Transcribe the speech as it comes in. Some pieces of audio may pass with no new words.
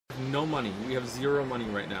no money. We have 0 money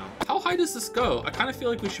right now. How high does this go? I kind of feel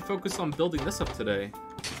like we should focus on building this up today.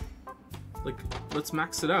 Like, let's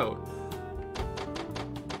max it out.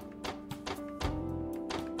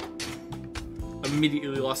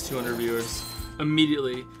 Immediately lost 200 viewers.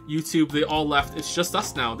 Immediately. YouTube, they all left. It's just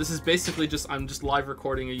us now. This is basically just, I'm just live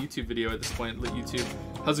recording a YouTube video at this point. YouTube.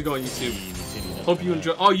 How's it going, YouTube? Hope you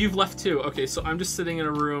enjoy. Oh, you've left too. Okay, so I'm just sitting in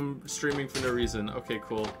a room streaming for no reason. Okay,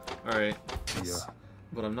 cool. Alright. Yeah.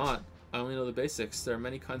 But I'm not. I only know the basics. There are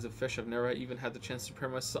many kinds of fish. I've never even had the chance to prepare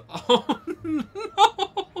myself. Oh, no!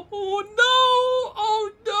 No!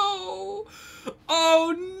 Oh, no!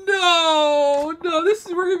 Oh, no! No, this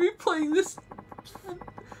is, we're gonna be playing this.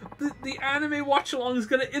 The anime watch-along is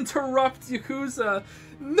gonna interrupt Yakuza.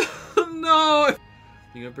 No, no!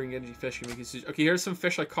 You're gonna bring energy fish, you're making sushi. Okay, here's some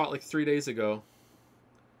fish I caught like 3 days ago.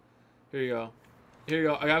 Here you go. Here you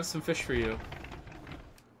go. I have some fish for you.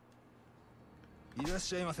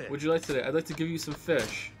 What'd you like today? I'd like to give you some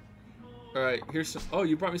fish. Alright, here's some. Oh,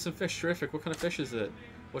 you brought me some fish. Terrific. What kind of fish is it?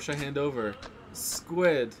 What should I hand over?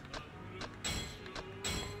 Squid.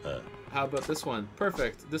 How about this one?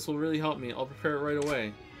 Perfect. This will really help me. I'll prepare it right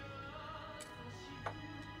away.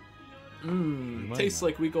 Mmm. Tastes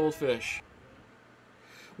like weak old fish.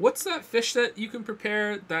 What's that fish that you can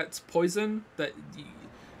prepare that's poison? That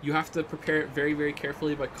you have to prepare it very, very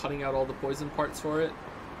carefully by cutting out all the poison parts for it?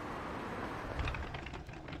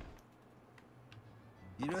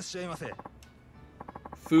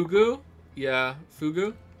 Fugu? Yeah,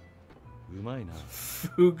 fugu?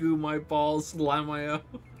 Fugu my balls, Lamayo.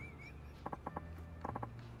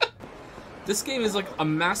 This game is like a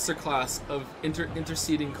masterclass of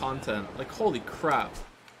interceding content. Like, holy crap.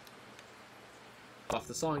 Off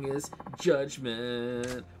the song is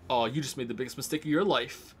Judgment. Oh, you just made the biggest mistake of your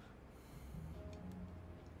life.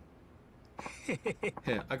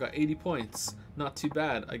 Yeah, I got 80 points. Not too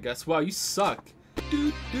bad, I guess. Wow, you suck.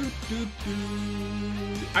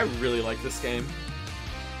 I really like this game.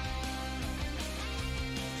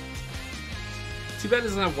 Too bad it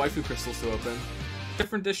doesn't have waifu crystals to open.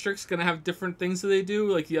 Different districts gonna have different things that they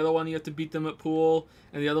do. Like the other one you have to beat them at pool,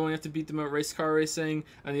 and the other one you have to beat them at race car racing,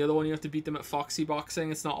 and the other one you have to beat them at foxy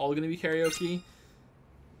boxing. It's not all gonna be karaoke.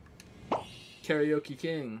 Karaoke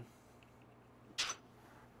king.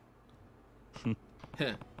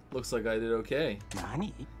 Heh, looks like I did okay.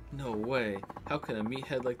 Nani? No way. How can a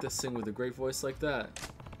meathead like this sing with a great voice like that?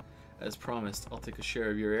 As promised, I'll take a share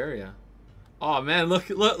of your area. Oh man,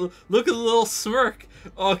 look at the little smirk.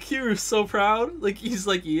 Oh, Kiru's so proud. Like, he's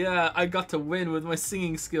like, yeah, I got to win with my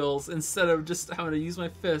singing skills instead of just having to use my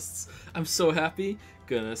fists. I'm so happy.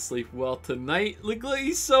 Gonna sleep well tonight. Look,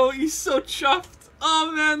 he's so chuffed.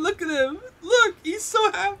 Oh man, look at him. Look, he's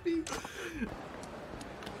so happy.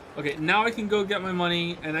 Okay, now I can go get my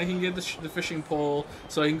money, and I can get the fishing pole,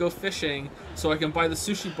 so I can go fishing, so I can buy the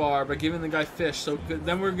sushi bar by giving the guy fish, so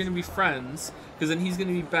then we're going to be friends, because then he's going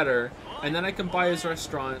to be better, and then I can buy his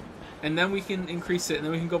restaurant, and then we can increase it, and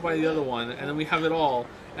then we can go buy the other one, and then we have it all,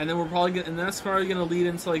 and then we're probably going to, and that's probably going to lead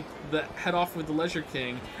into, like, the head off with the Leisure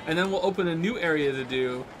King, and then we'll open a new area to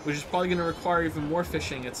do, which is probably going to require even more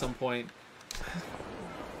fishing at some point.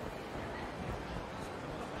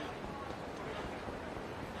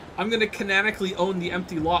 I'm gonna canonically own the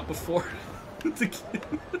empty lot before the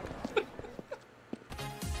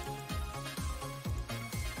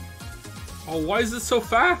Oh, why is it so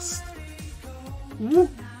fast?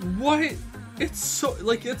 What? It's so,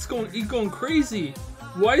 like, it's going crazy.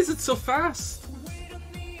 Why is it so fast?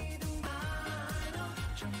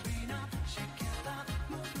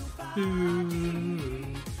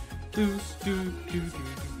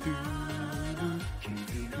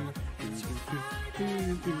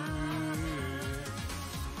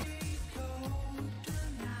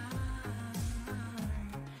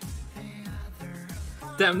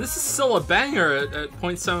 Damn, this is still a banger at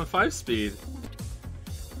 0.75 speed.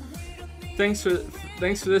 Thanks for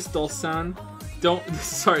this, Dulsan.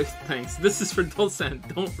 Sorry, thanks. This is for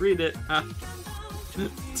Dulsan. Don't read it.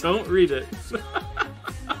 Don't read it.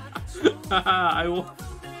 I will.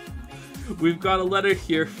 We've got a letter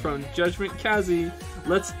here from Judgment Kazi.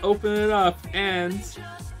 Let's open it up and.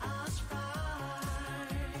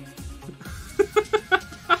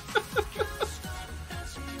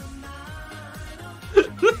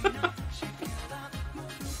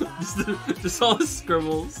 just all the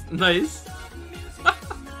scribbles. Nice.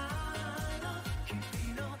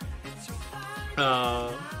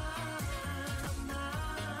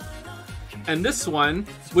 And this one,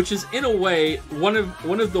 which is in a way one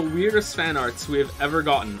of the weirdest fan arts we have ever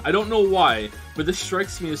gotten. I don't know why, but this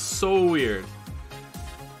strikes me as so weird.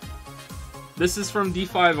 This is from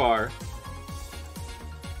D5R.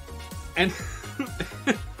 And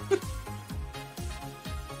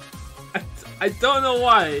I don't know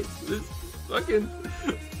why. This fucking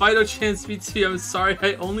Fido-chan speaks to you. I'm sorry,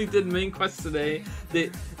 I only did main quests today.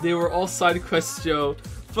 They were all side quests, Joe.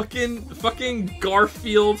 Fucking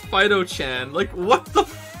Garfield Fido-chan. Like, what the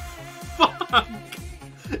fuck?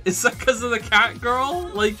 Is that because of the cat girl?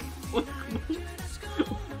 Like, what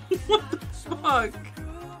the fuck?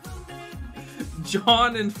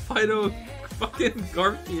 John and Fido fucking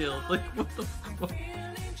Garfield. Like, what the fuck?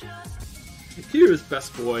 Here's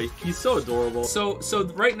best boy. He's so adorable. So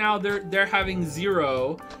right now they're having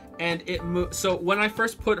 0, and it so when I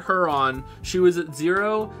first put her on, she was at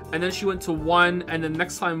 0, and then she went to 1, and then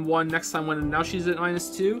next time 1, next time 1, and now she's at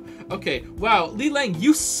 -2. Okay, wow, Li Lang,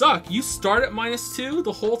 you suck. You start at -2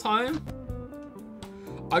 the whole time.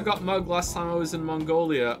 I got mugged last time I was in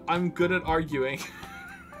Mongolia. I'm good at arguing.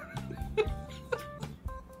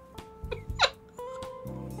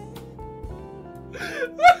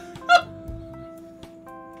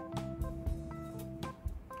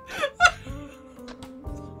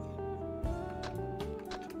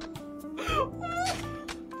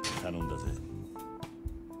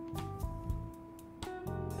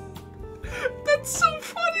 That's so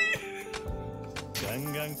funny.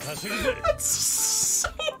 That's so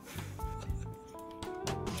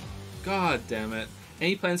God damn it.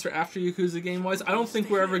 Any plans for after Yakuza game-wise? I don't think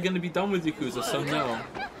we're ever going to be done with Yakuza, so no.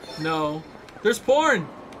 No. There's porn!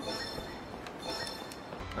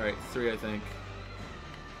 Alright, 3 I think.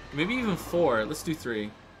 Maybe even 4. Let's do 3.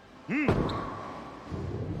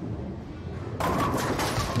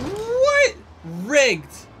 What?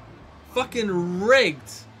 Rigged! Fucking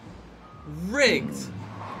rigged! Rigged!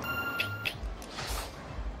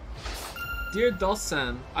 Dear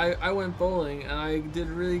Dulsan, I went bowling and I did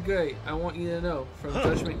really great. I want you to know. From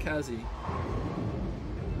Judgment Kazi.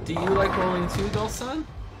 Do you like bowling too, Dulsan?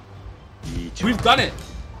 We've done it!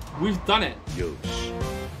 We've done it!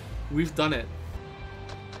 We've done it.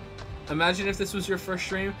 Imagine if this was your first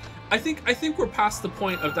stream. I think we're past the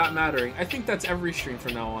point of that mattering. I think that's every stream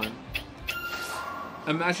from now on.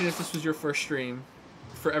 Imagine if this was your first stream.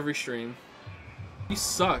 For every stream. You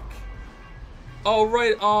suck. Oh,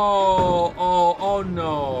 right. Oh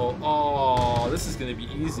no. Oh, this is gonna be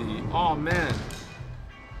easy. Oh, man.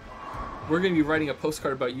 We're gonna be writing a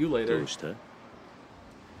postcard about you later.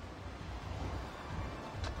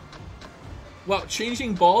 Wow,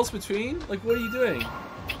 changing balls between? Like, what are you doing?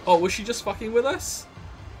 Oh, was she just fucking with us?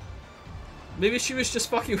 Maybe she was just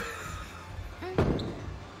fucking with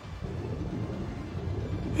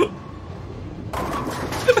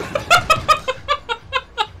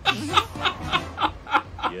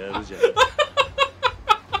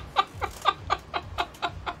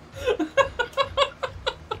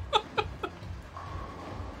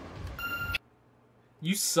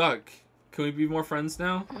You suck. Can we be more friends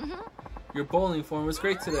now? Your bowling form was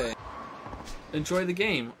great today. Enjoy the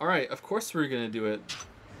game. Alright, of course we're gonna do it.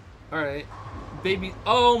 Alright. Baby.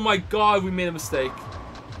 Oh my god, we made a mistake.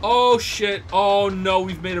 Oh shit. Oh no,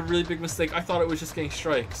 we've made a really big mistake. I thought it was just getting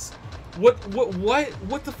strikes. What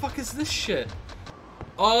the fuck is this shit?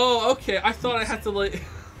 Oh, okay. I thought I had to like...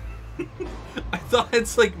 I thought I had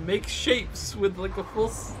to like make shapes with like a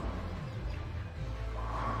full...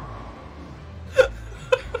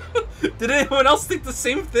 Did anyone else think the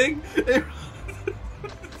same thing?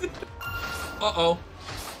 Uh-oh.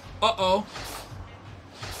 Uh-oh.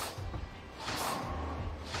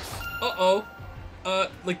 Uh-oh.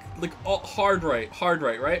 Like hard right,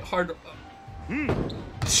 right? Hard...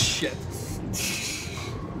 Shit.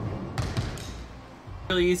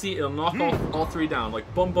 Really easy, it'll knock all 3 down,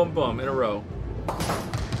 like boom, boom, boom, in a row.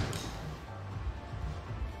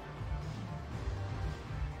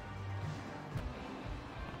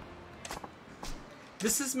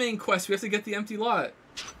 This is main quest. We have to get the empty lot.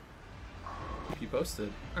 You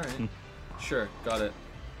posted. Alright. Sure, got it.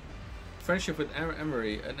 Friendship with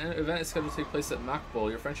Emery. An event is scheduled to take place at Macbowl.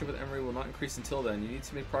 Your friendship with Emery will not increase until then. You need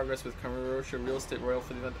to make progress with Kamarosha Real Estate Royal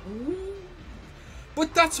for the event. Ooh.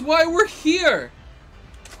 But that's why we're here!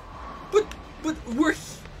 But we're...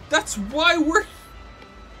 That's why we're...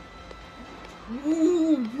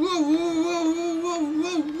 Whoa, whoa, whoa,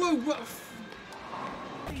 whoa, whoa, whoa.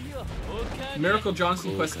 Miracle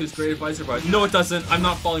Johnson quest gives great advisor by. No, it doesn't. I'm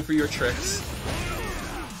not falling for your tricks.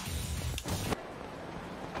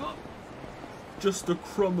 Just a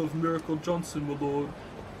crumb of Miracle Johnson, my lord.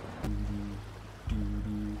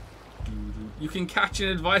 You can catch an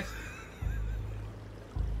advice.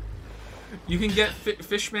 You can get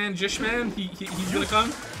Fishman Jishman. He's gonna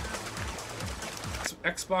come.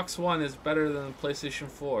 Xbox One is better than PlayStation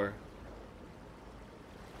 4.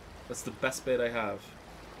 That's the best bait I have.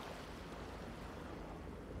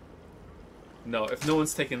 No, if no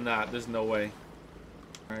one's taking that, there's no way.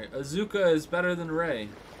 Alright, Azuka is better than Ray.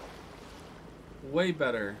 Way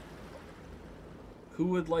better. Who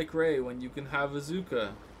would like Ray when you can have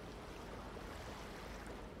Azuka?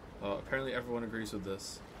 Oh, apparently everyone agrees with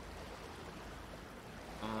this.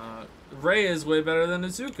 Ray is way better than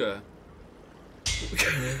Azuka.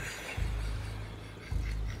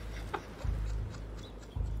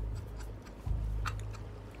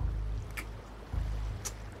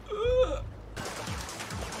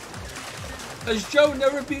 Has Joe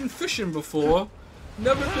never been fishing before?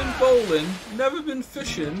 Never been bowling? Never been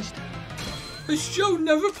fishing? Has Joe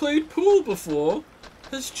never played pool before?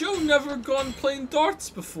 Has Joe never gone playing darts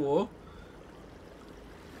before?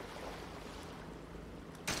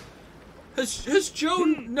 Has Joe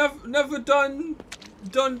never done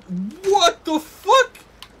what the fuck?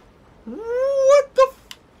 What the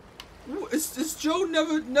is Joe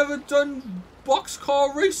never done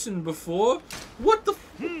boxcar racing before? What the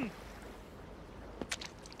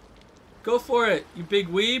Go for it, you big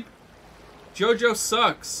weeb. JoJo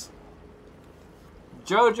sucks.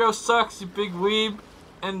 JoJo sucks, you big weeb.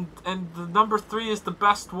 And the number 3 is the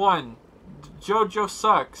best one. JoJo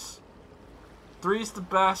sucks. 3's the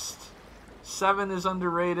best. 7 is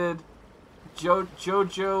underrated.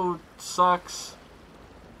 JoJo sucks.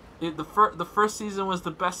 The first season was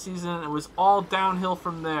the best season. It was all downhill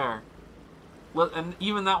from there. And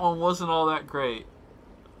even that one wasn't all that great.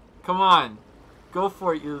 Come on. Go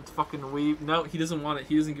for it, you fucking weeb. No, he doesn't want it.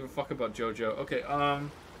 He doesn't give a fuck about JoJo. Okay,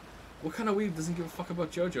 what kind of weeb doesn't give a fuck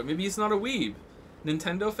about JoJo? Maybe he's not a weeb.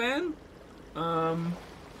 Nintendo fan?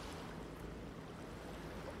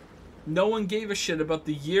 No one gave a shit about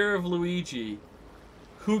the year of Luigi.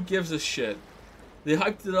 Who gives a shit? They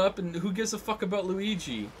hyped it up, and who gives a fuck about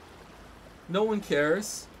Luigi? No one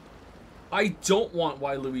cares. I don't want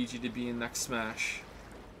Waluigi to be in next Smash.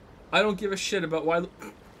 I don't give a shit about why.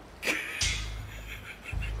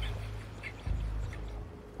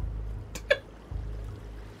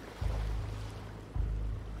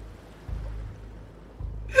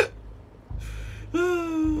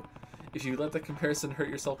 If you let the comparison hurt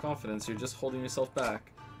your self-confidence, you're just holding yourself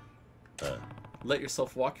back. Let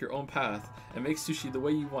yourself walk your own path and make sushi the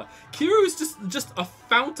way you want. Kiryu is just a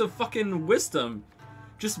fount of fucking wisdom.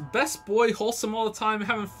 Just best boy, wholesome all the time,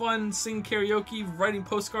 having fun, singing karaoke, writing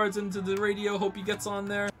postcards into the radio, hope he gets on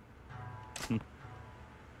there.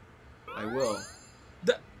 I will.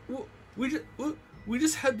 We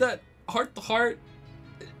just had that heart-to-heart,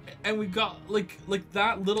 and we got like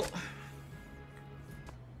that little...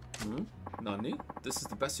 Nani? This is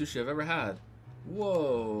the best sushi I've ever had.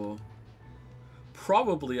 Whoa.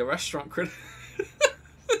 Probably a restaurant critic.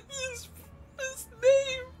 his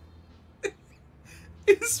name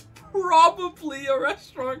is probably a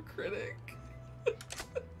restaurant critic.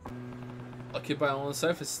 Okay, by all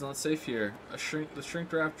safe, it's not safe here. The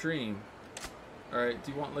shrink wrap dream. Alright,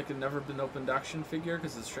 do you want like a never been opened action figure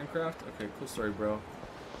because it's shrink wrapped? Okay, cool story, bro.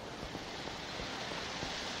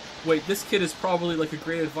 Wait, this kid is probably like a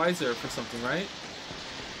great advisor for something, right?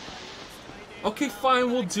 Okay,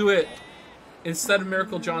 fine, we'll do it instead of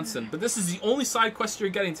Miracle Johnson. But this is the only side quest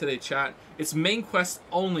you're getting today, chat. It's main quest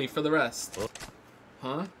only for the rest.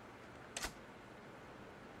 Huh?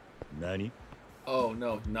 Nani? Oh,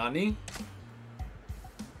 no. Nani?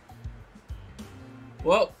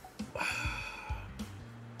 Well...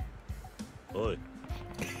 Oi.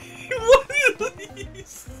 What are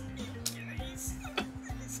these?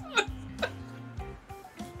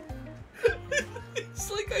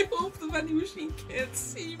 It's like I hope the vending machine can't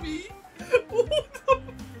see me. What the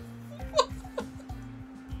fuck?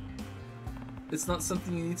 It's not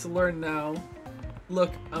something you need to learn now.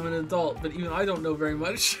 Look, I'm an adult, but even I don't know very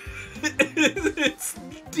much. It's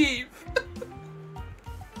deep.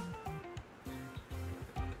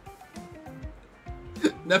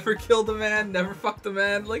 Never killed a man, never fucked a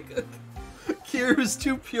man. Like, Kiryu's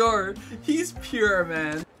too pure. He's pure,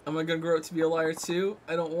 man. Am I gonna grow up to be a liar too?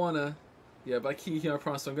 I don't wanna. Yeah, by key here, I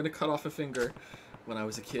promise I'm gonna cut off a finger. When I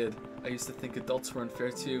was a kid, I used to think adults were unfair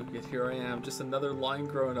too, yet here I am, just another line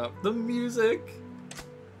growing up. The music!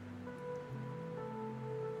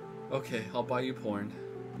 Okay, I'll buy you porn.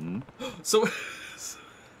 So...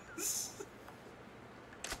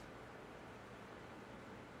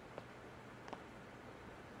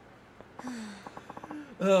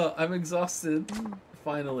 I'm exhausted.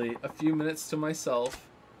 Finally, a few minutes to myself.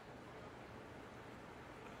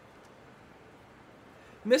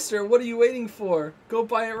 Mister, what are you waiting for? Go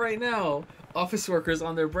buy it right now. Office workers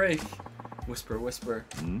on their break. Whisper, whisper.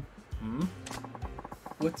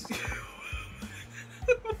 What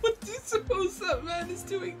do you suppose that man is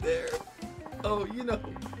doing there? Oh, you know,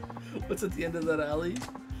 What's at the end of that alley?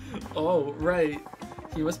 Oh, right.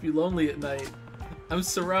 He must be lonely at night. I'm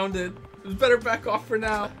surrounded. Better back off for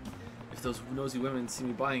now. If those nosy women see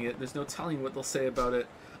me buying it, there's no telling what they'll say about it.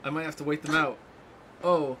 I might have to wait them out.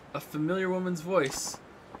 Oh, a familiar woman's voice.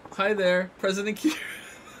 Hi there, President Q.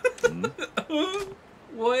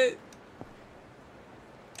 What?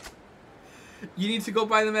 You need to go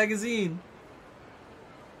buy the magazine.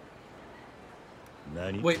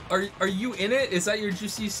 Nani? Wait, are you in it? Is that your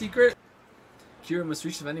juicy secret? Kira must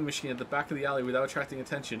reach the vending machine at the back of the alley without attracting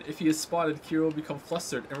attention. If he is spotted, Kira will become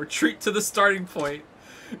flustered and retreat to the starting point.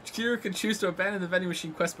 Kira can choose to abandon the vending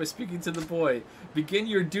machine quest by speaking to the boy. Begin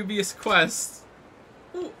your dubious quest.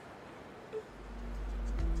 Ooh.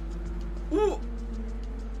 Ooh.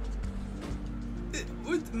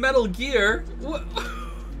 With Metal Gear? What?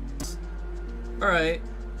 Alright.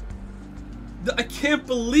 I can't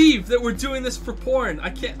believe that we're doing this for porn.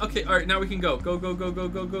 I can't. Okay, alright, now we can go. Go, go, go, go,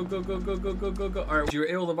 go, go, go, go, go, go, go, go, go. Alright, you were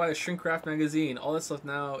able to buy a shrink wrap magazine. All that's left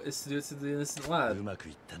now is to do it to the innocent lad.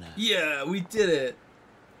 Yeah, we did it.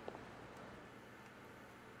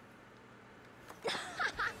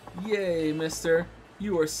 Yay, mister.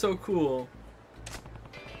 You are so cool.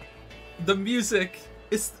 The music.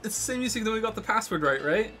 It's the same music that we got the password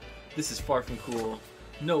right? This is far from cool.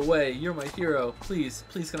 No way, you're my hero. Please,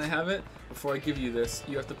 please can I have it? Before I give you this,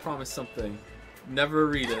 you have to promise something. Never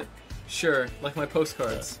read it. Sure, like my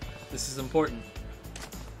postcards. This is important.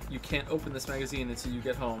 You can't open this magazine until you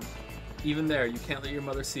get home. Even there, you can't let your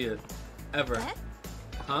mother see it. Ever.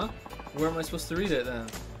 Huh? Where am I supposed to read it then?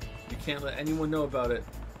 You can't let anyone know about it.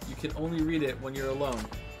 You can only read it when you're alone.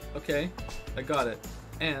 Okay, I got it.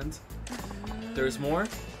 And there's more.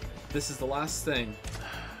 This is the last thing.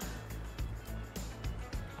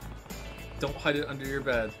 Don't hide it under your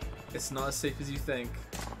bed. It's not as safe as you think.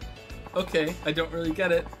 Okay, I don't really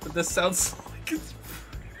get it, but this sounds like it's...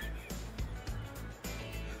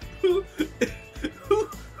 Who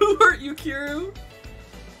hurt you, Kiru?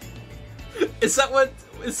 Is that what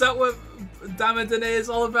Damadene is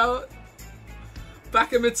all about?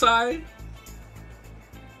 Bakamitai?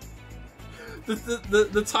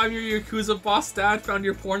 The time your Yakuza boss dad found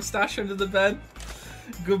your porn stash under the bed?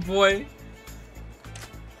 Good boy.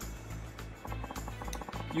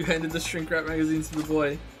 You handed the shrink wrap magazine to the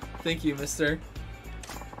boy. Thank you, mister.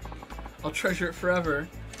 I'll treasure it forever.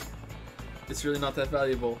 It's really not that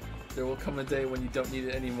valuable. There will come a day when you don't need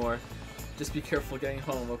it anymore. Just be careful getting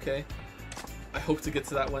home, okay? I hope to get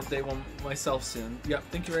to that one day myself soon. Yep,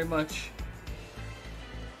 thank you very much.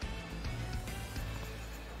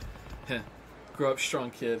 Heh. Grow up strong,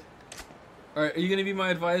 kid. Alright, are you gonna be my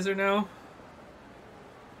advisor now?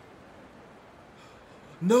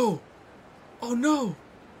 No! Oh no!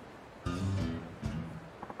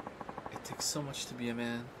 It takes so much to be a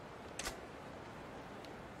man.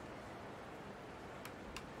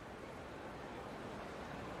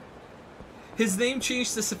 His name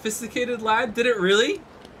changed to Sophisticated Lad? Did it really?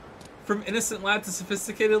 From Innocent Lad to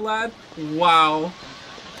Sophisticated Lad? Wow.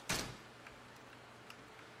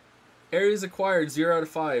 Areas acquired, 0 out of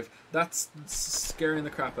 5. That's scaring the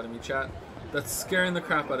crap out of me, chat. That's scaring the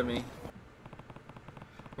crap out of me.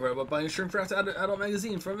 Alright, about buying a shrink wrapped adult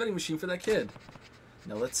magazine from a vending machine for that kid.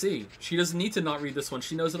 Now let's see. She doesn't need to not read this one.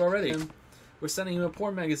 She knows it already. We're sending him a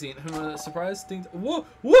porn magazine. Surprise? Whoa!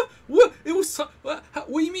 What? What? It was... What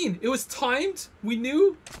do you mean? It was timed? We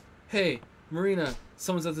knew? Hey, Marina,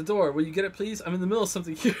 someone's at the door. Will you get it, please? I'm in the middle of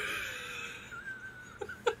something here.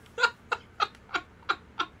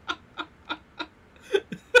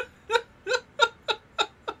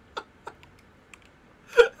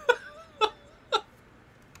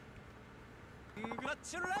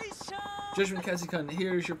 Judgment Kazi-kun,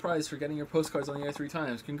 here's your prize for getting your postcards on the air 3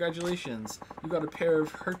 times. Congratulations. You got a pair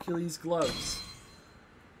of Hercules gloves.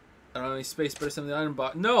 I don't have any space. Better send the item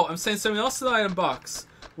box. No, I'm saying something else to the item box.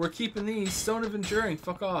 We're keeping these. Stone of Enduring.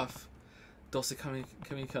 Fuck off. Dulce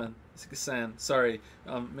Kami-kun. San. Sorry.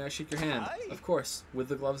 May I shake your hand? Hi. Of course. With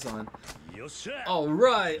the gloves on.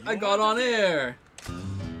 Alright. I got on air.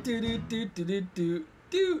 Do.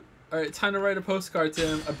 Alright, time to write a postcard to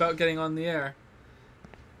him about getting on the air.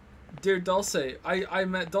 Dear Dulce, I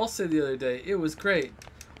met Dulce the other day. It was great.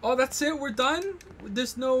 Oh, that's it? We're done?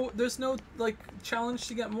 There's no like challenge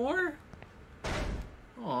to get more?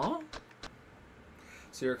 Aw.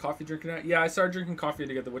 So you're a coffee drinker now? Yeah, I started drinking coffee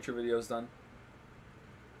to get the Witcher videos done.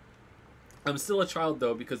 I'm still a child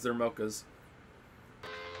though because they're mochas.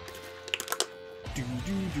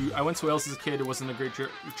 I went to Wales as a kid. It wasn't a great trip,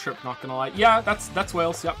 not gonna lie. Yeah, that's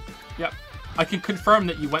Wales. Yep. I can confirm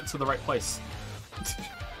that you went to the right place.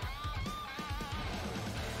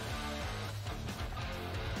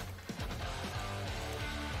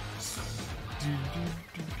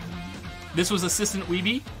 This was Assistant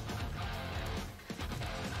Weeby.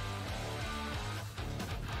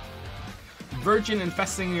 Virgin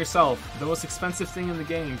infesting yourself. The most expensive thing in the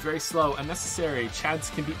game. Very slow. Unnecessary.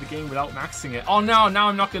 Chads can beat the game without maxing it. Oh no, now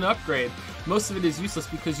I'm not going to upgrade. Most of it is useless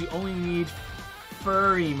because you only need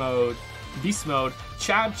furry mode. Beast mode.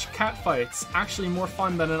 Chad cat fights. Actually more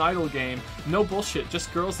fun than an idle game. No bullshit.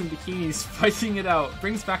 Just girls in bikinis fighting it out.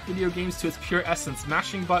 Brings back video games to its pure essence.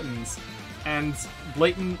 Mashing buttons. And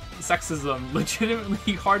blatant sexism.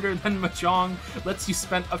 Legitimately harder than Mahjong. Lets you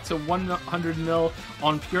spend up to 100 mil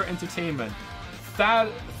on pure entertainment.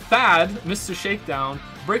 Thad, Mr. Shakedown,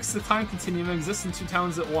 breaks the time continuum and exists in 2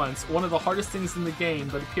 towns at once. One of the hardest things in the game,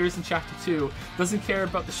 but appears in Chapter 2. Doesn't care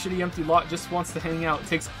about the shitty empty lot, just wants to hang out.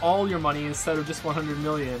 Takes all your money instead of just 100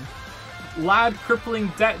 million. Lad,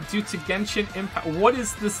 crippling debt due to Genshin Impact. What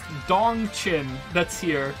is this dong chin that's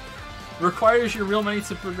here? Requires your real money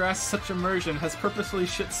to progress. Such immersion. Has purposefully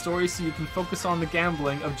shit stories so you can focus on the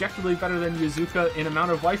gambling. Objectively better than Yuzuka in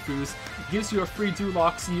amount of waifus. Gives you a free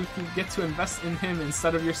Duloc so you can get to invest in him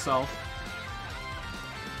instead of yourself.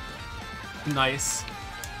 Nice.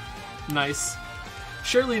 Nice.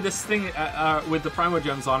 Surely this thing with the Primo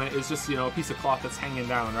Gems on it is just, you know, a piece of cloth that's hanging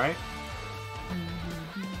down, right?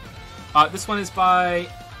 This one is by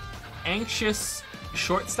Anxious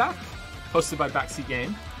Short Stack, posted by Backseat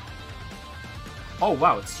Game. Oh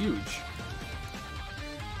wow, it's huge.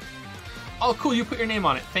 Oh cool, you put your name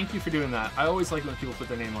on it. Thank you for doing that. I always like when people put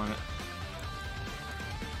their name on it.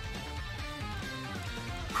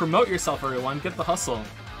 Promote yourself, everyone. Get the hustle.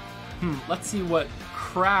 Let's see what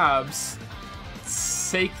crabs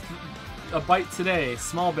sake a bite today.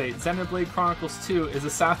 Small bait. Xenoblade Chronicles 2 is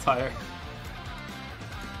a satire.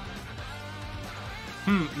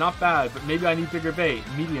 Not bad, but maybe I need bigger bait.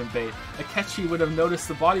 Medium bait. Akechi would have noticed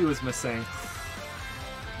the body was missing.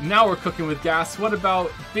 Now we're cooking with gas. What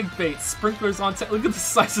about big bait? Sprinklers on top. Look at the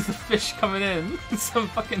size of the fish coming in. Some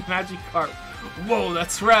fucking magic carp. Whoa,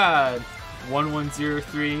 that's rad.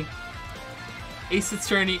 1103. Ace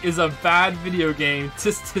Attorney is a bad video game.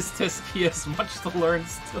 Tisk tisk tisk. He has much to learn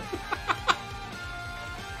still.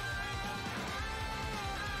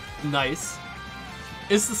 Nice.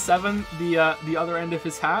 Is the 7 the other end of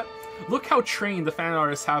his hat? Look how trained the fan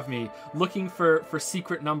artists have me looking for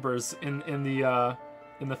secret numbers in the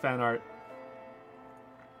fan art.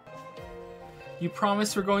 You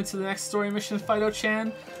promise we're going to the next story mission,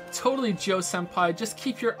 Fido-chan? Totally, Joe-senpai. Just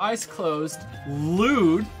keep your eyes closed.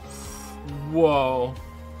 Lewd? Whoa.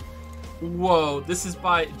 Whoa. This is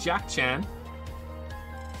by Jack-chan.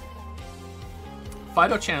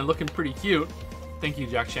 Fido-chan looking pretty cute. Thank you,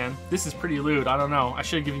 Jack-chan. This is pretty lewd. I don't know. I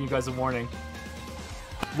should have given you guys a warning.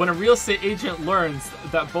 When a real estate agent learns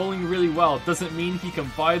that bowling really well doesn't mean he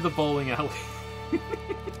can buy the bowling alley.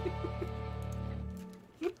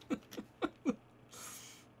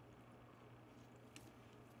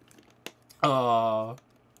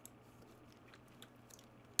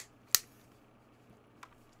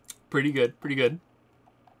 Pretty good, pretty good.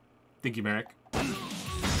 Thank you, Merrick.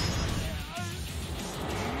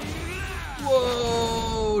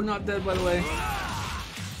 Whoa! Not dead, by the way.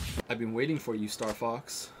 I've been waiting for you, Star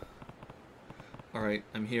Fox. Alright,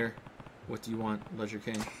 I'm here. What do you want, Leisure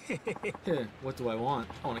King? Heh, what do I want?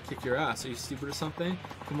 I want to kick your ass. Are you stupid or something?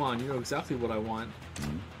 Come on, you know exactly what I want.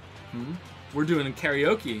 We're doing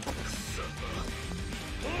karaoke.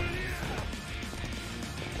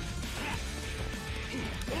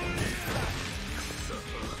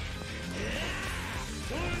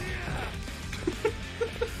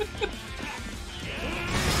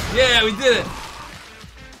 Yeah, we did it!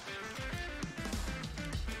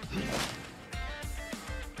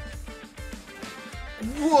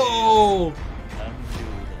 Whoa!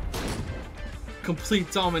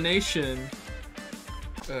 Complete domination.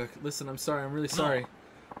 Listen, I'm sorry. I'm really sorry.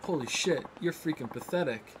 Holy shit, you're freaking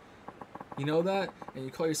pathetic. You know that? And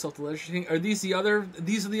you call yourself the Leisure King? Are these the other?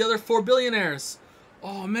 These are the other 4 billionaires.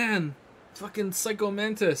 Oh man, fucking Psycho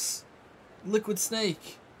Mantis, Liquid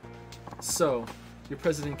Snake. So, you're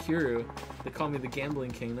President Kiryu. They call me the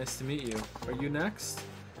Gambling King. Nice to meet you. Are you next?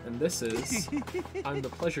 And this is... I'm the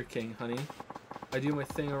Pleasure King, honey. I do my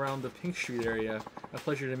thing around the Pink Street area. A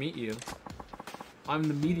pleasure to meet you. I'm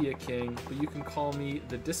the Media King, but you can call me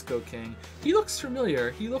the Disco King. He looks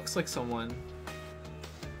familiar. He looks like someone.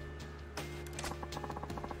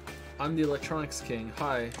 I'm the Electronics King.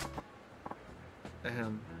 Hi.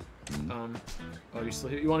 Ahem. Oh, you're still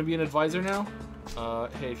here? You want to be an advisor now?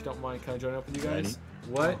 Hey, if you don't mind, can I join up with you guys?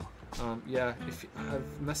 What? Yeah, if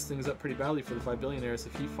I've messed things up pretty badly for the 5 billionaires.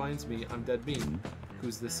 If he finds me, I'm dead meat.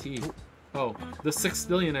 Who's this he? Oh, the 6th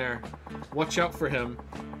billionaire. Watch out for him.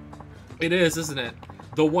 It is, isn't it?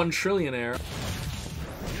 The 1 trillionaire.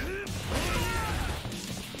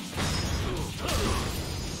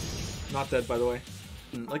 Not dead, by the way.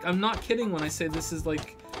 Like, I'm not kidding when I say this is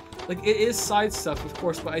like it is side stuff, of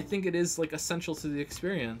course, but I think it is like essential to the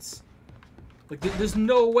experience. Like, there's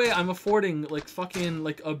no way I'm affording like fucking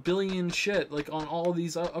like a billion shit like on all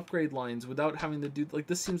these upgrade lines without having to do like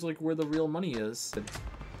this. Seems like where the real money is.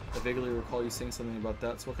 I vaguely recall you saying something about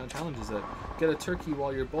that. So what kind of challenge is it? Get a turkey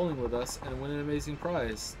while you're bowling with us and win an amazing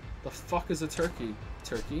prize. The fuck is a turkey?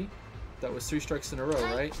 Turkey? That was 3 strikes in a row,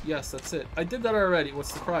 right? Yes, that's it. I did that already.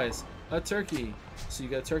 What's the prize? A turkey. So you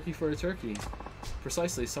get a turkey for a turkey.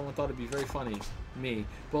 Precisely. Someone thought it'd be very funny. Me.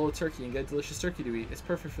 Bowl a turkey and get a delicious turkey to eat. It's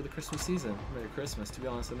perfect for the Christmas season. Merry Christmas. To be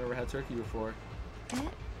honest, I've never had turkey before.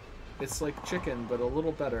 It's like chicken, but a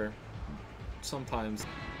little better. Sometimes.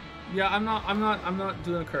 Yeah, I'm not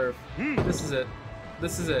doing a curve. This is it.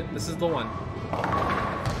 This is it. This is the one.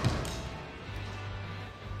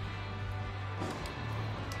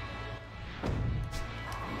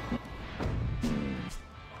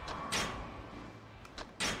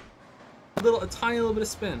 A tiny little bit of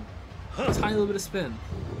spin. A tiny little bit of spin.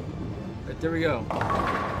 Right, there we go.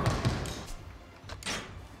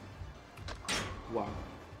 Wow.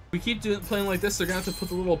 We keep playing like this, they're gonna have to put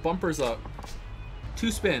the little bumpers up.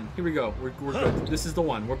 2 spin. Here we go. We're good. This is the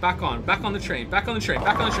one. We're back on. Back on the train. Back on the train.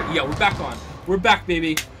 Back on the train. Yeah, we're back on. We're back,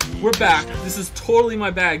 baby. We're back. This is totally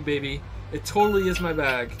my bag, baby. It totally is my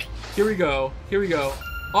bag. Here we go. Here we go.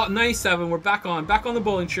 Oh, 97. We're back on. Back on the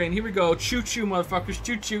bowling train. Here we go. Choo-choo, motherfuckers.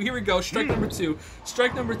 Choo-choo. Here we go. Strike number 2.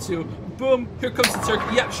 Strike number 2. Boom. Here comes the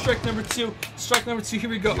turkey. Yep. Strike number 2. Strike number 2. Here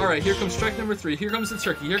we go. All right. Here comes strike number 3. Here comes the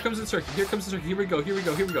turkey. Here comes the turkey. Here comes the turkey. Here we go. Here we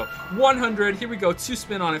go. Here we go. 100. Here we go. 2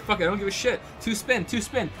 spin on it. Fuck it. I don't give a shit. 2 spin. 2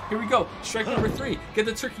 spin. Here we go. Strike number 3. Get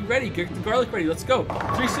the turkey ready. Get the garlic ready. Let's go.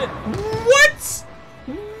 3 spin. What?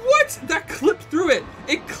 What? That clipped through it.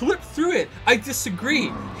 It clipped through it. I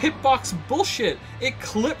disagree. Hitbox bullshit. It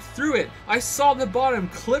clipped through it. I saw the bottom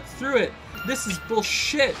clip through it. This is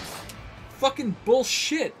bullshit. Fucking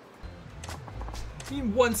bullshit. You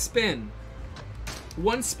mean 1 spin?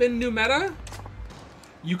 1 spin new meta?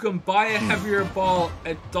 You can buy a heavier ball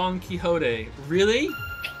at Don Quixote. Really?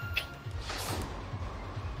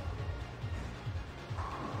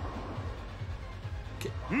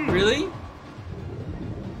 Really?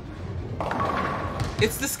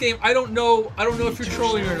 It's this game. I don't know if you're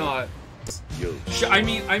trolling or not. I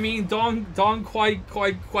mean Don Quai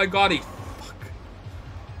Gotti. Fuck.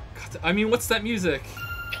 God, I mean, what's that music?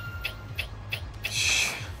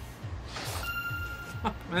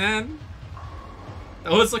 Fuck, man.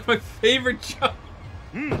 That was like my favorite joke.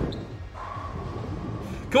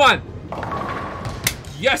 Come on.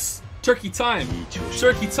 Yes. Turkey time.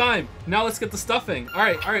 Turkey time. Now let's get the stuffing. All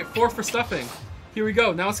right. 4 for stuffing. Here we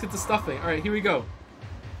go. Now let's get the stuffing. All right, here we go.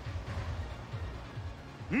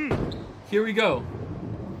 Here we go.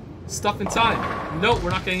 Stuffing time. Nope,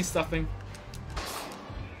 we're not getting stuffing.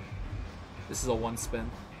 This is a 1 spin.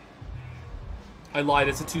 I lied.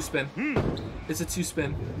 It's a 2 spin. It's a 2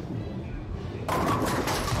 spin.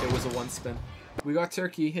 It was a 1 spin. We got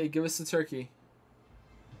turkey. Hey, give us the turkey.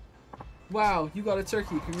 Wow, you got a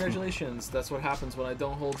turkey. Congratulations. That's what happens when I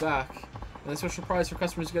don't hold back. And the special prize for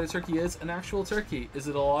customers who get a turkey is an actual turkey. Is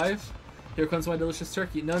it alive? Here comes my delicious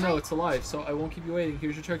turkey. No, it's alive, so I won't keep you waiting.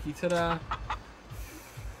 Here's your turkey. Ta-da!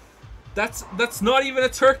 That's not even a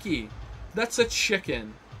turkey. That's a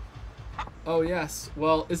chicken. Oh, yes.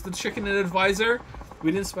 Well, is the chicken an advisor?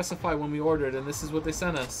 We didn't specify when we ordered, and this is what they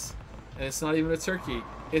sent us. And it's not even a turkey.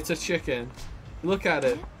 It's a chicken. Look at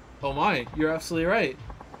it. Oh my, you're absolutely right.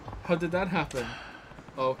 How did that happen?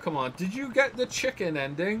 Oh, come on. Did you get the chicken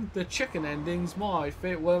ending? The chicken ending's my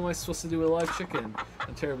fate. What am I supposed to do with a live chicken?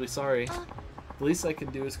 I'm terribly sorry. The least I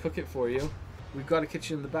can do is cook it for you. We've got a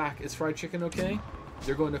kitchen in the back. Is fried chicken okay?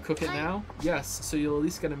 You're going to cook it now? Yes, so you'll at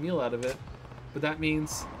least get a meal out of it. But that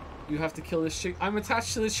means you have to kill this chicken. I'm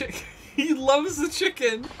attached to the chicken. He loves the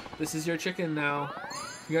chicken. This is your chicken now.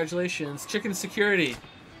 Congratulations. Chicken security.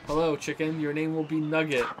 Hello, chicken. Your name will be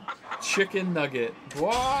Nugget. Chicken Nugget.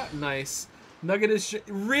 What? Nice. Nugget is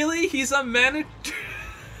really? He's a manager.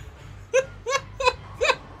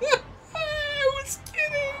 I was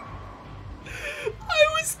kidding. I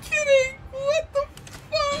was kidding. What the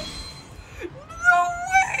fuck? No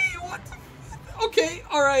way. What the fuck? Okay.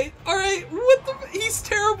 All right. All right. What the? He's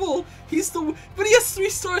terrible. He's the. But he has 3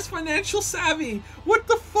 stars. Financial savvy. What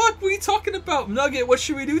the fuck? What are you talking about, Nugget? What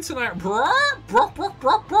should we do tonight?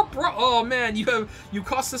 Oh man, you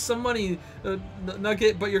cost us some money,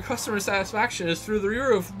 Nugget, but your customer satisfaction is through the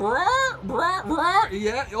roof.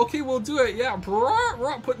 Yeah, okay, we'll do it. Yeah,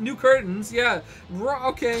 put new curtains. Yeah,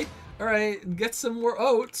 okay. Alright, get some more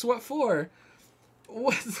oats. What for?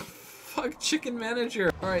 What the fuck? Chicken manager.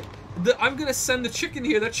 Alright, I'm gonna send the chicken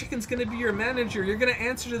here. That chicken's gonna be your manager. You're gonna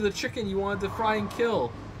answer to the chicken you wanted to fry and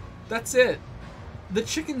kill. That's it. The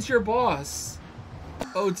chicken's your boss.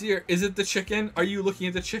 Oh dear, is it the chicken? Are you looking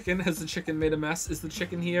at the chicken? Has the chicken made a mess? Is the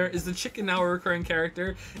chicken here? Is the chicken now a recurring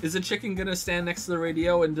character? Is the chicken gonna stand next to the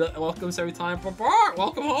radio and welcome us every time?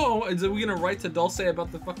 Welcome home! Is we gonna write to Dulce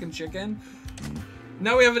about the fucking chicken?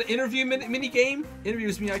 Now we have an interview mini game.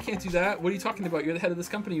 Interviews me, I can't do that. What are you talking about? You're the head of this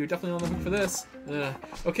company. You're definitely on the hook for this.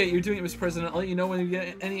 Okay, you're doing it, Mr. President. I'll let you know when you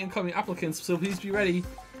get any incoming applicants, so please be ready.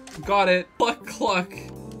 Got it. Cluck, cluck.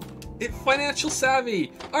 Financial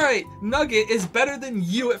savvy. All right, Nugget is better than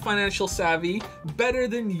you at financial savvy. Better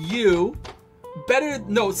than you.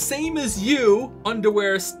 Same as you,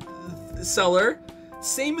 underwear seller.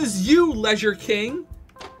 Same as you, Leisure King.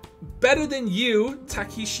 Better than you,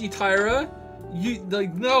 Takeshi Taira.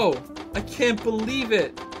 No, I can't believe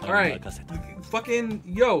it. All right, fucking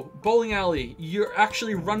yo, bowling alley. You're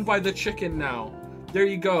actually run by the chicken now. There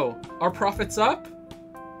you go. Are profits up?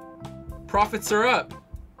 Profits are up.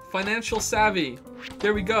 Financial savvy.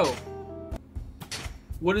 There we go.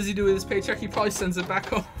 What does he do with his paycheck? He probably sends it back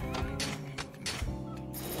home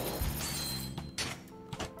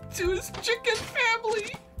to his chicken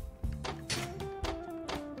family,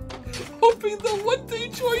 hoping they'll one day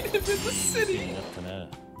join him in the city.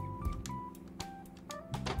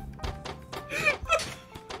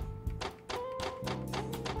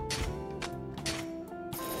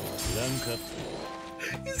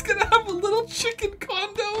 He's gonna have a little chicken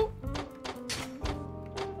condo.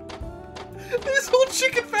 His whole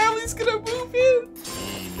chicken family's gonna move in.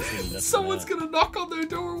 Someone's gonna knock on their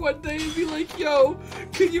door one day and be like, yo,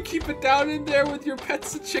 can you keep it down in there with your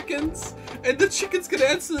pets and chickens? And the chicken's gonna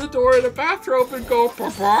answer the door in a bathrobe and go,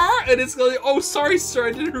 bah, and it's gonna, oh, sorry, sir,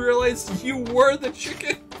 I didn't realize you were the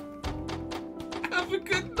chicken. Have a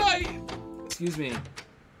good night. Excuse me.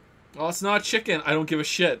 Oh, it's not chicken. I don't give a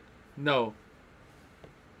shit. No.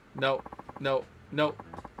 No. No. No.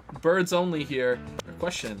 Birds only here.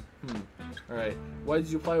 Question. Alright. Why did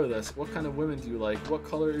you apply with us? What kind of women do you like? What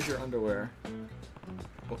color is your underwear?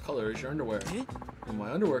 What color is your underwear? Well,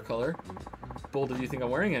 my underwear color? Bold, do you think I'm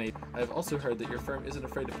wearing any? I've also heard that your firm isn't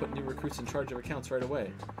afraid to put new recruits in charge of accounts right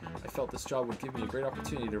away. I felt this job would give me a great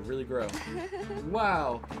opportunity to really grow.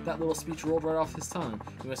 Wow, that little speech rolled right off his tongue.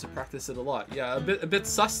 You must have practiced it a lot. Yeah, a bit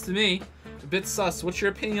sus to me. A bit sus. What's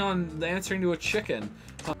your opinion on the answering to a chicken?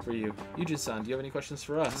 For you, Yujin-san, do you have any questions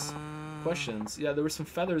for us? Questions? Yeah, there were some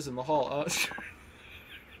feathers in the hall.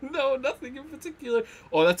 No, nothing in particular.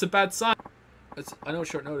 Oh, that's a bad sign. I know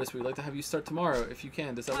short notice. We'd like to have you start tomorrow if you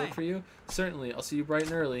can. Does that work for you? Certainly. I'll see you bright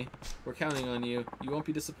and early. We're counting on you. You won't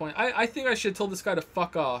be disappointed. I think I should have told this guy to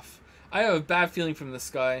fuck off. I have a bad feeling from this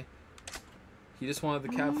guy. He just wanted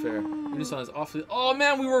the cab fare. He just wanted his awfully... Oh,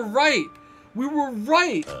 man, we were right. We were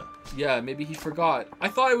right. Yeah, maybe he forgot. I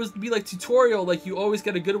thought it was to be like tutorial, like you always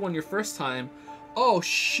get a good one your first time. Oh,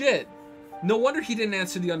 shit. No wonder he didn't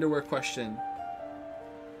answer the underwear question.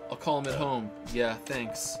 I'll call him at home. Yeah,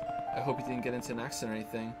 thanks. I hope he didn't get into an accident or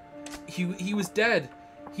anything. He was dead.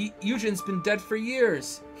 Eugen's been dead for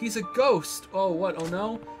years. He's a ghost. Oh, what? Oh,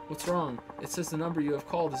 no? What's wrong? It says the number you have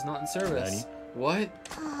called is not in service. Nani? What?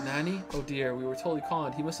 Nani? Oh, dear. We were totally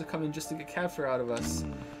conned. He must have come in just to get cab fare out of us.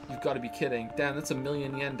 You've got to be kidding. Damn, that's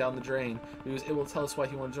 $1,000,000 yen down the drain. He was able to tell us why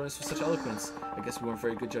he wanted to join us with such eloquence. I guess we weren't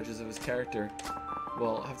very good judges of his character.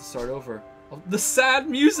 Well, I'll have to start over. Oh, the sad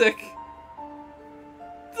music!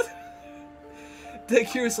 The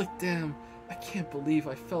Kira's like, damn, I can't believe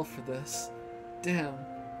I fell for this. Damn.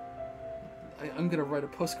 I'm gonna write a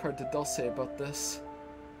postcard to Dulce about this.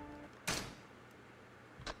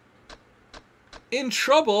 In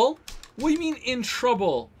trouble? What do you mean in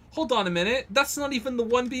trouble? Hold on a minute. That's not even the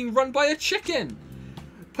one being run by a chicken.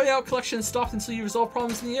 Payout collection stopped until you resolve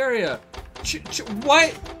problems in the area.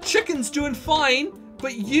 What? Chicken's doing fine,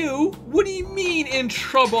 but you? What do you mean in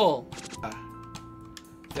trouble?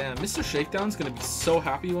 Damn, Mr. Shakedown's gonna be so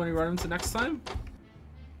happy when we run into next time.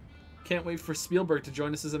 Can't wait for Spielberg to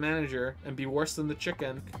join us as a manager and be worse than the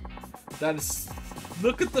chicken. That is...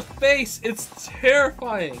 Look at the face! It's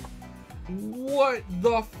terrifying! What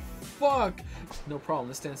the fuck? No problem,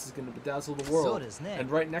 this dance is gonna bedazzle the world. And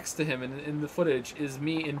right next to him in the footage is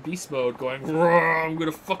me in beast mode going, I'm gonna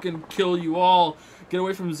fucking kill you all! Get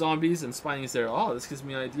away from zombies, and Spiney's there. Oh, this gives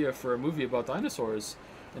me an idea for a movie about dinosaurs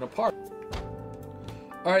in a park.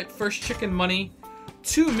 Alright, first chicken money.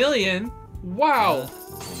 2 million? Wow!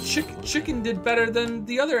 Chicken did better than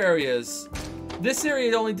the other areas. This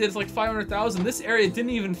area only did like 500,000. This area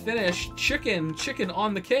didn't even finish. Chicken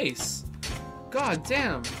on the case. God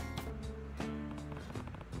damn.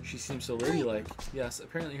 She seems so ladylike. Yes,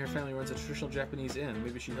 apparently her family runs a traditional Japanese inn.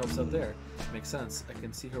 Maybe she helps out there. Makes sense. I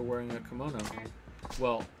can see her wearing a kimono.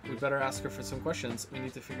 Well, we better ask her for some questions. We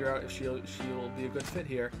need to figure out if she'll be a good fit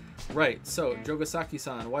here. Right, so,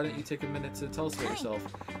 Jogasaki-san, why don't you take a minute to tell us about yourself?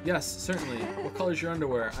 Yes, certainly. What color's your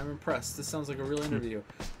underwear? I'm impressed. This sounds like a real interview.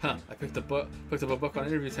 Huh, I picked up a book on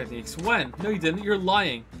interview techniques. When? No, you didn't. You're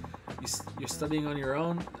lying. You're studying on your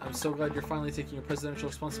own? I'm so glad you're finally taking your presidential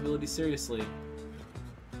responsibility seriously.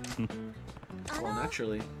 Well,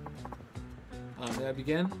 naturally. May I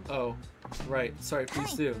begin? Oh, right. Sorry,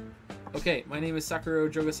 please do. Okay, my name is Sakura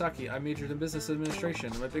Jogasaki. I majored in business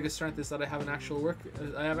administration. My biggest strength is that I have actual work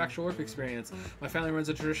experience. My family runs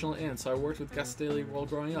a traditional inn, so I worked with guests daily while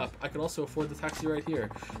growing up. I could also afford the taxi right here.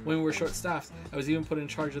 When we were short-staffed, I was even put in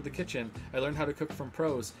charge of the kitchen. I learned how to cook from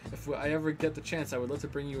pros. If I ever get the chance, I would love to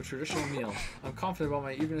bring you a traditional meal. I'm confident about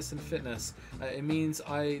my eagerness and fitness. It means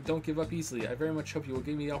I don't give up easily. I very much hope you will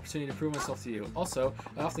give me the opportunity to prove myself to you. Also,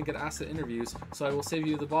 I often get asked at interviews, so I will save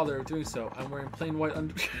you the bother of doing so. I'm wearing plain white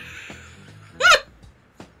under...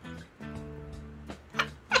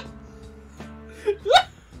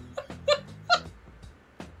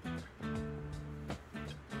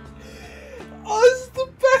 Oh, this is the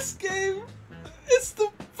best game! It's the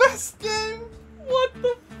best game! What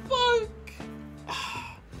the fuck?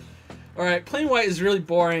 Alright, plain white is really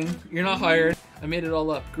boring. You're not hired. I made it all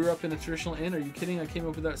up. Grew up in a traditional inn. Are you kidding? I came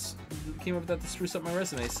up with that to spruce up my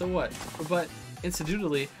resume. So what? But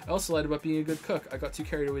incidentally, I also lied about being a good cook. I got too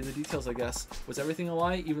carried away with the details, I guess. Was everything a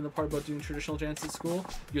lie? Even the part about doing traditional dance at school?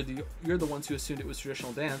 You're the ones who assumed it was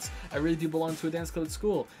traditional dance. I really do belong to a dance club at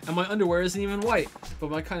school. And my underwear isn't even white. But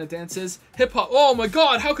my kind of dance is hip-hop. Oh my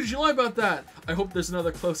god, how could you lie about that? I hope there's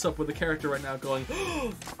another close-up with the character right now going,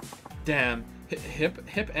 damn,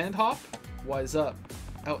 hip and hop? Wise up.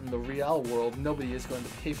 Out in the real world, nobody is going to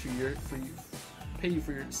pay you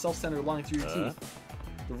for your self-centered lying through your teeth.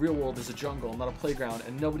 The real world is a jungle, not a playground,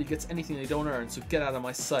 and nobody gets anything they don't earn, so get out of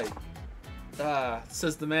my sight. Ah,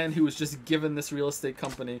 says the man who was just given this real estate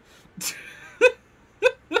company.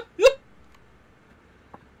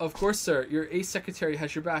 Of course, sir. Your ace secretary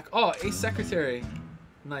has your back. Oh, ace secretary.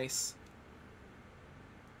 Nice.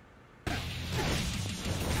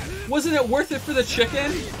 Wasn't it worth it for the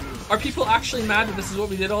chicken? Are people actually mad that this is what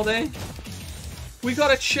we did all day? We got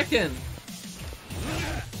a chicken.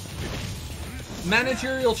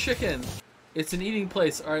 Managerial chicken. It's an eating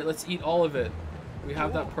place. All right, let's eat all of it. We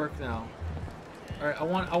have that perk now. All right,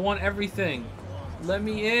 I want everything. Let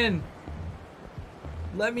me in.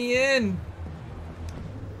 Let me in.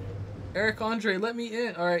 Eric Andre, let me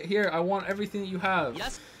in. All right, here. I want everything that you have.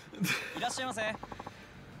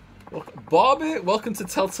 Bobbit, welcome to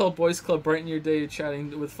Telltale Boys Club. Brighten your day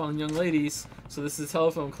chatting with fun young ladies. So this is a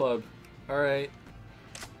telephone club. All right.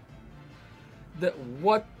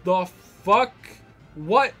 What the fuck?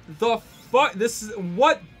 What the fuck? This is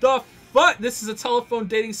what the fuck? This is a telephone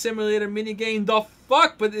dating simulator minigame. The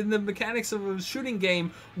fuck? But in the mechanics of a shooting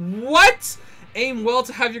game. What? Aim well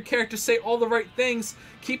to have your character say all the right things,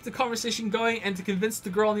 keep the conversation going, and to convince the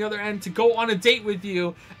girl on the other end to go on a date with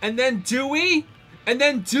you. And then do we? And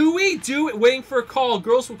then do it, waiting for a call.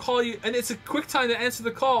 Girls will call you, and it's a quick time to answer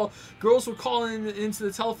the call. Girls will call into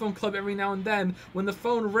the telephone club every now and then. When the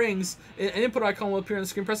phone rings, an input icon will appear on the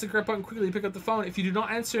screen. Press the correct button quickly to pick up the phone. If you do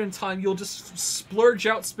not answer in time, you'll just splurge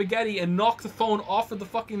out spaghetti and knock the phone off of the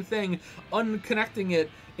fucking thing, unconnecting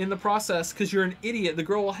it in the process because you're an idiot. The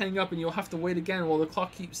girl will hang up and you'll have to wait again while the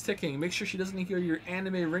clock keeps ticking. Make sure she doesn't hear your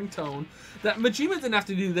anime ringtone. That Majima didn't have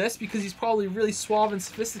to do this because he's probably really suave and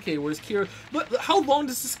sophisticated, whereas Kira... But how long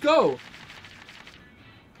does this go?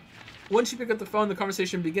 Once you pick up the phone, the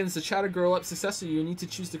conversation begins. To chat a girl up successfully, you need to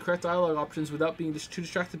choose the correct dialogue options without being too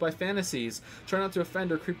distracted by fantasies. Try not to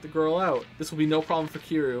offend or creep the girl out. This will be no problem for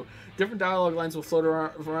Kiru. Different dialogue lines will float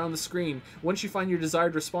around the screen. Once you find your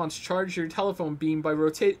desired response, charge your telephone beam by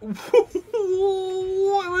rotating...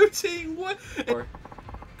 rotating what? Or,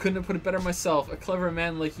 couldn't have put it better myself. A clever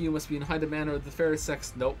man like you must be in high demand or the fairest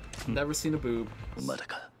sex. Nope. Never seen a boob.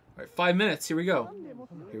 Alright, 5 minutes. Here we go.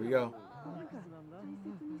 Here we go.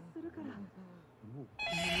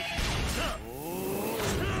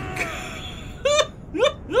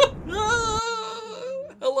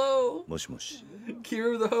 Hello.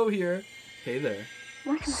 Kiru the hoe here. Hey there.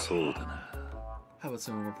 How about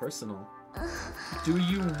something more personal? Do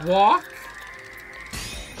you walk?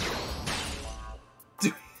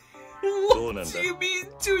 What do you mean,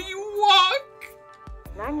 do you walk?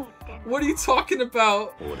 What are you talking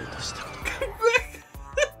about? How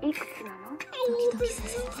old is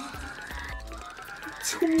he?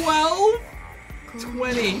 12?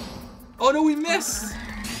 20. Oh no, we missed.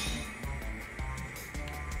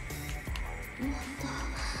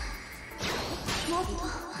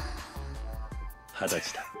 20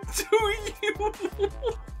歳だ。 Do you?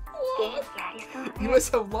 You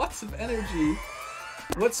must have lots of energy.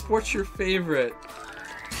 What sport's your favorite?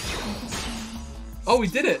 Oh, we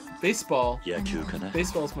did it! Baseball. 野球かな。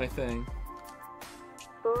 Baseball's my thing.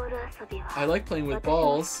 I like playing with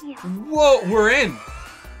balls. Whoa, we're in!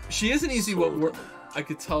 She isn't easy what we're... I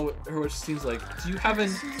could tell what she seems like. Do you have a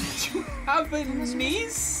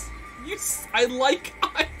niece? I like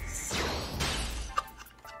eyes.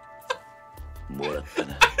 もらった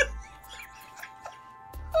な。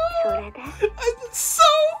 I'm so...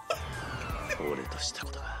 俺とした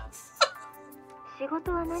ことが。 That's what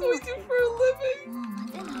we do for a living.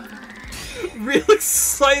 Real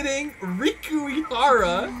exciting. Riku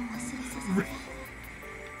Ihara.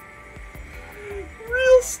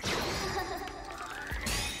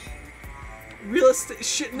 Real estate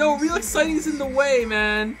shit. No, real exciting is in the way,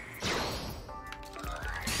 man.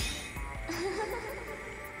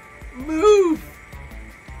 Move.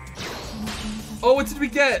 Oh, what did we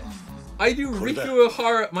get? I do Riku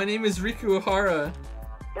Ihara. My name is Riku Ihara.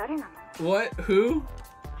 What? Who?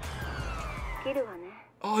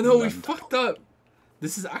 Oh no, we fucked up.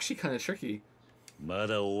 This is actually kind of tricky. ま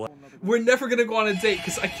だ終わ We're never gonna go on a date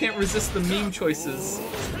because I can't resist the meme choices.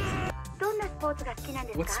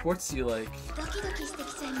 What sports do you like?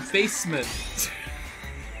 Basement.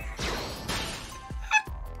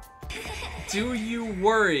 Do you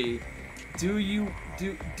worry? Do you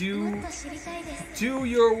do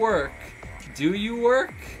your work? Do you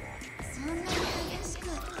work?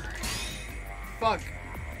 Fuck.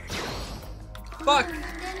 Fuck.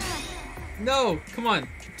 No, come on.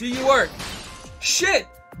 Do you work? Shit!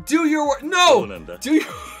 Do your work. No! Do you...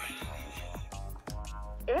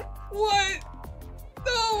 What?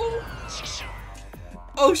 No!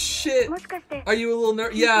 Oh shit! Are you a little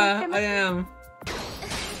nervous? Yeah, I am.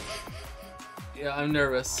 Yeah, I'm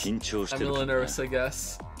nervous. 緊張し I'm て a る little nervous, I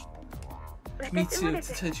guess. Me too. To tell you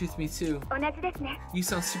the truth, me too. You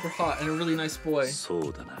sound super hot and a really nice boy. そ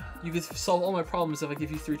うだな。 You could solve all my problems if I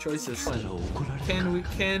give you 3 choices. Can we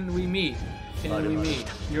meet? Can we meet?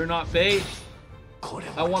 You're not bait. これ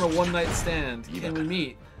I は want a one night stand. Can we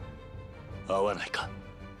meet? 合わないか。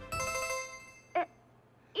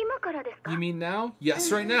 You mean now?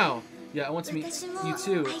 Yes, right now. Yeah, I want to meet you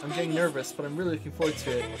too. I'm getting nervous, but I'm really looking forward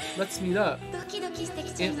to it. Let's meet up.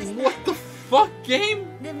 In what the fuck game?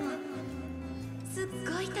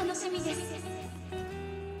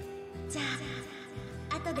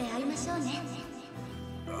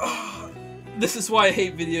 This is why I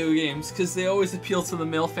hate video games, because they always appeal to the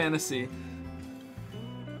male fantasy.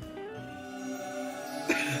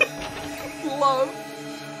 Love.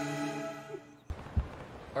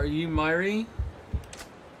 Are you Myri?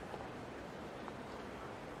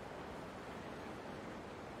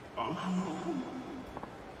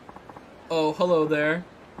 Oh, hello there.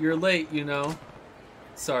 You're late, you know.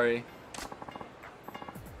 Sorry.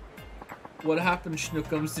 What happened,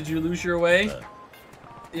 Schnookums? Did you lose your way?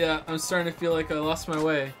 Yeah, I'm starting to feel like I lost my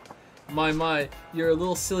way. My, you're a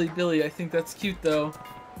little silly Billy. I think that's cute, though.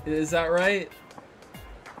 Is that right?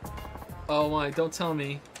 Oh my, don't tell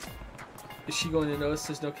me. Is she going to notice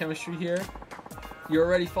there's no chemistry here? You're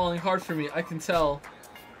already falling hard for me, I can tell.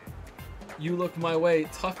 You look my way,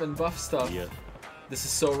 tough and buff stuff. Yeah. This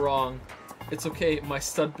is so wrong. It's okay, my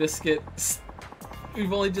stud biscuit.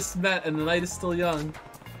 We've only just met and the night is still young.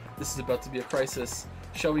 This is about to be a crisis.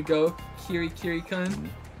 Shall we go, Kiri-kun?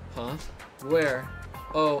 Huh? Where?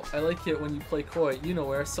 Oh, I like it when you play coy. You know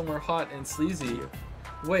where, somewhere hot and sleazy.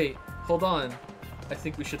 Wait, hold on. I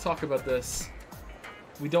think we should talk about this.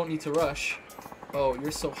 We don't need to rush. Oh,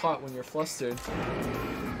 you're so hot when you're flustered.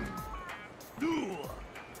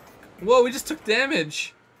 Whoa, we just took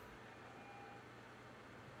damage!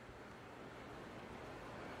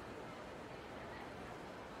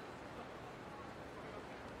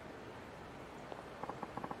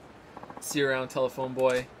 See you around, telephone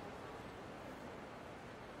boy.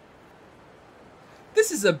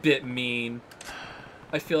 This is a bit mean.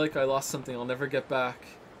 I feel like I lost something I'll never get back.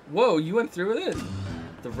 Whoa, you went through with it?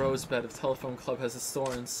 The rosebed of Telephone Club has its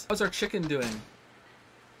thorns. How's our chicken doing?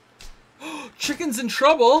 Chicken's in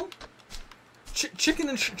trouble! Chicken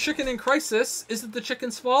in crisis? Is it the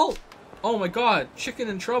chicken's fault? Oh my god, chicken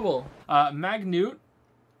in trouble. Magnute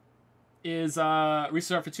is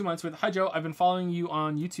restarted for 2 months with, "Hi Joe, I've been following you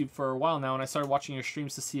on YouTube for a while now, and I started watching your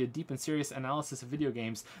streams to see a deep and serious analysis of video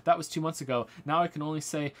games. That was 2 months ago. Now I can only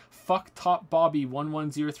say, fuck Top Bobby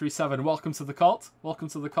 11037. Welcome to the cult. Welcome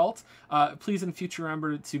to the cult. Please in future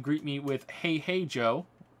remember to greet me with, hey Joe.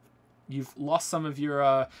 You've lost some of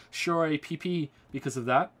your Shure PP because of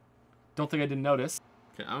that. Don't think I didn't notice."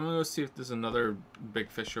 Okay, I'm gonna go see if there's another big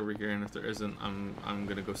fish over here, and if there isn't, I'm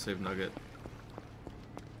gonna go save Nugget.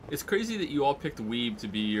 It's crazy that you all picked Weeb to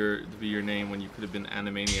be your name when you could have been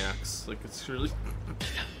Animaniacs. Like, it's really.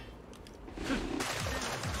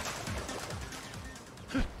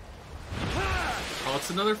 Oh, it's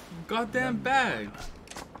another goddamn bag.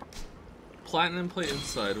 Platinum plate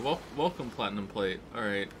inside. Welcome, platinum plate. All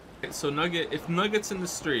right. So Nugget, if Nugget's in the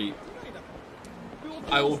street,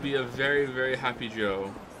 I will be a very, very happy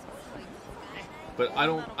Joe. But I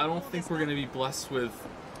don't think we're gonna be blessed with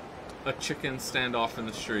a chicken standoff in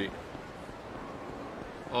the street.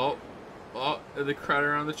 Oh, they crowd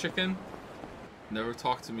around the chicken. Never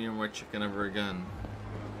talk to me or my chicken ever again.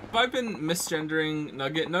 Have I been misgendering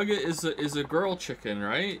Nugget? Nugget is a girl chicken,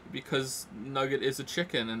 right? Because Nugget is a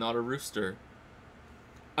chicken and not a rooster.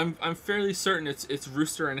 I'm fairly certain it's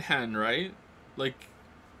rooster and hen, right? Like,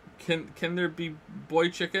 can there be boy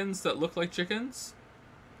chickens that look like chickens?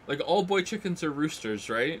 Like, all boy chickens are roosters,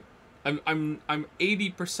 right? I'm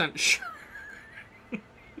 80% sure.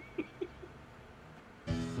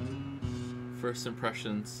 First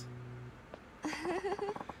impressions.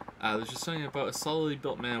 There's just something about a solidly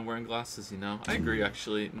built man wearing glasses, you know? I agree,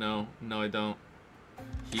 actually. No, I don't.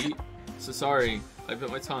 Heat? So sorry, I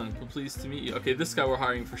bit my tongue. I'm pleased to meet you. Okay, this guy we're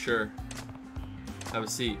hiring for sure. Have a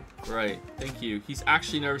seat. Right, thank you. He's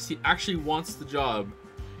actually nervous. He actually wants the job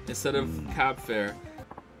instead of cab fare.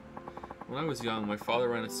 When I was young, my father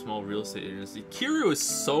ran a small real estate agency. Kiryu is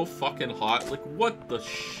so fucking hot. Like, what the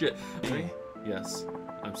shit? Yes.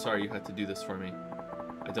 I'm sorry you had to do this for me.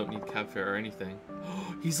 I don't need cab fare or anything.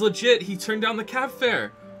 He's legit. He turned down the cab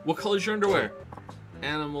fare. What color's your underwear?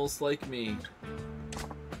 Animals like me.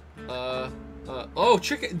 Oh,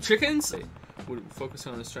 chickens? Would focus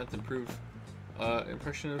on his strength, improve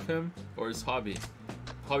impression of him, or his hobby?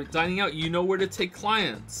 Hobby, dining out. You know where to take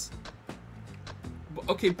clients.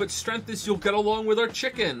 Okay, but strength is you'll get along with our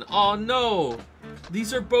chicken. Oh no!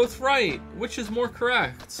 These are both right. Which is more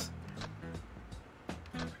correct?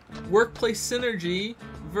 Workplace synergy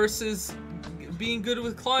versus being good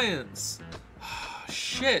with clients.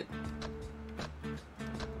 Shit.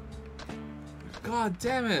 God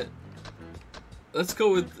damn it. Let's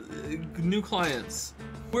go with new clients.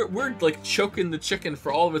 We're like choking the chicken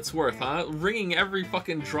for all of its worth, huh? Wringing every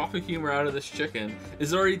fucking drop of humor out of this chicken.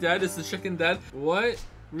 Is it already dead? Is the chicken dead? What?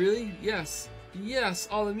 Really? Yes. Yes,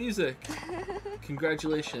 all the music.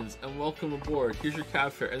 Congratulations and welcome aboard. Here's your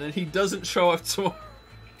cab fare. And then he doesn't show up tomorrow.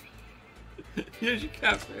 Here's your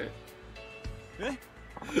cab fare. Eh?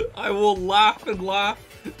 I will laugh and laugh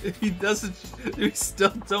if he doesn't. We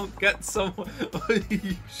still don't get someone. Are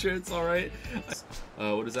you sure it's alright?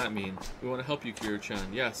 What does that mean? We want to help you,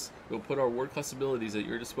 Kiryu-chan. Yes, we'll put our world-class abilities at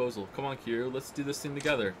your disposal. Come on, Kiryu, let's do this thing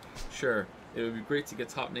together. Sure. It would be great to get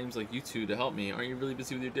top names like you two to help me. Aren't you really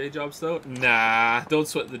busy with your day jobs, though? Nah, don't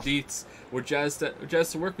sweat the deets. We're jazzed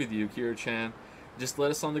to work with you, Kiryu-chan. Just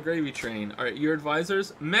let us on the gravy train. Alright, your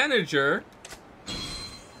advisors? Manager?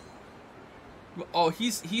 Oh,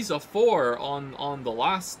 he's a 4 on the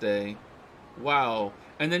last day. Wow.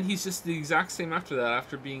 And then he's just the exact same after that,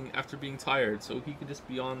 after being tired, so he could just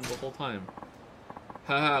be on the whole time.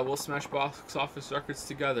 Haha, we'll smash box office records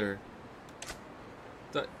together.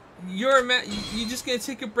 You're a man. You just gonna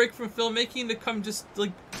take a break from filmmaking to come just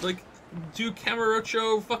like do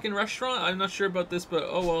Kamurocho fucking restaurant? I'm not sure about this, but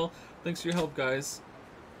oh well. Thanks for your help, guys.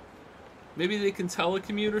 Maybe they can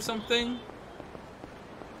telecommute or something?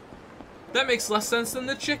 That makes less sense than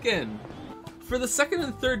the chicken. For the second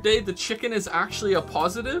and third day, the chicken is actually a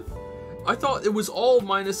positive? I thought it was all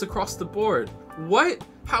minus across the board. What?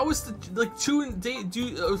 How is the, like,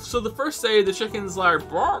 so the first day, the chicken's like,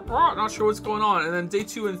 brr, brr, not sure what's going on. And then day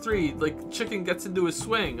 2 and 3, like, chicken gets into his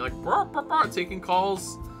swing, like, brr, brr, brr, taking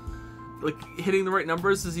calls, like, hitting the right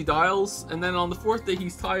numbers as he dials. And then on the 4th day,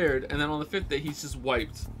 he's tired. And then on the 5th day, he's just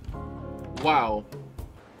wiped. Wow.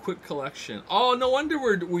 Quick collection. Oh, no wonder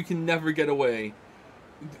we can never get away.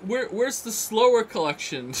 Where's the slower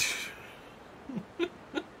collection?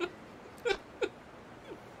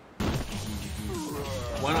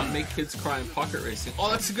 Why not make kids cry in pocket racing?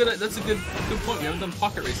 Oh, that's a good point. We haven't done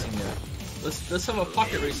pocket racing yet. Let's have a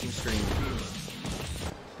pocket racing stream.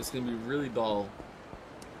 It's gonna be really dull.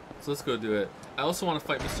 So let's go do it. I also want to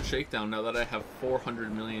fight Mr. Shakedown now that I have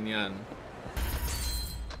 400 million yen.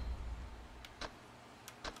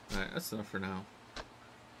 Alright, that's enough for now.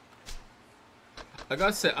 I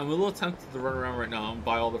gotta say, I'm a little tempted to run around right now and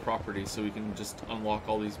buy all the properties so we can just unlock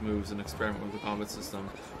all these moves and experiment with the combat system.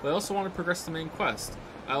 But I also want to progress the main quest.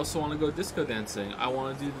 I also want to go disco dancing. I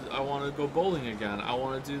want to go bowling again. I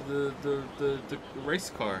want to do the race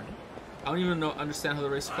car. I don't even understand how the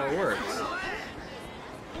race car works.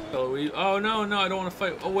 Oh no, no, I don't want to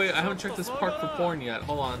fight. Oh wait, I haven't checked this park for porn yet.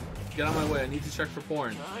 Hold on. Get out of my way. I need to check for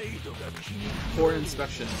porn. Porn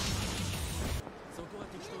inspection.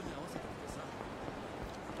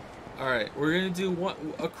 Alright, we're gonna do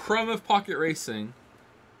a crumb of pocket racing.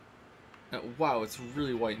 Wow, it's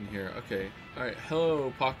really white in here. Okay. Alright,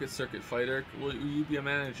 hello, Pocket Circuit Fighter. Will you be a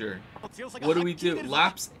manager? What do we do?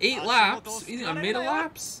 Laps? 8 laps? You think I made a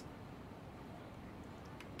laps?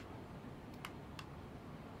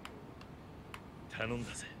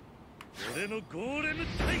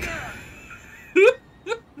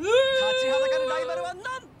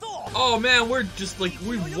 Oh man, we're just like,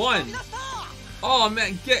 we won. Oh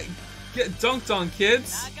man, get dunked on,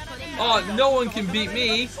 kids. Oh, no one can beat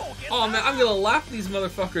me. Oh man, I'm gonna lap these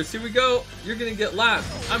motherfuckers. Here we go. You're gonna get lapped.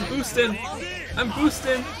 I'm boosting. I'm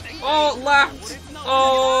boosting. Oh, lapped.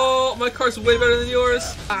 Oh, my car's way better than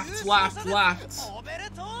yours. Lapped, lapped.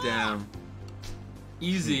 Damn.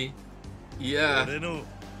 Easy. Yeah.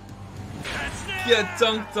 Get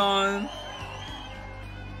dunked on.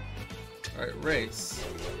 Alright, race.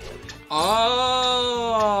 Oh,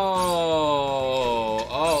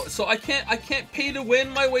 so I can't pay to win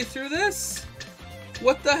my way through this?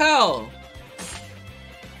 What the hell?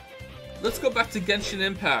 Let's go back to Genshin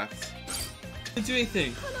Impact. Can't do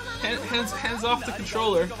anything. Hands off the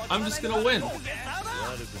controller. I'm just gonna win.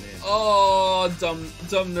 Oh, dumb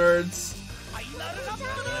nerds.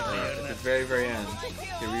 At the very end.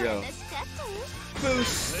 Here we go.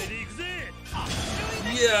 Boost.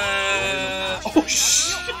 Yeah. Oh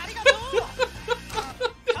shit.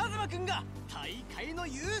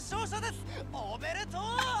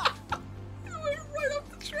 Right off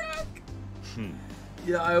the track.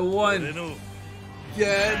 Yeah, I won.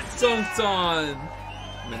 Get dunked on.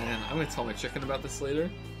 Man, I'm gonna tell my chicken about this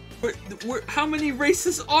later. How many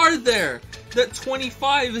races are there? That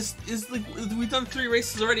 25 is like, we've done 3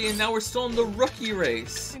 races already and now we're still in the rookie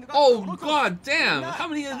race. Oh god damn, how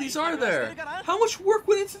many of these are there? How much work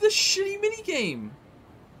went into this shitty minigame?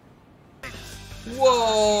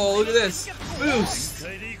 Whoa, look at this. Boost.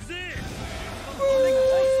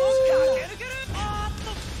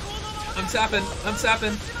 I'm tapping.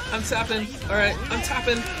 Alright, I'm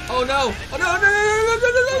tapping. Oh no. Oh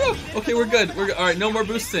no. Okay, we're good. Alright, no more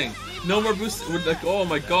boosting. We're like, oh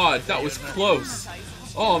my god, that was close.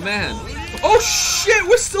 Oh man. Oh shit,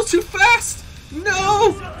 we're still too fast.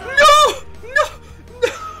 No.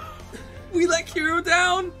 We let Kiro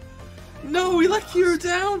down. No, we let Kiro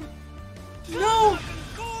down. No.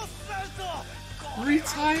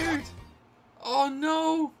 Retired. Oh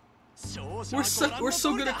no. We're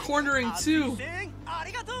so good at cornering too.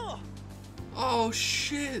 Oh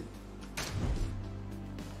shit.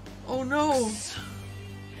 Oh no.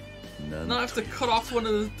 Now I have to cut off one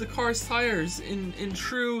of the car's tires in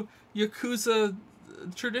true Yakuza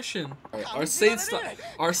tradition. Our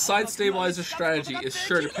side stabilizer strategy is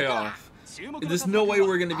sure to pay off. There's no way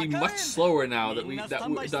we're gonna be much slower now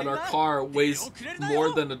that our car weighs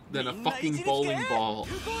more than a fucking bowling ball.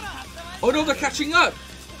 Oh no, they're catching up.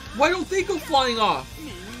 Why don't they go flying off?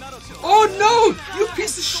 Oh no! You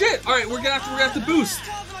piece of shit! Alright, we're gonna have to boost.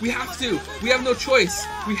 We have to. We have no choice.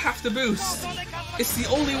 We have to boost. It's the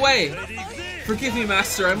only way. Forgive me,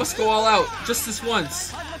 Master. I must go all out. Just this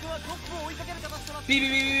once.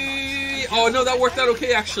 Beep. Oh no, that worked out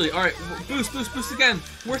okay actually. Alright, boost again.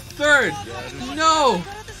 We're 3rd. No!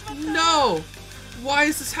 Why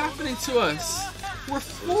is this happening to us? We're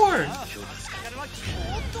 4th.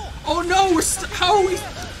 Oh no, how are we?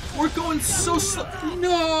 We're going so slow.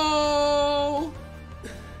 No!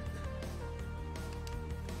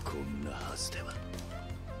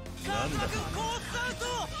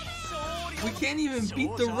 We can't even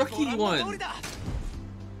beat the rookie one.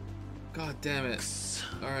 God damn it.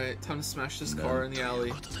 Alright, time to smash this car in the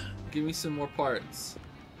alley. Give me some more parts.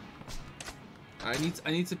 I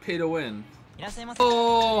need to pay to win.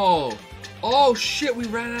 Oh! Oh shit, we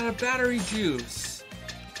ran out of battery juice.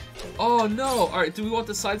 Oh no! Alright, do we want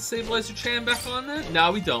the side stabilizer chain back on then?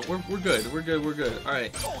 No, we don't. We're good.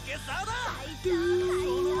 Alright.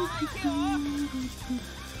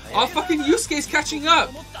 Oh, fucking Yusuke's catching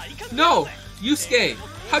up! No! Yusuke!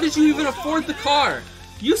 How did you even afford the car?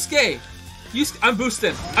 Yusuke, I'm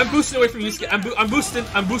boosting away from Yusuke.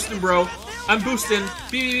 I'm boosting, bro. I'm boosting.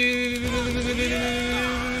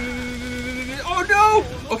 Oh no!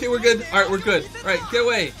 Okay, we're good. Alright, we're good. Alright, get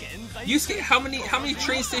away. Yusuke, how many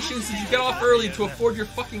train stations did you get off early to afford your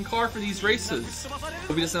fucking car for these races?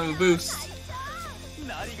 Hope he doesn't have a boost.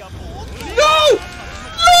 No!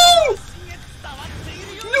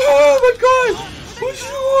 Oh my god!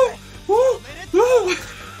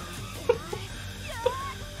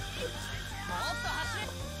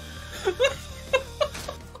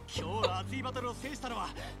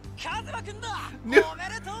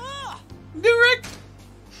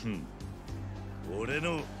 俺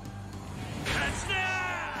の勝ちだ。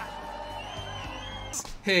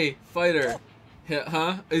 Hey, fighter. Yeah,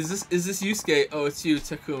 huh? Is this Yusuke? Oh, it's you,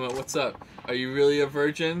 Takuma. What's up? Are you really a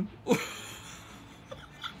virgin?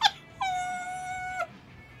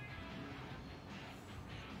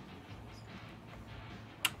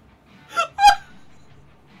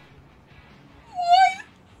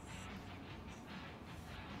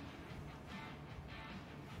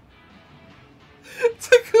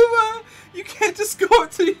 Takuma, you can't just go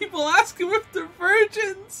up to people ask them if they're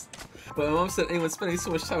virgins. But my mom said anyone spending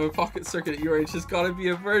so much time with Pocket Circuit at your age has got to be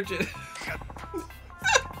a virgin.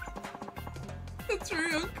 That's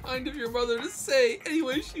very unkind of your mother to say.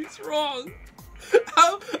 Anyway, she's wrong.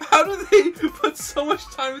 How do they put so much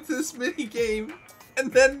time into this mini game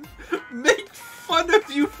and then make fun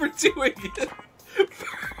of you for doing it?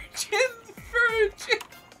 Virgin.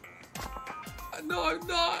 No, I'm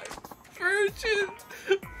not. Virgin.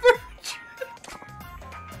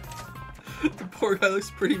 The poor guy looks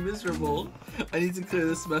pretty miserable. I need to clear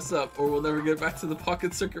this mess up or we'll never get back to the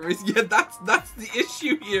Pocket Circuit race. Yeah, that's the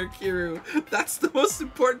issue here, Kiru. That's the most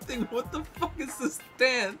important thing. What the fuck is this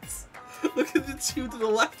dance? Look at the two to the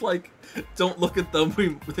left like, don't look at them.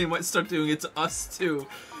 They might start doing it to us too.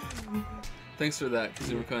 Thanks for that,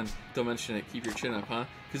 Kazuma-kun. Don't mention it. Keep your chin up, huh?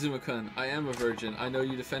 Kazuma-kun, I am a virgin. I know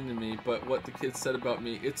you defended me, but what the kids said about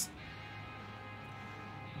me, it's...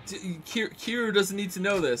 Kiru doesn't need to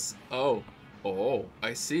know this. Oh,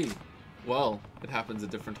 I see. Well, it happens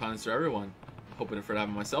at different times for everyone. Hoping for it to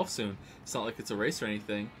happen myself soon. It's not like it's a race or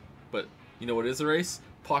anything, but you know what is a race?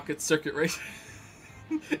 Pocket Circuit race.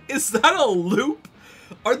 Is that a loop?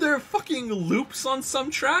 Are there fucking loops on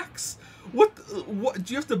some tracks? What do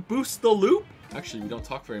you have to boost the loop? Actually, we don't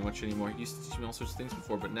talk very much anymore. He used to teach me all sorts of things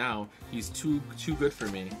before, but now he's too good for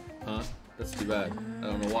me. Huh? That's too bad. I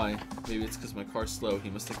don't know why. Maybe it's because my car's slow. He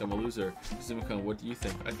must think I'm a loser. Kazuma-kun, what do you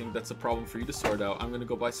think? I think that's a problem for you to sort out. I'm gonna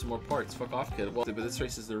go buy some more parts. Fuck off, kid. Well, but this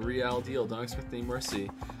race is the real deal. Don't expect any mercy.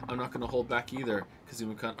 I'm not gonna hold back either.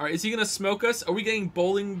 Kazuma-kun. Alright, is he gonna smoke us? Are we getting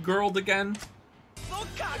bowling girled again?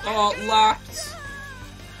 Oh, lapped.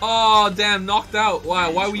 Oh, damn, knocked out.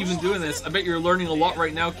 Why are we even doing this? I bet you're learning a lot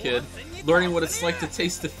right now, kid. Learning what it's like to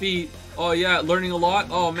taste defeat. Oh yeah, learning a lot?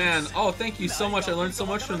 Oh man. Oh, thank you so much. I learned so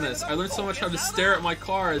much from this. I learned so much how to stare at my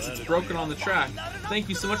car as it's broken on the track. Thank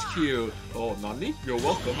you so much, Q. Oh, Nani? You're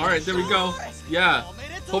welcome. Alright, there we go. Yeah.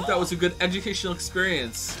 Hope that was a good educational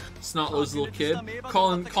experience. Snot-nosed little kid.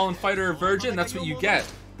 Calling fighter a virgin? That's what you get.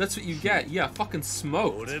 That's what you get. Yeah, fucking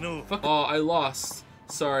smoked. Fuck. Oh, I lost.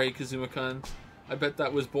 Sorry, Kazuma-kun. I bet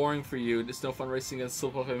that was boring for you. It's no fun racing against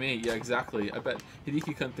Slowpoke and me. Yeah, exactly. I bet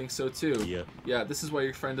Hideki-kun thinks so too. Yeah. Yeah, this is why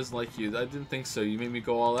your friend doesn't like you. I didn't think so. You made me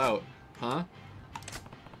go all out. Huh?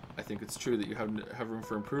 I think it's true that you have room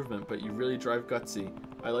for improvement, but you really drive gutsy.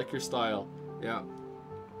 I like your style. Yeah.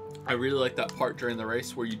 I really like that part during the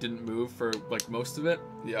race where you didn't move for like most of it.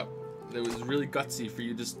 Yeah. It was really gutsy for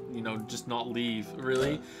you just, you know, just not leave.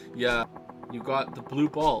 Really? Yeah. You got the blue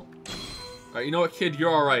ball. Alright, you know what, kid?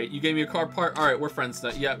 You're alright. You gave me a car part. Alright, we're friends now.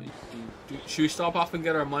 Yeah. Should we stop off and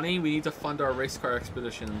get our money? We need to fund our race car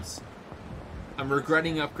expeditions. I'm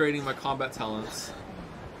regretting upgrading my combat talents.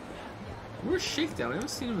 Where's Shakedown? We haven't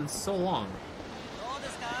seen him in so long.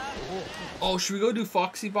 Oh, should we go do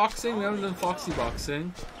Foxy Boxing? We haven't done Foxy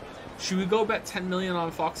Boxing. Should we go bet 10 million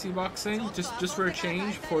on Foxy Boxing? Just for a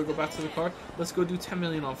change before we go back to the car? Let's go do 10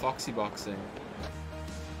 million on Foxy Boxing.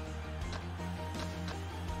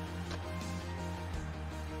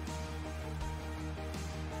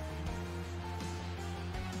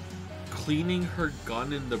 Cleaning her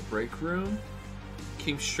gun in the break room?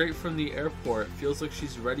 Came straight from the airport. Feels like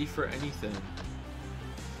she's ready for anything.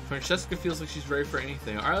 Francesca feels like she's ready for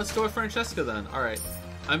anything. Alright, let's go with Francesca then. Alright.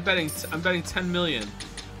 I'm betting 10 million.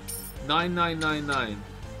 9999.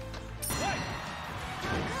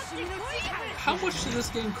 How much did this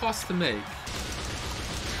game cost to make?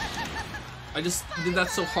 I just did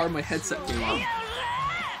that so hard my headset came off.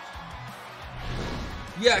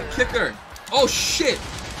 Yeah, kick her. Oh shit!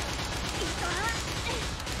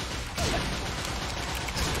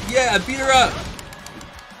 Yeah, beat her up!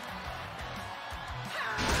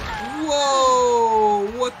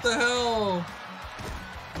 Whoa! What the hell?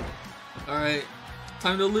 Alright.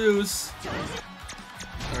 Time to lose.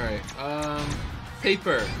 Alright,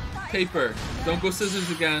 paper. Paper. Don't go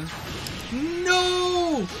scissors again.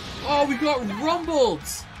 No! Oh, we got rumbled!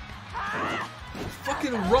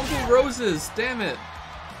 Fucking rumble roses, damn it.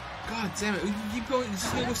 God damn it, you keep going, you're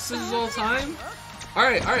just gonna go scissors all the time?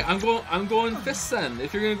 Alright, I'm going fists then.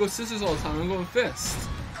 If you're gonna go scissors all the time, I'm going fist.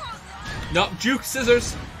 No, juke,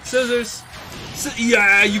 scissors! Scissors!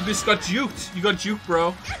 Yeah, you just got juked. You got juked,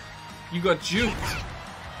 bro. You got juked.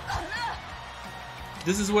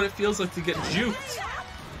 This is what it feels like to get juked.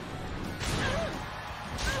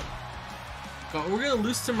 God, we're gonna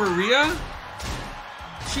lose to Maria?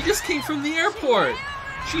 She just came from the airport.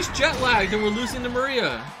 She's jet lagged and we're losing to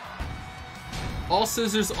Maria. All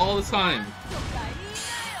scissors all the time.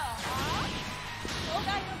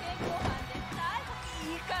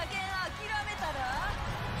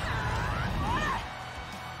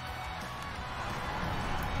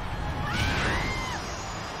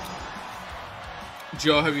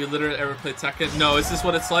 Joe, have you literally ever played Tekken? No, is this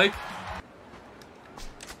what it's like?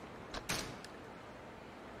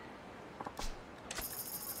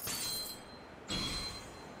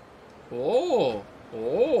 Oh,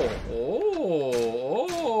 oh, oh,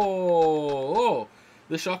 oh.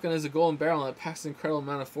 This shotgun has a golden barrel and it packs an incredible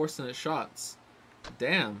amount of force in its shots.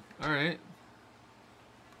 Damn, alright.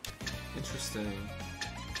 Interesting.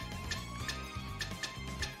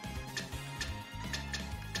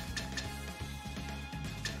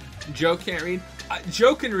 Joe can't read.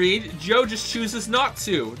 Joe can read. Joe just chooses not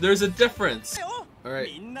to. There's a difference. Alright.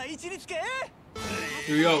 Here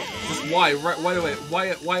we go. Just Y. Right away.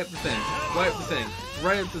 Y up the thing. Y up the thing.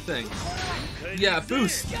 Right up the thing. Yeah,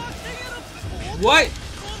 boost. What?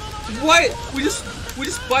 What? We just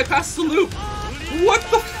bypassed the loop. What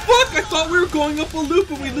the fuck? I thought we were going up a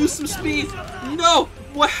loop and we lose some speed. No!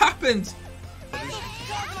 What happened?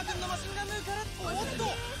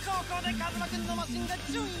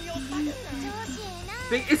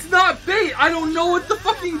 It's not bait! I don't know what the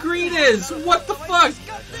fucking green is! What the fuck?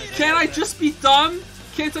 Can't I just be dumb?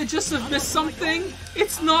 Can't I just have missed something?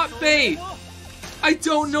 It's not bait! I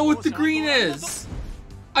don't know what the green is!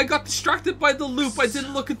 I got distracted by the loop, I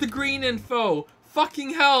didn't look at the green info!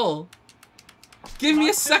 Fucking hell! Give me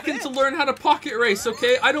a second to learn how to pocket race,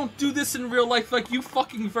 okay? I don't do this in real life like you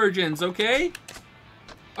fucking virgins, okay?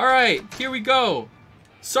 Alright, here we go.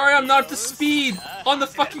 Sorry I'm not up to speed on the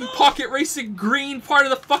fucking pocket racing green part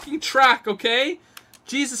of the fucking track, okay?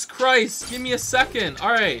 Jesus Christ, give me a second.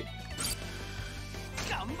 Alright.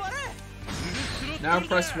 Now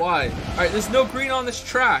press Y. Alright, there's no green on this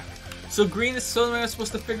track. So green is something I'm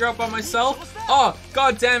supposed to figure out by myself? Oh,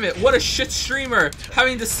 god damn it, what a shit streamer.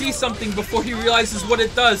 Having to see something before he realizes what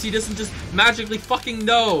it does. He doesn't just magically fucking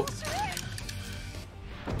know.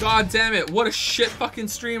 God damn it, what a shit fucking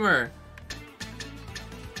streamer.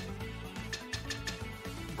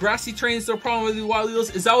 Grassy terrain is no problem with the wild eagles.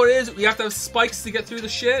 Is that what it is? We have to have spikes to get through the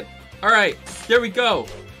shit? Alright, there we go.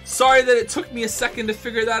 Sorry that it took me a second to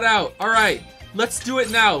figure that out. Alright, let's do it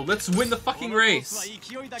now. Let's win the fucking race.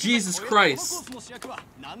 Jesus Christ.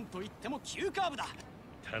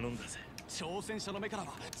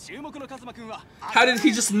 How did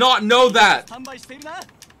he just not know that?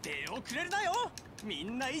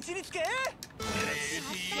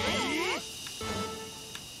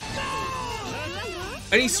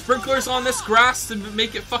 Any sprinklers on this grass to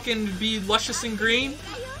make it fucking be luscious and green?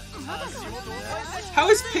 How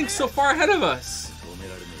is pink so far ahead of us?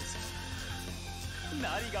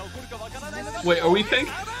 Wait, are we pink?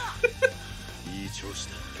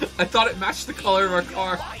 I thought it matched the color of our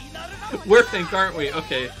car. We're pink, aren't we?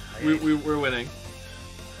 Okay, we're winning.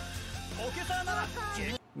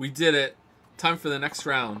 We did it. Time for the next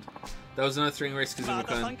round. That was another 3-ring race,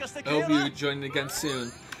 Kazuma-kun. I hope you join again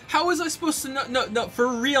soon. How was I supposed to know? No, for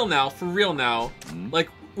real now. Like,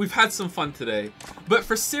 we've had some fun today. But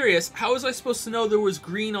for serious, how was I supposed to know there was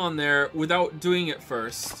green on there without doing it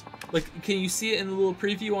first? Like, can you see it in the little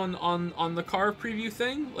preview on the car preview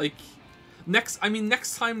thing? Like, next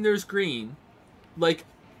time there's green. Like,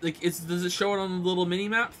 does it show it on the little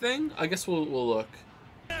mini-map thing? I guess we'll look.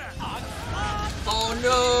 Oh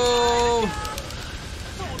no!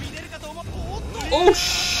 Oh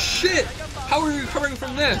shit! How are we recovering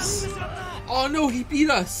from this? Oh no, he beat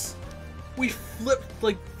us! We flipped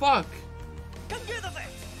like fuck. Did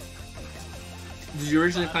you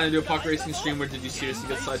originally plan to do a pocket racing stream or did you seriously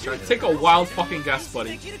get sidetracked? Take a wild fucking guess,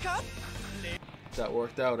 buddy. That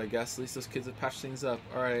worked out, I guess. At least those kids have patched things up.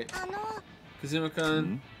 Alright.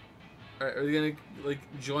 Kazuma-kun. Alright, are we gonna like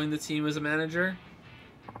join the team as a manager?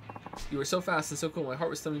 You were so fast and so cool. My heart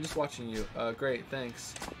was thumping just watching you. Great,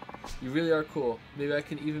 thanks. You really are cool. Maybe I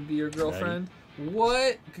can even be your girlfriend?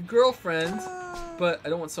 What? Girlfriend? But I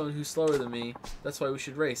don't want someone who's slower than me. That's why we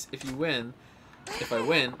should race. If I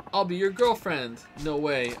win, I'll be your girlfriend. No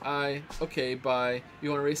way. Okay, bye. You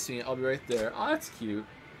want to race me? I'll be right there. Oh, that's cute.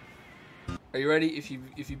 Are you ready? If you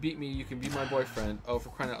beat me, you can be my boyfriend. Oh, for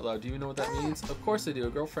crying out loud. Do you know what that means? Of course I do. A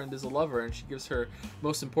girlfriend is a lover, and she gives her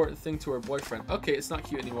most important thing to her boyfriend. Okay, it's not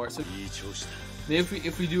cute anymore. So maybe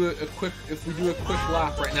if we do a quick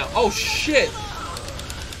lap right now. Oh shit!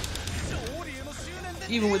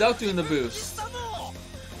 even without doing the boost.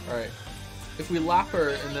 Alright. If we lap her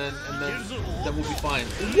and then we'll be fine.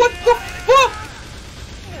 What the fuck?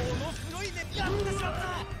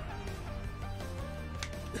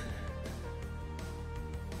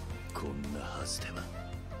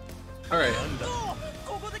 Alright.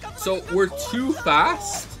 So we're too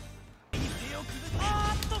fast?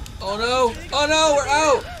 Oh no! Oh no, we're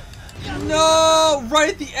out! No! Right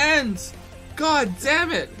at the end! God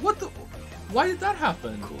damn it! What the? Why did that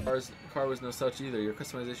happen? Car was no such either. Your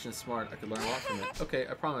customization is smart. I could learn a lot from it. Okay,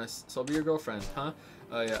 I promise. So I'll be your girlfriend, huh?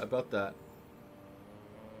 Oh yeah, about that.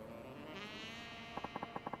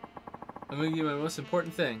 I'm gonna give you my most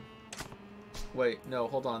important thing. Wait, no,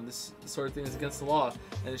 hold on. This sort of thing is against the law,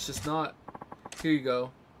 and it's just not. Here you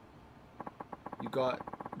go. You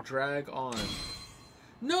got drag on.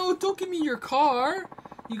 No, don't give me your car.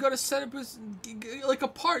 You gotta set up as like a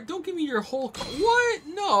part. Don't give me your whole car. What?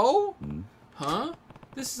 No. Huh?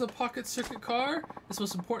 This is a pocket circuit car. It's the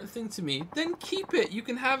most important thing to me. Then keep it. You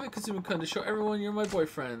can have it, Kazuma-kun, to show everyone you're my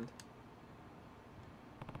boyfriend.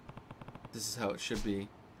 This is how it should be.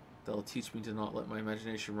 That'll teach me to not let my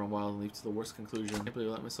imagination run wild and lead to the worst conclusion. I can't believe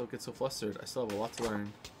I let myself get so flustered. I still have a lot to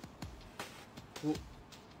learn. Well,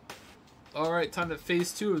 alright, time to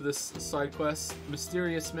phase 2 of this side quest.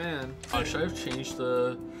 Mysterious man. Should I have changed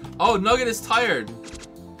the... Oh, Nugget is tired!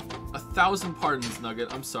 1,000 pardons,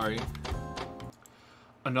 Nugget. I'm sorry.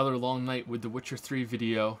 Another long night with the Witcher 3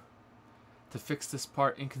 video. To fix this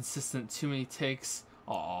part, inconsistent, too many takes.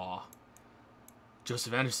 Aww.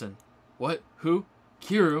 Joseph Anderson. What? Who?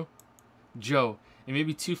 Kiru? Joe. It may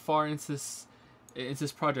be too far into this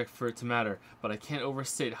project for it to matter, but I can't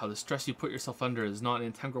overstate how the stress you put yourself under is not an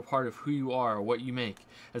integral part of who you are or what you make.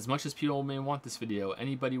 As much as people may want this video,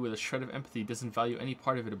 anybody with a shred of empathy doesn't value any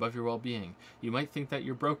part of it above your well-being. You might think that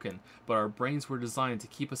you're broken, but our brains were designed to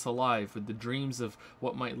keep us alive with the dreams of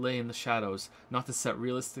what might lay in the shadows, not to set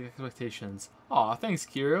realistic expectations. Aw, thanks,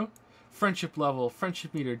 Kiru. Friendship level,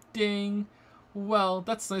 friendship meter, ding! Well,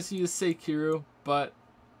 that's nice of you to say, Kiru, but,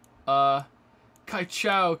 Kai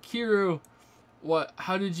Chow, Kiru! What?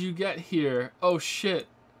 How did you get here? Oh shit.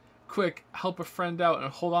 Quick, help a friend out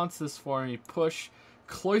and hold on to this for me. Push.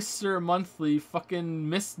 Cloister monthly. Fucking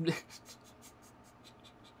miss.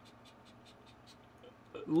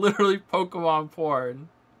 Literally Pokemon porn.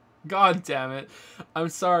 God damn it. I'm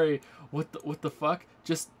sorry. What the fuck?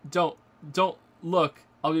 Just don't look.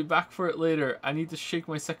 I'll be back for it later. I need to shake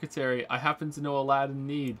my secretary. I happen to know a lad in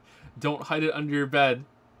need. Don't hide it under your bed.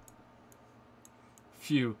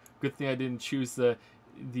 Phew. Good thing I didn't choose the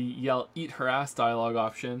yell "eat her ass" dialogue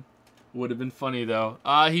option. Would have been funny though.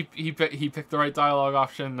 He picked the right dialogue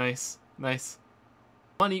option. Nice.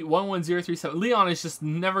 Money 11037. Leon is just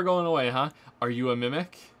never going away, huh? Are you a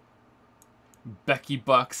mimic? Becky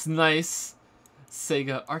Bucks. Nice.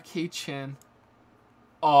 Sega Arcade Chan.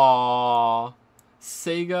 Aww.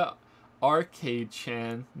 Sega Arcade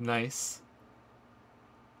Chan. Nice.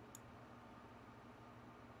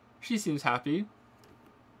 She seems happy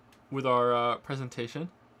with our presentation.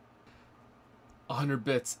 100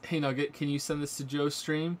 bits. Hey Nugget, can you send this to Joe's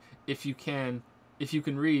stream? If you can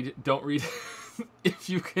read, don't read it. If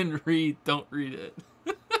you can read, don't read it.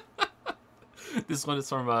 This one is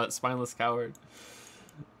from Spineless Coward.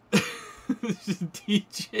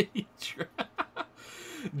 DJ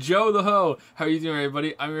Joe the Ho. How are you doing,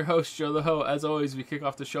 everybody? I'm your host, Joe the Ho. As always, we kick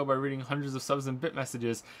off the show by reading hundreds of subs and bit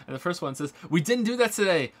messages. And the first one says, "We didn't do that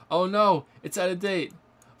today. Oh no, it's out of date.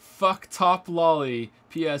 Fuck Top Lolly.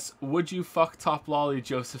 P.S. Would you fuck Top Lolly,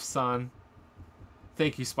 Joseph-san?"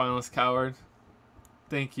 Thank you, Spineless Coward.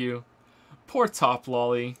 Thank you. Poor Top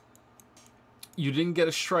Lolly. You didn't get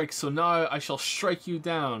a strike, so now I shall strike you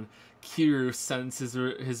down. Kiru sends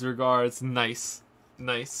his regards. Nice.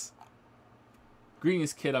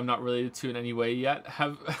 Greetings, kid. I'm not related to in any way yet.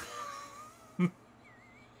 Have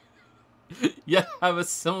a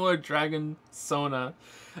similar dragon sona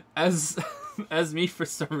as me for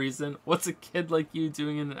some reason. What's a kid like you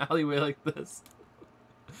doing in an alleyway like this?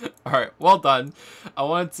 Alright, well done. I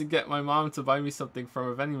wanted to get my mom to buy me something from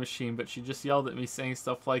a vending machine, but she just yelled at me saying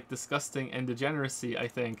stuff like disgusting and degeneracy, I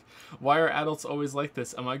think. Why are adults always like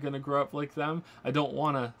this? Am I gonna grow up like them? I don't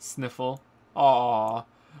wanna. Sniffle. Aww.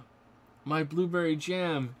 My blueberry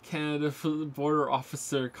jam, Canada border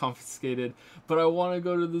officer confiscated, but I want to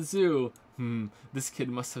go to the zoo. This kid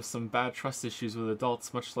must have some bad trust issues with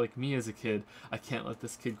adults, much like me as a kid. I can't let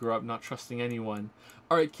this kid grow up not trusting anyone.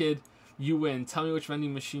 Alright, kid, you win. Tell me which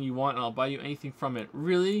vending machine you want and I'll buy you anything from it.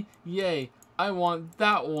 Really? Yay. I want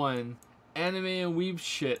that one. Anime and weeb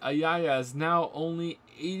shit. Ayaya is now only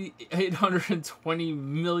 820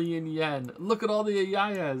 million yen. Look at all the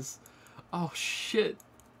Ayayas. Oh shit.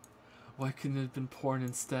 Why couldn't it have been porn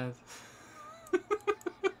instead?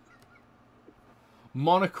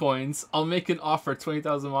 Monocoins. I'll make an offer.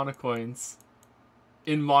 20,000 monocoins.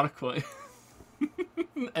 In monocoin.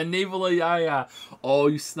 Enable a yaya. Oh,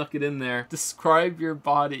 you snuck it in there. Describe your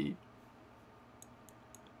body.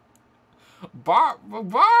 Bark,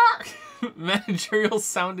 bark. Managerial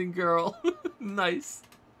sounding girl. Nice.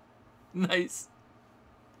 Nice.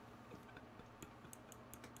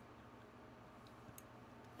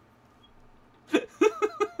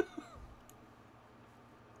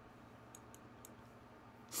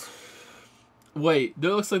 Wait,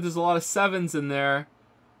 there looks like there's a lot of 7s in there.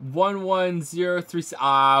 11037.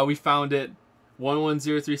 Ah, we found it.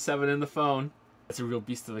 11037 in the phone. That's a real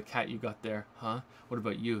beast of a cat you got there, huh? What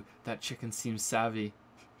about you? That chicken seems savvy.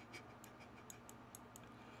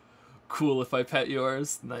 Cool if I pet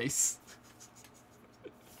yours. Nice.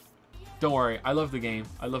 Don't worry, I love the game.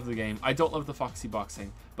 I love the game. I don't love the foxy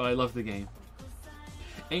boxing, but I love the game.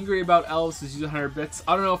 Angry About Elves is 100 bits.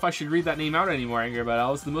 I don't know if I should read that name out anymore, Angry About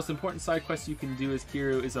Elves. The most important side quest you can do as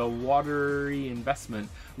Kiru is a watery investment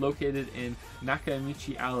located in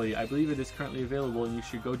Nakamichi Alley. I believe it is currently available and you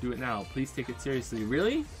should go do it now. Please take it seriously.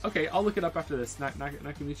 Really? Okay, I'll look it up after this.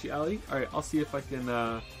 Nakamichi Alley? Alright, I'll see if I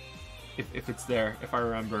can, if it's there, if I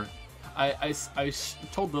remember. I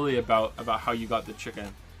told Lily about how you got the chicken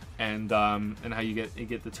and how you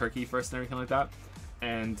get the turkey first and everything like that.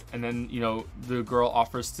 And then, you know, the girl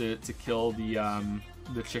offers to kill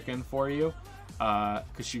the chicken for you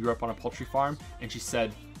because she grew up on a poultry farm, and she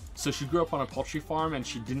said, so she grew up on a poultry farm and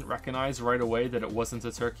she didn't recognize right away that it wasn't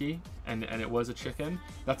a turkey and it was a chicken.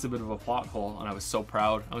 That's a bit of a plot hole, and I was so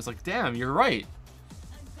proud. I was like, damn, you're right.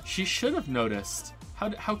 She should have noticed. How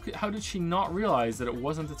did she not realize that it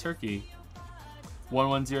wasn't a turkey?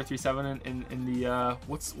 11037 in the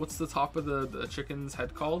what's the top of the chicken's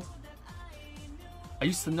head called? I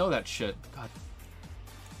used to know that shit. God.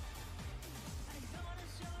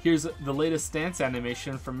 Here's the latest dance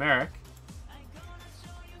animation from Merrick.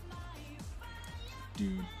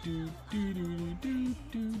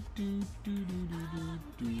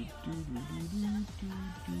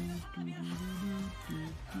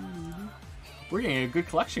 We're getting a good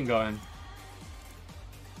collection going.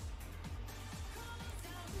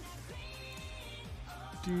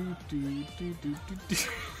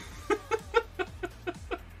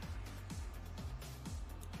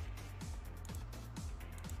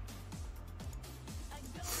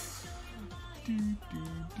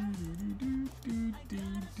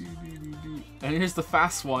 And here's the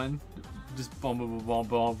fast one. Just boom, boom, boom,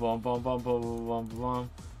 boom, boom, boom, boom, boom, boom, boom, boom.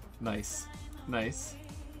 Nice, nice.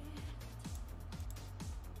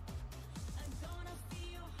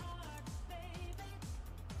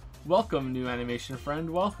 Welcome, new animation friend.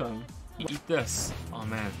 Welcome. Eat this. Oh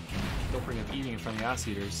man, don't bring up eating in front of the ass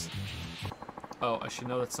eaters. Oh, I should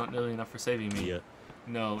know that's not nearly enough for saving me. Yeah.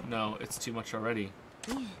 No, it's too much already.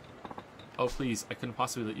 Oh please, I couldn't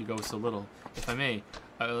possibly let you go with so little. If I may,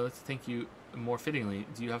 I would like to thank you more fittingly.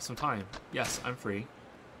 Do you have some time? Yes, I'm free.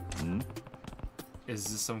 Is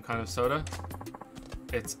this some kind of soda?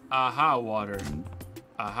 It's aha water.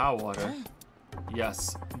 Aha water.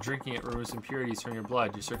 Yes, drinking it removes impurities from your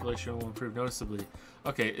blood. Your circulation will improve noticeably.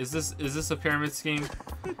 Okay, is this a pyramid scheme?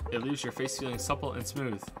 It leaves your face feeling supple and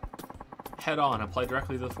smooth. Head on, apply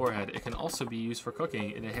directly to the forehead. It can also be used for cooking.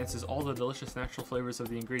 It enhances all the delicious natural flavors of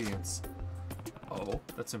the ingredients. Oh,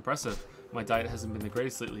 that's impressive. My diet hasn't been the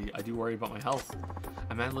greatest lately. I do worry about my health.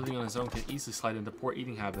 A man living on his own can easily slide into poor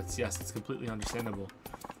eating habits. Yes, it's completely understandable.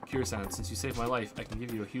 Kira-san, since you saved my life, I can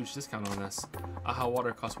give you a huge discount on this. Aha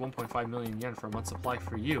water costs 1.5 million yen for a month's supply.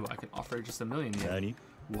 For you, I can offer just 1 million yen. Daddy?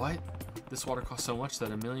 What? This water costs so much that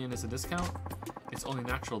 1 million is a discount? It's only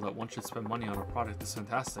natural that one should spend money on a product this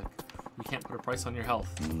fantastic. We can't put a price on your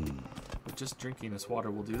health. But just drinking this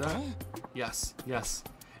water will do that? Yes.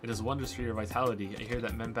 It does wonders for your vitality. I hear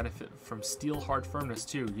that men benefit from steel hard firmness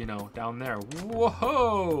too, you know, down there.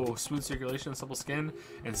 Whoa! Smooth circulation, supple skin,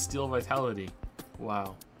 and steel vitality.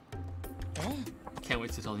 Wow. Can't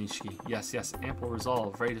wait to tell Nishiki. Yes, ample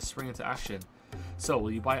resolve, ready to spring into action. So, will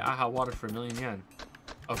you buy AHA water for 1 million yen?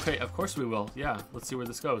 Okay, of course we will. Yeah, let's see where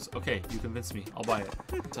this goes. Okay, you convinced me. I'll buy it.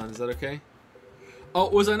 Son, is that okay? Oh,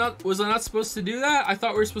 was I not supposed to do that? I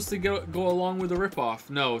thought we were supposed to go along with the ripoff.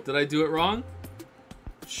 No, did I do it wrong?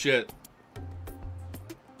 Shit.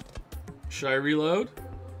 Should I reload?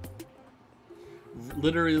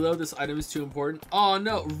 Literally reload. This item is too important. Oh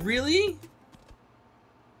no, really?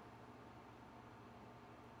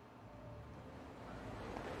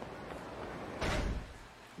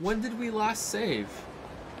 When did we last save?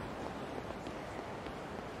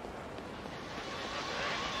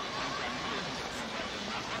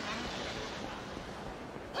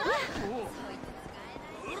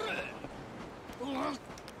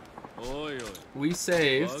 We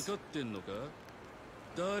saved. 分かってんのか？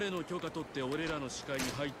誰の許可取って俺らの視界に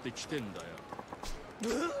入ってきてんだよ。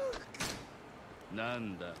な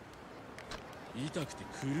んだ。痛くて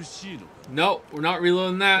苦しいのか？ No, we're not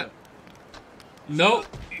reloading that. Nope.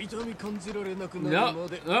 痛み感じられなくなるま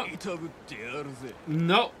で痛ぶってやるぜ。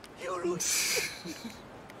 No.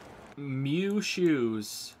 Mew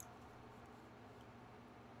Shoes.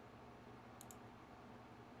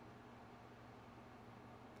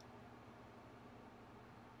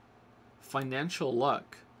 Financial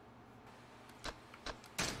luck.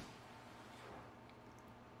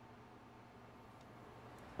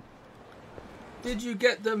 Did you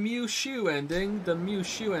get the Mew Shoe ending? The Mew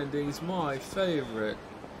Shoe ending's my favorite.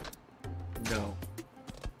 No.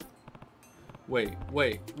 Wait.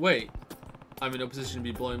 I'm in no position to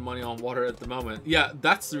be blowing money on water at the moment. Yeah,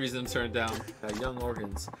 that's the reason it turned down. Young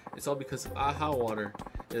organs. It's all because of AHA water.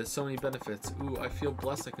 It has so many benefits. Ooh, I feel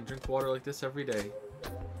blessed I can drink water like this every day.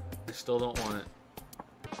 I still don't want it.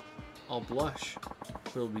 I'll blush.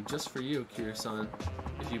 But it'll be just for you, Kiryu-san.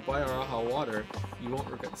 If you buy our AHA water, you won't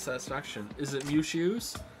regret the satisfaction. Is it Mew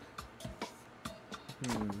Shoes?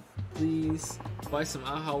 Please, buy some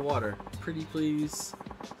AHA water. Pretty please.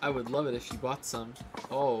 I would love it if you bought some.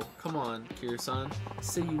 Oh, come on, Kiryu-san.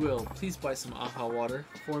 Say you will. Please buy some AHA water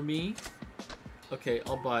for me. Okay,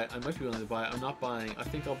 I'll buy it. I might be willing to buy it. I'm not buying. I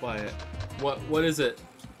think I'll buy it. What is it?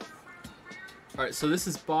 Alright, so this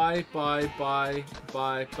is buy. I'm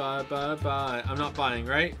not buying,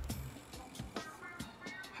 right?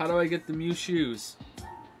 How do I get the Mew Shoes?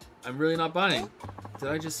 I'm really not buying. Did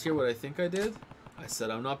I just hear what I think I did? I said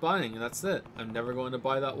I'm not buying, and that's it. I'm never going to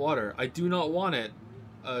buy that water. I do not want it.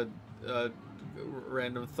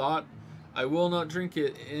 Random thought. I will not drink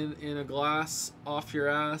it in a glass off your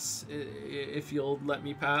ass if you'll let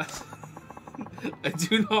me pass. I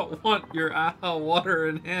do not want your AHA water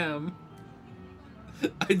and ham.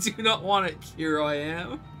 I do not want it. Here I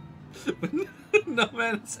am. No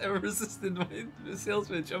man has ever resisted my sales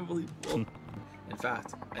pitch. Unbelievable. In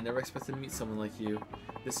fact, I never expected to meet someone like you.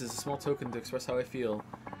 This is a small token to express how I feel.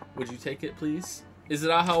 Would you take it, please? Is it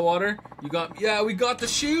AHA water? You got? Yeah, we got the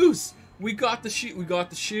shoes. We got the shoes. We got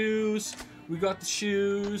the shoes. We got the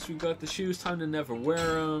shoes. We got the shoes. Time to never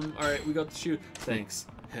wear them. All right, we got the shoes. Thanks.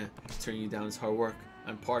 Turning you down is hard work.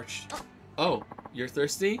 I'm parched. Oh, you're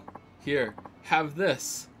thirsty? Here, have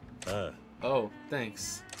this. Oh,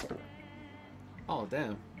 thanks. Oh,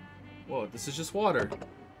 damn. Whoa, this is just water.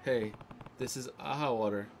 Hey, this is AHA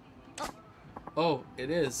water. Oh, it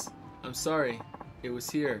is. I'm sorry. It was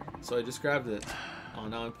here, so I just grabbed it. Oh,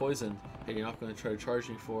 now I'm poisoned. Hey, you're not going to try to charge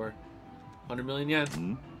me for 100 million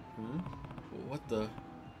yen? What the?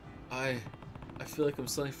 I feel like I'm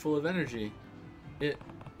suddenly full of energy.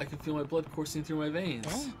 I can feel my blood coursing through my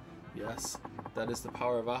veins. Yes, that is the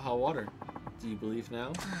power of AHA water. Do you believe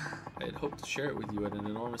now? I had hoped to share it with you at an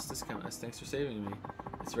enormous discount as thanks for saving me.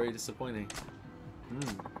 It's very disappointing.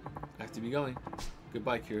 I have to be going.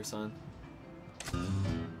 Goodbye, Kiryu-san.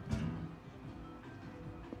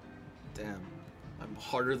 Damn. I'm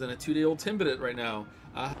harder than a 2-day-old Timbit right now.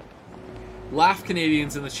 Laugh,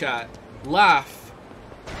 Canadians in the chat. Laugh.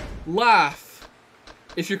 Laugh.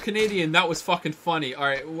 If you're Canadian, that was fucking funny.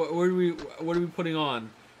 Alright, what are we putting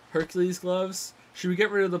on? Hercules gloves? Should we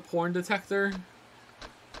get rid of the porn detector?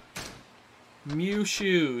 Mew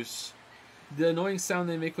Shoes. The annoying sound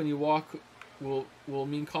they make when you walk will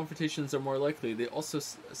mean confrontations are more likely. They also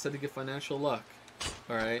said to get financial luck.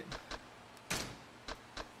 Alright.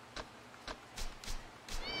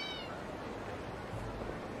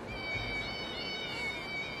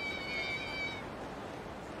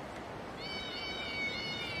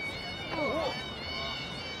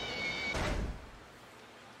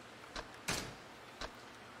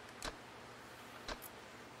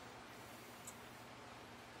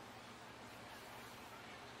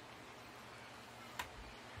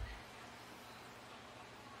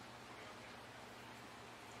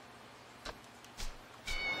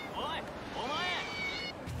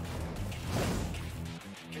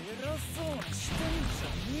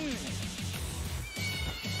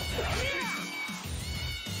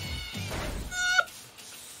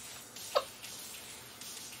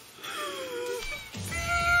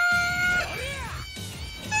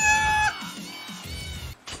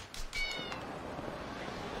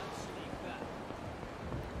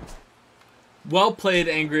 Well played,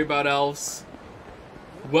 Angry About Elves.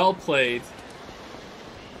 Well played.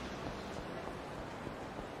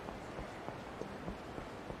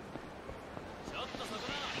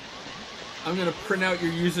 I'm gonna print out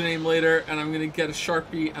your username later, and I'm gonna get a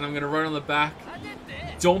Sharpie, and I'm gonna write on the back,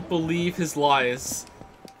 "Don't believe his lies."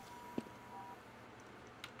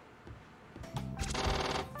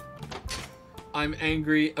 I'm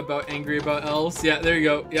angry about elves. Yeah, there you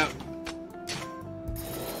go. Yeah.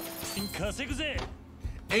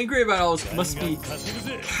 Angry about elves must be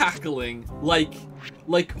cackling, like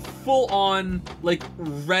full on, like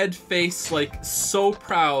red face, like so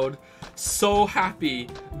proud, so happy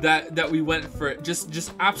that we went for it.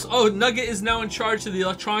 Just oh, Nugget is now in charge of the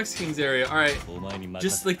Electronics Kings area. All right,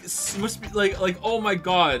 just like must be like oh my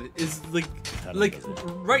god, is like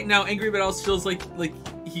right now Angry about elves feels like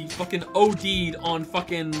he fucking OD'd on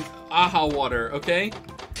fucking AHA water. Okay,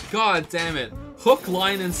 god damn it, hook,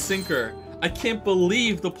 line, and sinker. I can't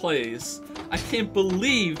believe the plays. I can't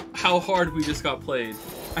believe how hard we just got played.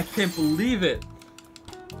 I can't believe it.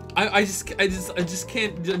 I just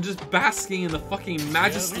can't. I'm just basking in the fucking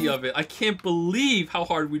majesty of it. I can't believe how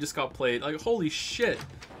hard we just got played. Like, holy shit.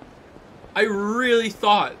 I really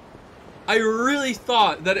thought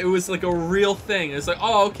that it was like a real thing. It's like,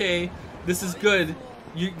 oh, okay, this is good.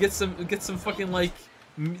 You get some fucking like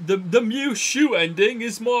the Mew Shoe ending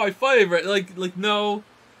is my favorite. Like no.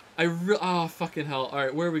 Oh fucking hell! All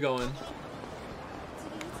right, where are we going?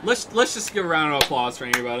 Let's just give a round of applause for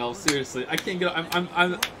Angry About Elves. Seriously, I can't get. I'm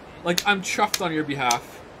chuffed on your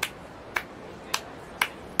behalf.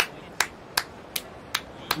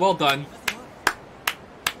 Well done.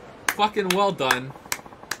 Fucking well done.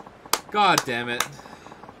 God damn it.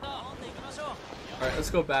 All right,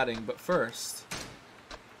 let's go batting, but first.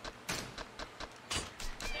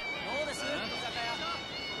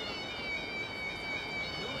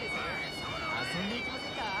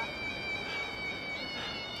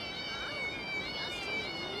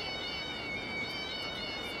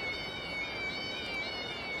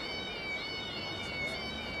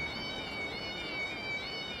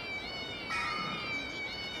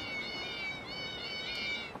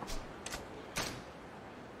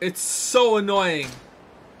 It's so annoying.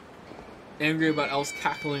 Angry About Elves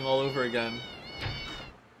cackling all over again.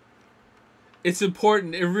 It's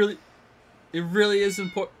important. It really is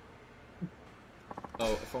important.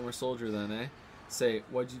 Oh, a former soldier then, eh? Say,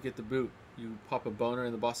 why'd you get the boot? You pop a boner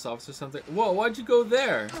in the boss office or something? Whoa, why'd you go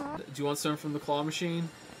there? Do you want some from the claw machine?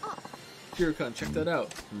 Here, come check that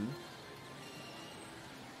out.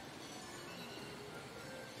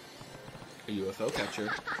 A UFO catcher.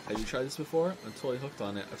 Have you tried this before? I'm totally hooked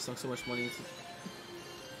on it. I've sunk so much money into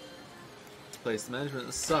this place. The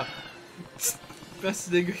management suck. Best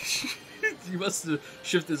thing. You must have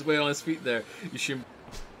shifted his weight on his feet there. You should.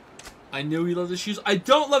 I knew he loved the shoes. I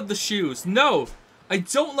don't love the shoes. No, I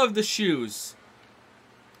don't love the shoes.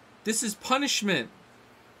 This is punishment.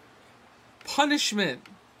 Punishment.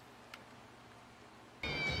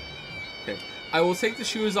 Okay. I will take the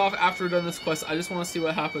shoes off after we're done this quest. I just want to see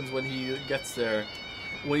what happens when he gets there.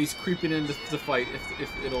 When he's creeping into the fight. If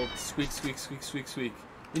it'll squeak, squeak, squeak, squeak, squeak.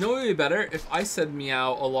 You know what would be better? If I said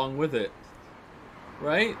meow along with it.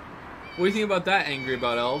 Right? What do you think about that, Angry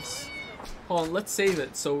About Elves? Hold on, let's save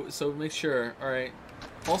it so make sure. Alright.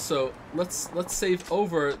 Also, let's save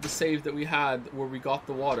over the save that we had where we got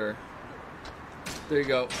the water. There you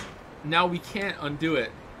go. Now we can't undo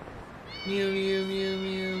it. Mew mew mew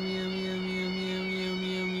mew mew mew mew mew mew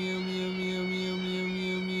mew mew mew mew mew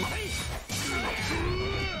mew mew.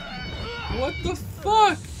 What the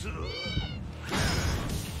fuck?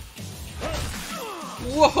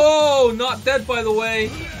 Whoa! Not dead, by the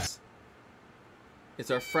way.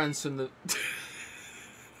 It's our friends from the.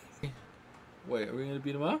 Wait, are we gonna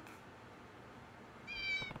beat him up?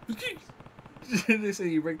 They say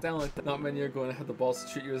you break down like that. Not many are going to have the balls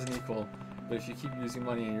to treat you as an equal. But if you keep using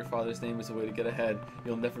money and your father's name as a way to get ahead,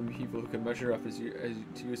 you'll never meet people who can measure up to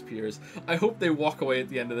you as peers. I hope they walk away at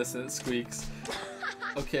the end of this and it squeaks.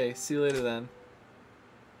 Okay, see you later then.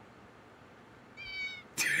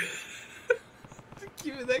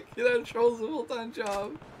 Keeping that kid on trolls a full-time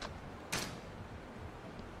job.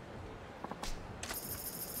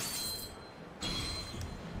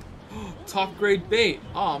 Top grade bait.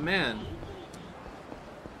 Oh man.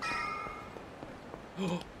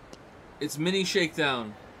 It's Mini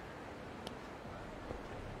Shakedown.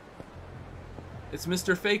 It's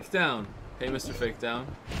Mr. Fakedown. Hey, Mr. Fakedown.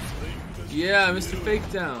 Yeah, Mr.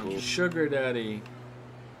 Fakedown. Sugar Daddy.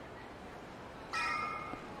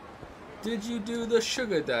 Did you do the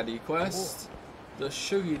Sugar Daddy quest? The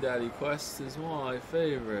Sugar Daddy quest is my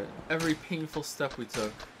favorite. Every painful step we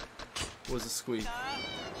took was a squeak.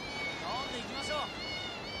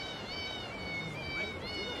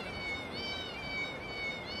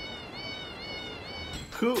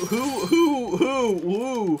 Who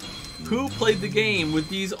played the game with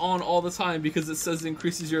these on all the time because it says it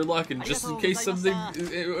increases your luck, and just in case something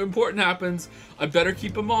important happens, I better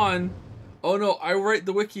keep them on. Oh no, I write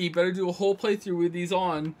the wiki. Better do a whole playthrough with these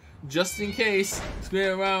on, just in case.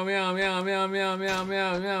 Meow, meow, meow, meow, meow, meow, meow,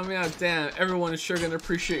 meow, meow, meow. Damn, everyone is sure gonna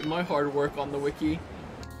appreciate my hard work on the wiki.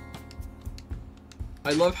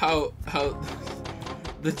 I love how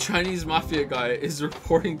the Chinese mafia guy is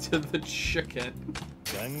reporting to the chicken.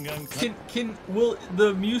 Will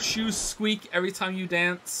the Mew Shoes squeak every time you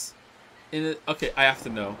dance? Okay, I have to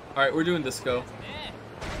know. All right, we're doing disco.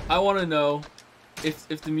 I want to know if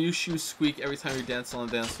the Mew Shoes squeak every time you dance on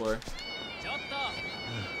the dance floor.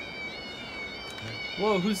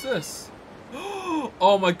 Whoa, who's this?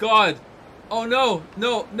 Oh my god! Oh no!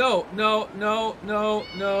 No! No! No! No! No!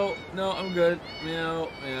 No! No! I'm good. Meow!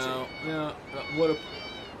 Meow! Meow! What a...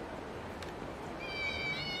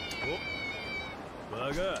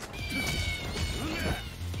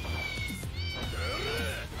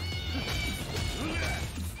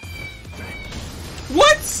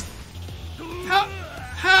 What?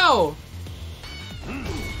 How?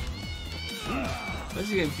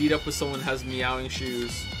 Imagine getting beat up with someone who has meowing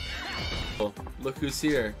shoes. Oh, look who's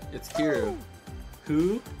here. It's Kiru.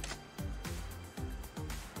 Who?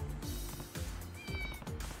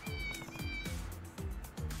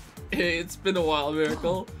 Hey, it's been a while,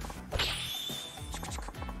 Miracle.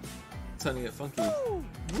 It's time to get funky.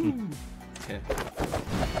 Woo. Okay.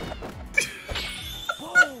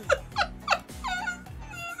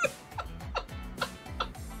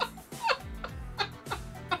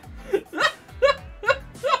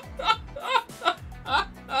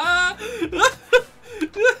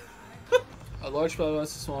 A large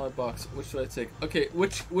box, a smaller box. Which do I take? Okay,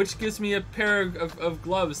 which gives me a pair of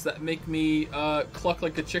gloves that make me cluck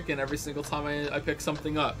like a chicken every single time I pick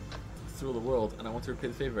something up. Through the world, and I want to repay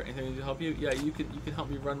the favor. Anything I need to help you? Yeah, you can help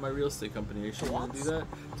me run my real estate company. Are you sure you want to do that?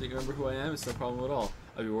 Do you remember who I am? It's no problem at all.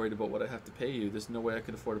 I'd be worried about what I have to pay you. There's no way I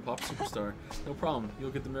could afford a pop superstar. No problem.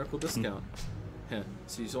 You'll get the miracle discount. Heh.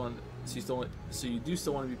 So you do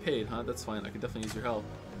still want to be paid, huh? That's fine. I could definitely use your help.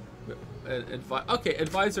 Okay,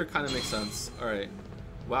 advisor kind of makes sense. All right.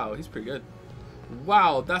 Wow, he's pretty good.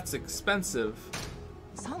 Wow, that's expensive.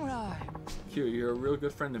 Samurai. Q, you're a real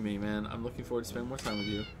good friend to me, man. I'm looking forward to spending more time with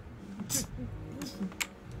you.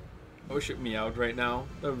 I wish it meowed right now.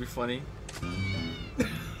 That would be funny.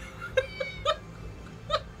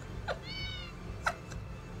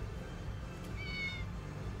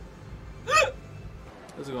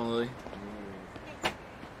 How's it going, Lily?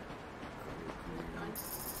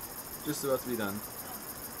 Just about to be done.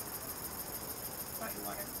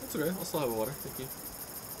 That's okay. I'll still have a water. Thank you.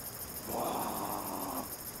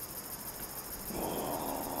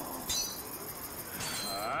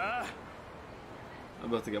 I'm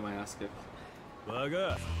about to get my ass kicked.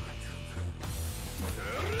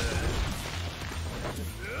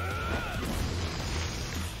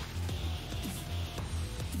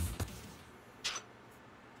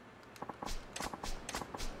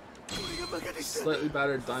 Slightly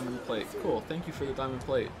battered diamond plate. Cool. Thank you for the diamond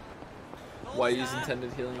plate. Why use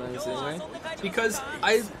intended healing items anyway? Because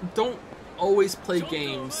I don't always play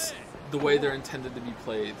games the way they're intended to be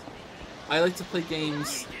played. I like to play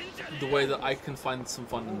games the way that I can find some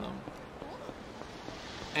fun in them.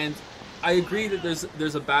 And I agree that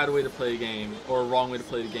there's a bad way to play a game, or a wrong way to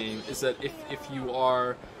play the game, is that if you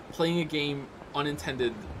are playing a game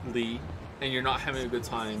unintendedly and you're not having a good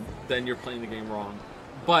time, then you're playing the game wrong.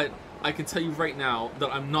 But I can tell you right now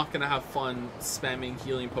that I'm not going to have fun spamming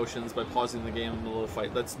healing potions by pausing the game in the middle of a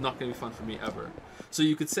fight. That's not going to be fun for me ever. So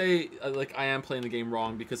you could say, like, I am playing the game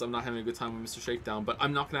wrong because I'm not having a good time with Mr. Shakedown, but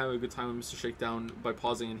I'm not going to have a good time with Mr. Shakedown by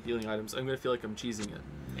pausing and healing items. I'm going to feel like I'm cheesing it.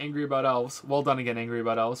 Angry about elves. Well done again, Angry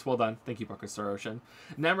about elves. Well done. Thank you, Parker Star Ocean.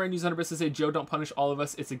 Namra News 100% say, Joe, don't punish all of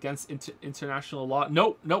us. It's against international law.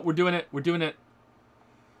 Nope, we're doing it. We're doing it.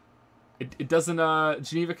 It doesn't,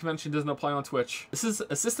 Geneva Convention doesn't apply on Twitch. This is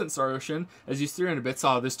Assistant Star Ocean, as used 300 bits.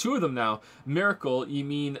 Oh, there's two of them now. Miracle, you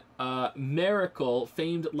mean, Miracle,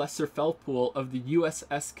 famed lesser Felpool of the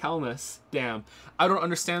USS Calnus. Damn. I don't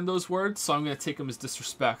understand those words, so I'm going to take them as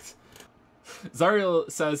disrespect.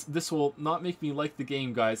 Zariel says, this will not make me like the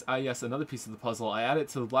game, guys. Ah, yes, another piece of the puzzle. I add it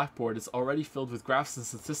to the blackboard. It's already filled with graphs and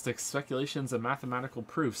statistics, speculations, and mathematical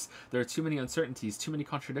proofs. There are too many uncertainties, too many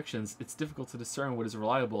contradictions. It's difficult to discern what is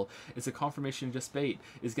reliable. Is a confirmation just bait?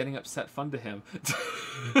 Is getting upset fun to him?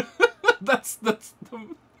 That's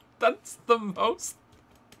the most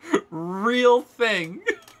real thing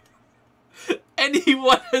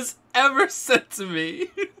anyone has ever said to me.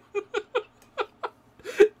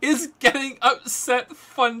 Is getting upset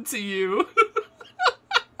fun to you?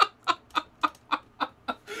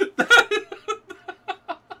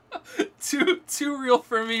 Too real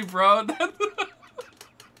for me, bro.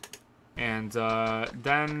 And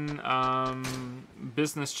then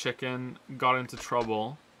Business Chicken got into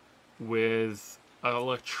trouble with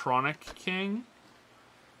Electronic King,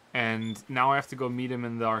 and now I have to go meet him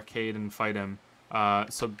in the arcade and fight him.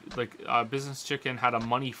 So Business Chicken had a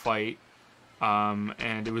money fight,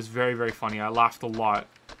 and it was very, very funny. I laughed a lot.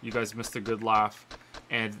 You guys missed a good laugh.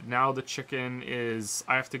 And now the chicken is,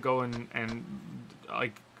 I have to go and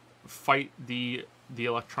like fight the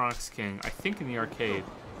Electronics King, I think in the arcade.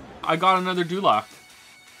 I got another Duloc.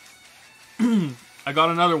 I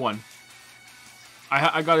got another one.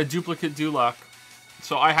 I got a duplicate Duloc.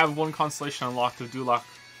 So I have one constellation unlocked of Duloc.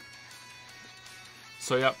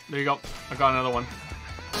 So yep, there you go. I got another one.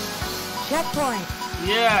 Checkpoint.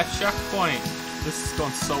 Yeah, checkpoint. This is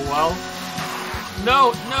going so well.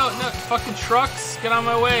 No, fucking trucks, get out of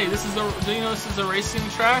my way. This is a, do you know this is a racing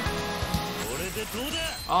track?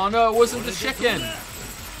 Oh no, it wasn't the chicken.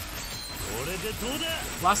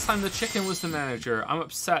 Last time the chicken was the manager. I'm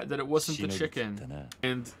upset that it wasn't the chicken.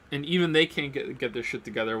 And even they can't get their shit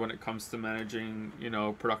together when it comes to managing, you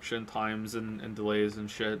know, production times and delays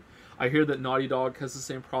and shit. I hear that Naughty Dog has the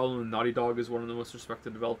same problem, and Naughty Dog is one of the most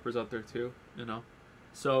respected developers out there too, you know.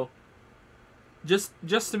 So just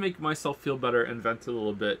to make myself feel better and vent a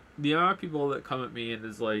little bit, the amount of people that come at me and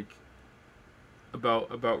is like about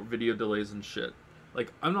video delays and shit.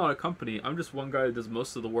 Like, I'm not a company. I'm just one guy that does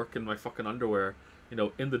most of the work in my fucking underwear, you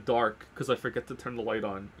know, in the dark because I forget to turn the light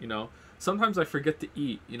on, you know. Sometimes I forget to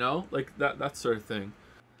eat, you know, like that sort of thing.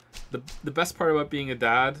 The best part about being a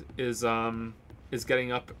dad is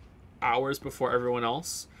getting up hours before everyone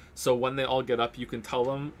else. So when they all get up, you can tell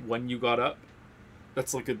them when you got up.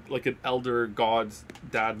 That's like an elder god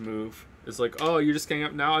dad move. It's like, oh, you're just getting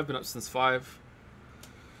up now? I've been up since 5.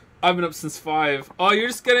 I've been up since 5. Oh, you're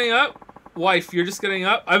just getting up? Wife, you're just getting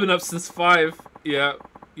up? I've been up since 5. Yeah.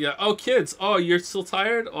 Oh, kids. Oh, you're still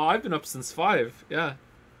tired? Oh, I've been up since 5. Yeah.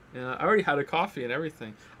 I already had a coffee and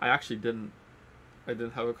everything. I actually didn't. I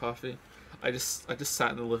didn't have a coffee. I just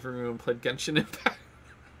sat in the living room and played Genshin Impact.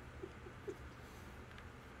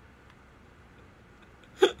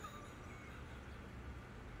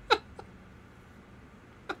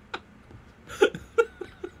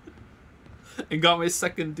 And got my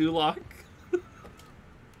second Duloc.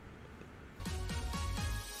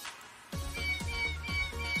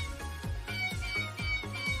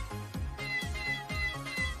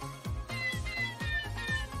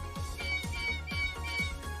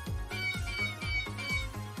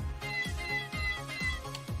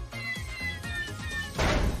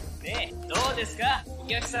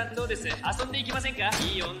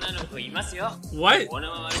 What? この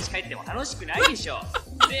まま打ち帰っても楽しくないでしょ。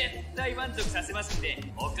絶対満足させますん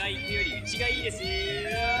で、他行くよりうちがいいですよ。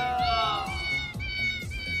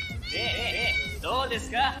どうです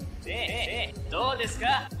か？どうです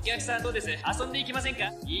か？お客さんどうです？遊んでいきませんか？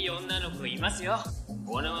いい女の子いますよ。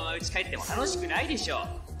このまま打ち帰っても楽しくないでしょ。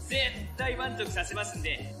絶対満足させますん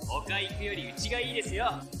で、他行くよりうちがいいですよ。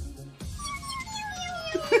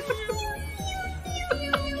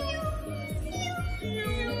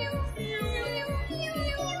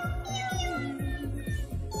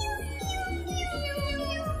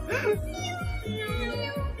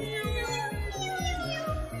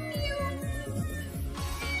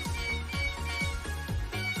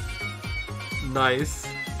Nice.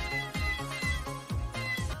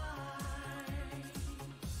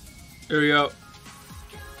 There we go.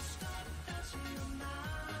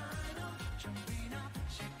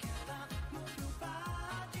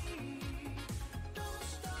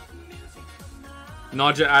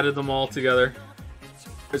 Naja added them all together.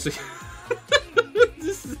 It's like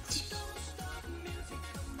this is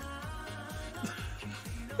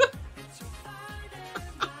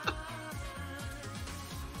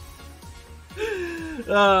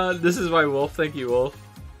this is my Wolf. Thank you, Wolf.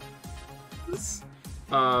 This,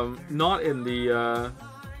 not in the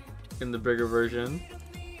bigger version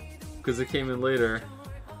because it came in later.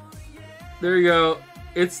 There you go.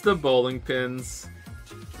 It's the bowling pins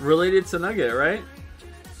related to Nugget, right?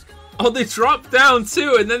 Oh, they drop down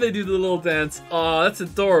too, and then they do the little dance. Oh, that's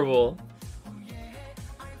adorable.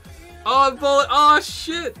 Oh, bullet. Oh,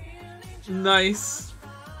 shit. Nice.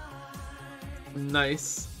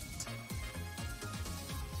 Nice.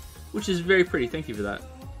 Which is very pretty. Thank you for that.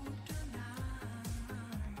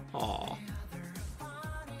 Aw.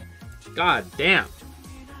 God damn.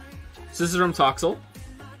 So this is from Toxel.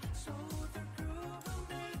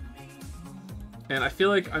 And I feel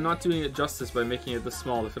like I'm not doing it justice by making it this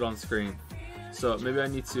small to fit on screen. So maybe I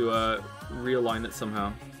need to realign it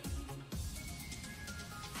somehow.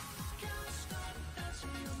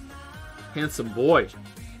 Handsome boy.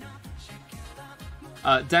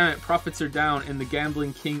 Damn it, profits are down in the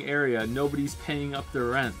Gambling King area. Nobody's paying up their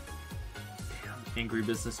rent. Damn, angry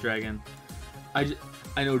business dragon. I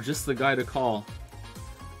know just the guy to call.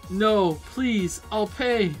 No, please, I'll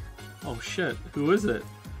pay. Oh shit, who is it?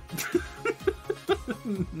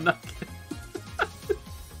 Nugget.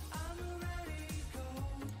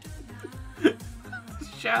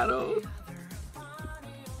 Shadow.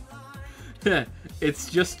 It's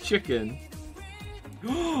just chicken.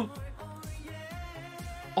 Oh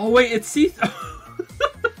wait, it's see-through.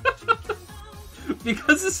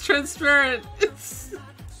 Because it's transparent. It's...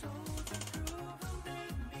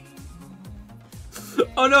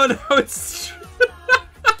 Oh no, no, it's...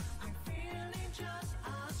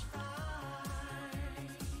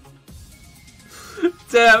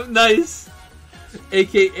 Damn, nice.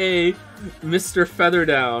 AKA Mr.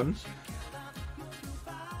 Featherdown.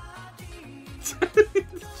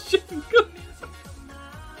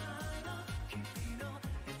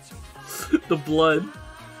 The blood.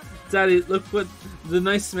 Daddy, look what the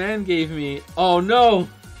nice man gave me. Oh no!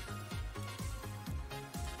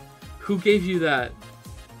 Who gave you that?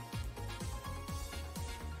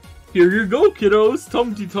 Here you go, kiddos.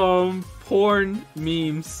 Tum-ty-tum. Porn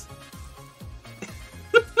memes.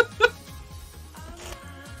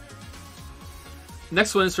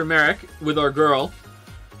 Next one is from Merrick with our girl.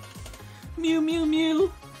 Mew mew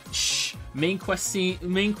mew. Shh. Main quest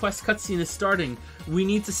cutscene is starting. We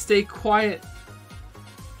need to stay quiet.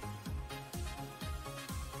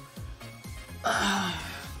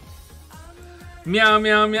 Meow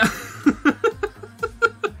meow meow.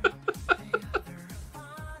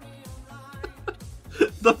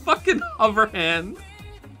 The fucking hover hand.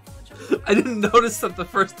 I didn't notice that the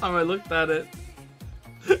first time I looked at it.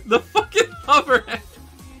 The fucking hover hand.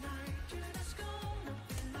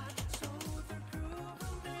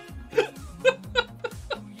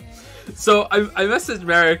 So I messaged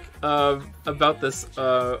Merrick about this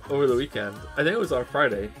over the weekend. I think it was on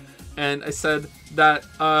Friday, and I said that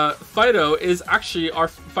Fido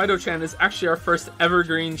Chan is actually our first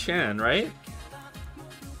evergreen Chan, right?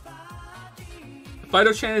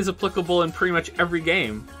 Fido Chan is applicable in pretty much every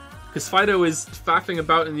game, because Fido is faffing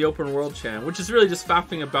about in the open world Chan, which is really just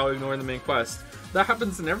faffing about ignoring the main quest. That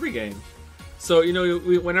happens in every game. So, you know,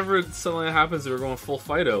 whenever something that happens, we're going full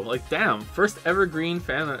Fido. Like, damn, first evergreen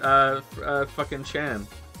fan, fucking Chan.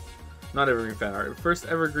 Not evergreen fan art, first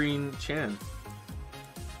evergreen Chan.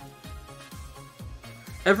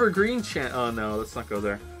 Evergreen Chan, oh no, let's not go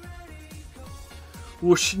there.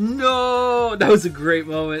 Whoosh, no! That was a great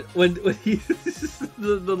moment, when he,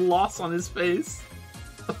 the loss on his face.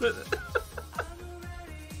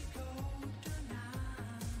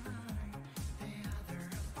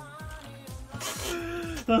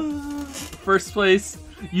 First place,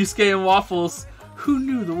 Yusuke and Waffles. Who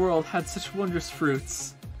knew the world had such wondrous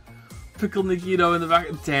fruits? Pickle Nagito in the back.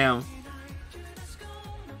 Damn.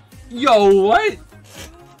 Yo, what?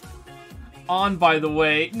 On, by the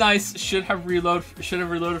way. Nice. Should have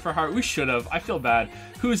reloaded for heart. We should have. I feel bad.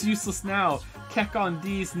 Who's useless now? Keck on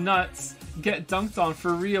D's nuts. Get dunked on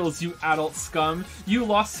for reals, you adult scum. You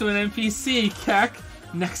lost to an NPC, Keck.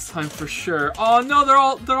 Next time for sure. Oh no,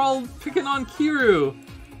 they're all picking on Kiru.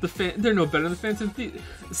 They're no better than the Phantom Thief.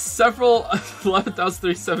 Several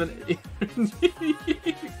 11,037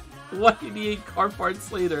 188 car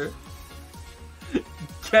parts later.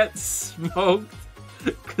 Get smoked.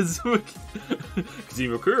 Kazuma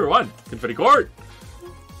Kiru won. Confetti Court.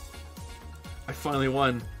 I finally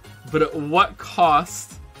won. But at what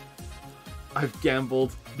cost? I've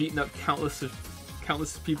gambled, beaten up countless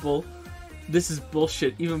people. This is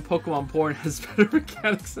bullshit. Even Pokemon Porn has better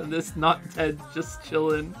mechanics than this. Not dead, just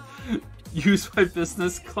chillin'. Use my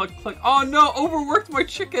business. Cluck, cluck. Oh no! Overworked my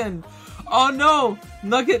chicken! Oh no!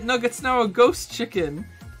 Nugget's now a ghost chicken.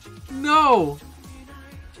 No!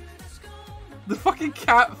 The fucking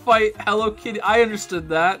cat fight Hello Kitty. I understood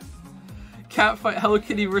that. Cat fight Hello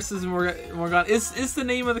Kitty versus Morgan. Is the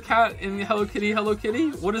name of the cat in Hello Kitty Hello Kitty?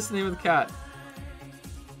 What is the name of the cat?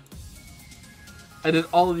 I did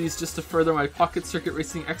all of these just to further my pocket circuit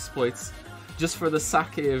racing exploits. Just for the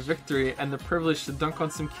sake of victory and the privilege to dunk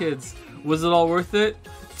on some kids. Was it all worth it?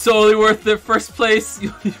 Totally worth it. First place.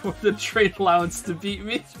 You'll need more than trade allowance to beat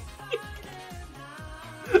me.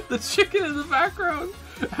 The chicken in the background.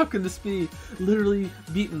 How can this be? Literally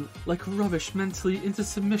beaten like rubbish mentally into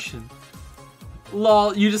submission.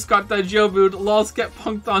 Lol, you just got Daijobu'd. Lols get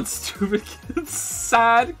punked on, stupid kids.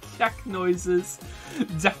 Sad keck noises.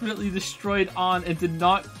 Definitely destroyed on and did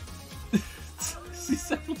not see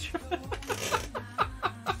several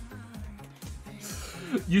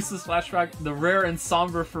useless flashback, the rare and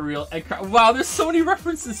somber for real. Wow, there's so many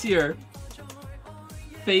references here.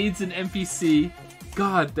 fades an NPC.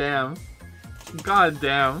 God damn. God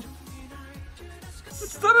damn.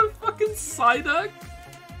 Is that a fucking Psyduck?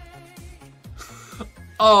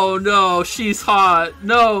 Oh no, she's hot.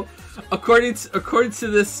 No. According to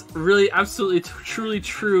this really absolutely truly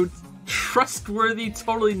true, trustworthy,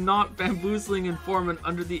 totally not bamboozling informant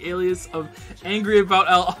under the alias of Angry About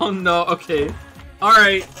L. Oh no, okay.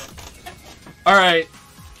 Alright. Alright.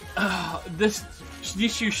 These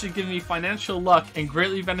shoes should give me financial luck and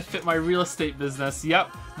greatly benefit my real estate business.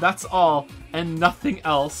 Yep, that's all. And nothing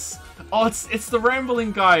else. Oh, it's the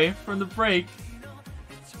rambling guy from the break.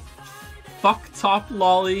 Fuck Top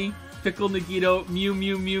Lolly, Pickle Nagito, Mew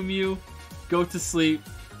Mew Mew Mew. Go to sleep.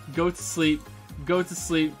 Go to sleep. Go to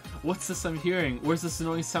sleep. What's this I'm hearing? Where's this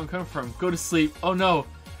annoying sound coming from? Go to sleep. Oh no.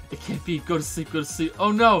 It can't be. Go to sleep. Go to sleep.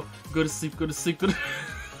 Oh no. Go to sleep. Go to sleep. Go to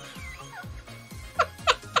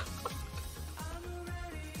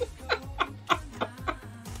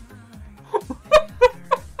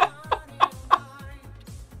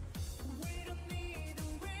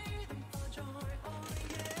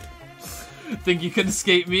Think you can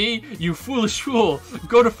escape me? You foolish fool!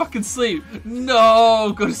 Go to fucking sleep!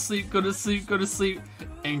 No! Go to sleep, go to sleep, go to sleep!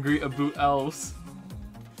 Angry about elves.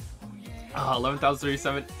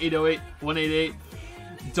 11,037, 808, 188.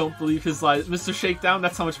 Don't believe his lies. Mr. Shakedown,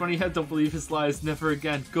 that's how much money he had. Don't believe his lies. Never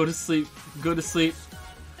again. Go to sleep, go to sleep.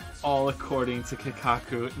 All according to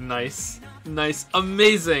Kikaku. Nice. Nice.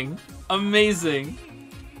 Amazing. Amazing.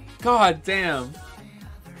 God damn.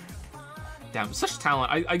 Damn, such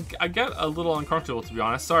talent. I get a little uncomfortable, to be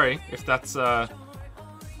honest. Sorry if that's, I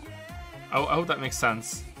hope that makes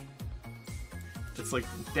sense. It's like,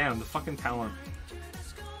 damn, the fucking talent.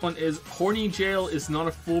 One is, horny jail is not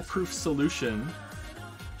a foolproof solution.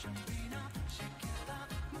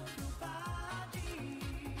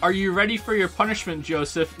 Are you ready for your punishment,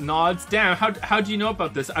 Joseph? Nods. Damn, how do you know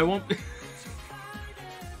about this? I won't...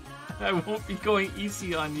 I won't be going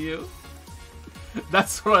easy on you.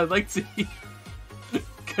 That's what I'd like to hear.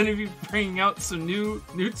 Gonna be bringing out some new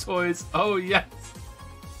toys. Oh yes.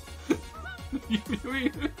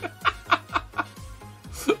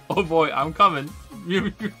 Oh boy, I'm coming.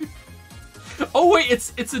 Oh wait,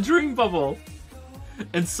 it's a dream bubble.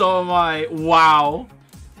 And so am I. Wow.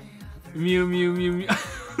 Mew mew mew mew.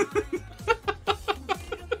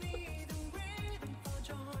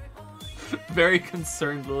 Very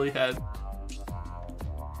concerned Lilyhead.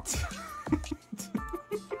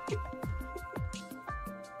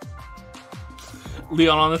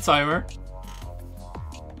 Leon on the timer.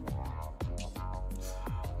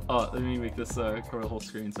 Oh, let me make this cover the whole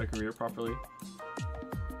screen so I can read it properly.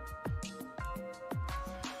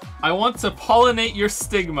 I want to pollinate your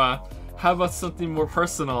stigma. How about something more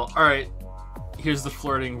personal? Alright, here's the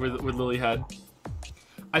flirting with Lilyhead.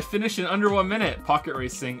 I finished in under 1 minute, pocket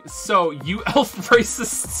racing. So, you elf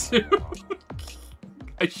racists too?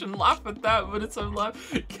 I shouldn't laugh at that, but it's I'm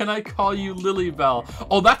laughing. Can I call you Lilybell?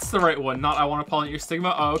 Oh, that's the right one. Not I want to pollinate your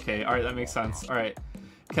stigma. Oh, okay. All right, that makes sense. All right.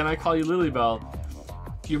 Can I call you Lilybell?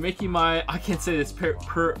 You're making my I can't say this.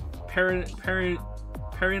 Perianth.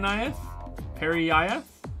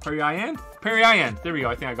 There we go.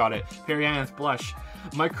 I think I got it. Perianth blush.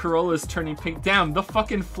 My Corolla's turning pink. Damn, the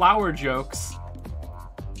fucking flower jokes.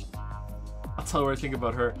 I'll tell her what I think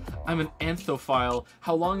about her. I'm an anthophile.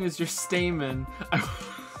 How long is your stamen?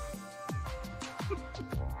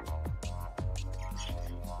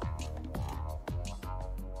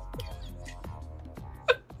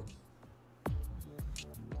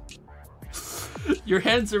 Your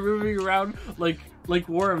hands are moving around like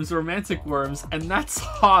worms, romantic worms, and that's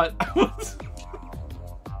hot.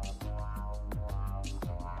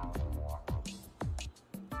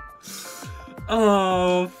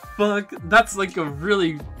 Oh, fuck. That's like a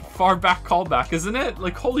really far back callback, isn't it?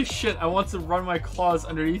 Like, holy shit, I want to run my claws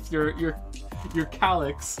underneath your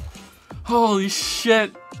calyx. Holy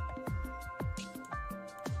shit.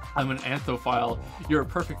 I'm an anthophile. You're a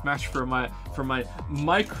perfect match for my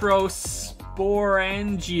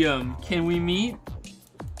microsporangium. Can we meet?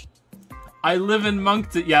 I live in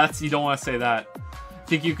Moncton. Yeah, you don't want to say that.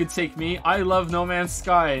 Think you could take me? I love No Man's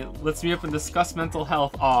Sky. Let's meet up and discuss mental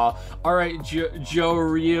health. Aw. Alright, Joe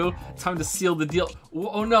Ryu. Time to seal the deal.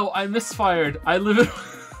 Oh no, I misfired. I live in...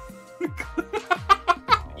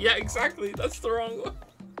 Yeah, exactly. That's the wrong one.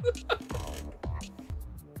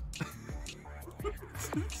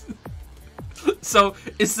 So,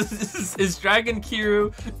 is Dragon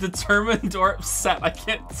Kiru determined or upset? I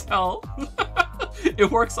can't tell.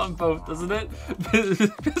 It works on both, doesn't it?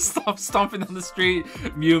 Stop stomping down the street,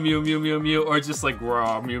 mew mew mew mew mew, or just like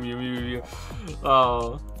raw mew mew mew mew.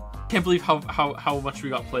 Oh, can't believe how much we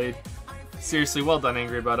got played. Seriously, well done,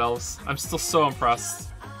 Angry About Elves. I'm still so impressed.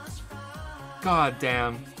 God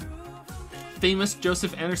damn. Famous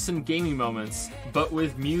Joseph Anderson gaming moments, but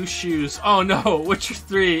with Mew Shoes. Oh no, Witcher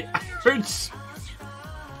 3. I heard... This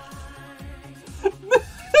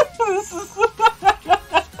is...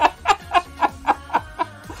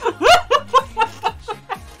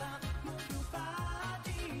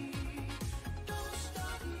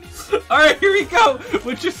 Alright, here we go!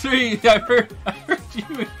 Witcher 3, I heard you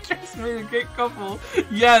and Jess made a great couple.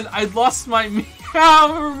 Yeah, and I lost my meow,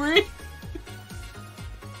 Marie.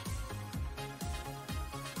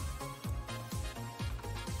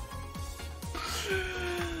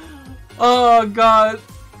 Oh god.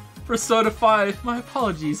 Persona 5, my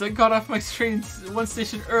apologies. I got off my train one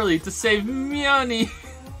station early to save Miani.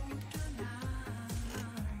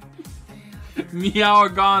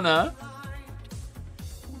 Meow-Organa.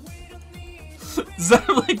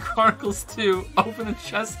 Xenoblade Chronicles 2, open a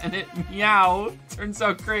chest and it meow. Turns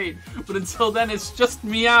out great, but until then it's just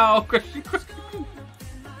meow.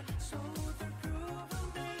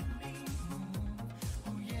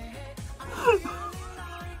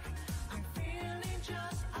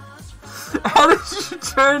 How did you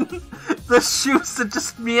turn the shoes to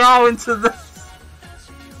just meow into this?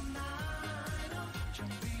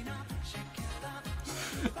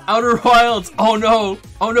 Outer Wilds. Oh no,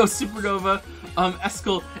 Supernova.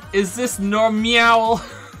 Eskel, is this normal?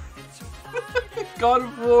 God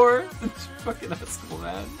of War. Fucking Eskel,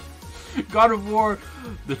 man. God of War.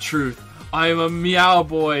 The truth. I am a meow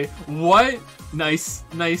boy. What? Nice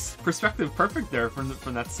perspective. Perfect there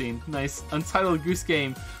from that scene. Nice. Untitled Goose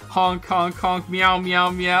Game. Honk, honk, honk. Meow, meow,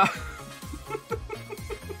 meow.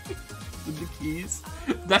 With the keys.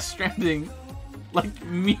 Death Stranding. Like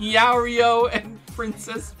Meowrio and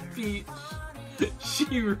Princess Peach. She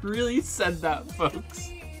really said that, folks.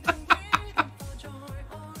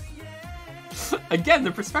 Again, the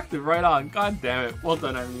perspective right on. God damn it. Well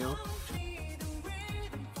done, Emil.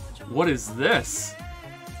 What is this?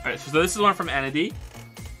 Alright, so this is one from Anady.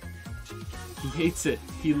 He hates it.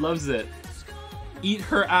 He loves it. Eat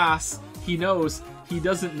her ass. He knows. He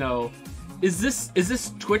doesn't know. Is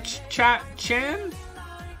this Twitch chat Chan?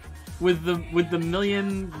 With the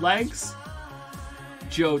million legs?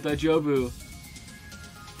 Joe Dajobu.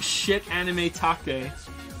 Shit anime take.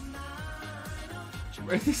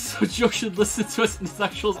 Right, so Joe should listen to us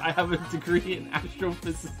intellectuals. I have a degree in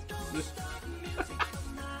astrophysics.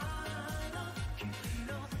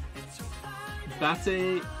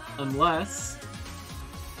 Bate, unless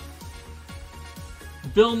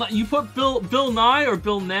Bill Nye. You put Bill Nye or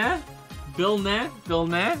Bill Nah? Bill Nah?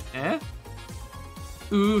 Eh?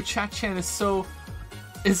 Ooh, Chat-chan is so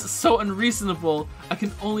unreasonable. I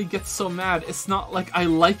can only get so mad. It's not like I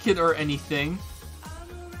like it or anything.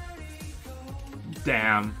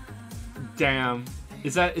 Damn.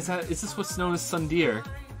 Is this what's known as Sundeer?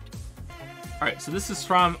 Alright, so this is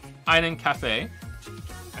from Einen Cafe.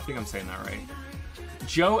 I think I'm saying that right.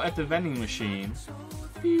 Joe at the vending machine.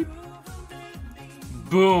 Beep.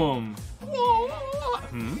 Boom.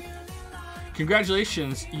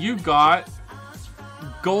 Congratulations, you got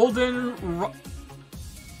golden.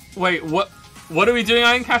 Wait, what? What are we doing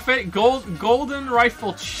on Cafe? Golden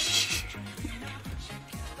rifle.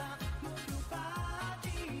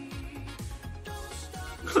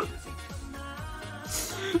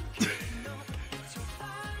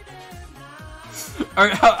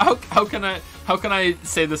 Alright, how can I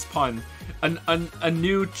say this pun? A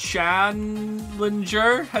new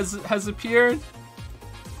challenger has appeared.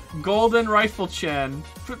 Golden Rifle Chen.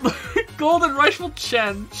 Golden Rifle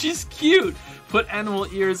Chen. She's cute. Put animal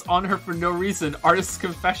ears on her for no reason. Artist's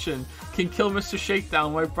confession. Can kill Mr.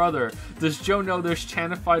 Shakedown, my brother. Does Joe know there's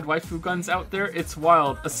chanified waifu guns out there? It's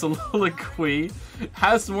wild. A soliloquy.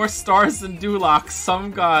 Has more stars than Duloc.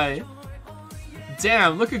 Some guy.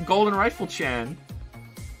 Damn, look at Golden Rifle Chan.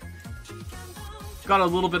 Got a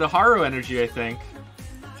little bit of Haru energy, I think.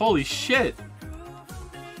 Holy shit.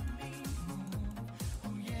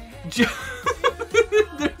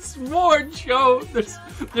 There's more, Joe. There's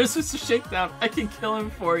Mr. Shakedown. I can kill him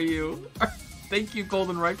for you. Thank you,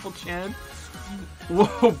 Golden Rifle Chan.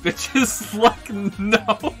 Whoa, bitches. Like, no.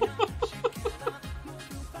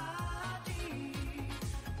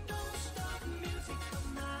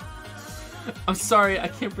 I'm sorry, I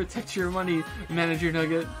can't protect your money, Manager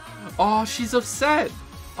Nugget. Oh, she's upset.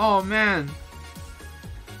 Oh, man.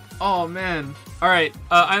 Oh, man. Alright,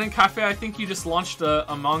 Island Cafe, I think you just launched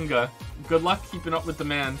a manga. Good luck keeping up with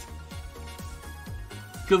demand.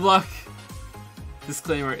 Good luck.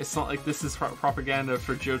 Disclaimer, it's not like this is propaganda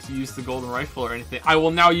for Joe to use the golden rifle or anything. I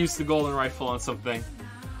will now use the golden rifle on something.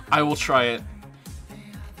 I will try it.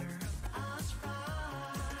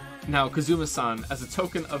 Now, Kazuma-san, as a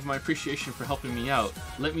token of my appreciation for helping me out,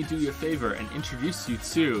 let me do you a favor and introduce you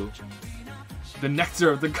to the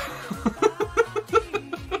nectar of the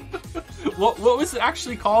What was it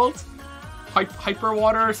actually called? Hyper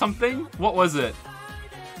water or something? What was it?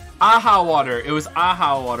 Aha water. It was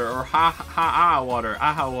Aha water or Ha water.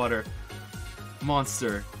 Aha water.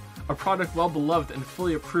 Monster. A product well beloved and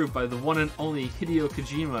fully approved by the one and only Hideo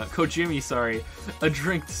Kojimi, sorry. A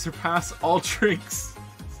drink to surpass all drinks.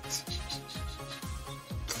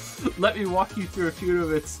 Let me walk you through a few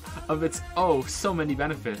of its oh so many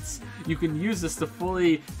benefits. You can use this to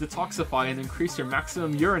fully detoxify and increase your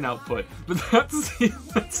maximum urine output, but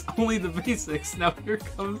that's only the basics. Now here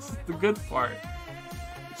comes the good part.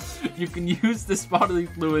 You can use this bodily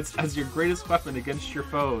fluids as your greatest weapon against your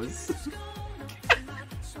foes.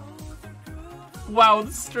 Wow,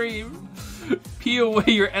 the stream. Pee away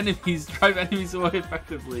your enemies, drive enemies away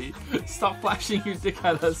effectively. Stop flashing your dick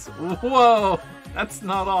at us. Whoa, that's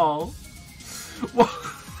not all. Whoa.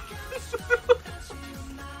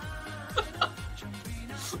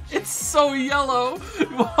 It's so yellow.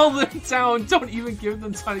 While they're down, don't even give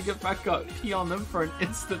them time to get back up. Pee on them for an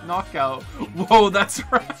instant knockout. Whoa, that's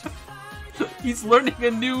right. He's learning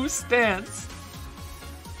a new stance.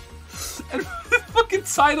 And fucking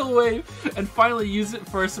tidal wave, and finally use it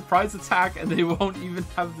for a surprise attack, and they won't even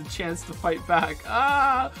have the chance to fight back.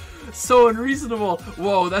 Ah, so unreasonable.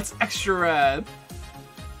 Whoa, that's extra rad.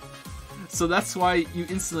 So that's why you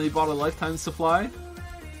instantly bought a lifetime supply?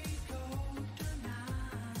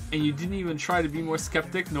 And you didn't even try to be more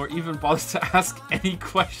skeptic, nor even bother to ask any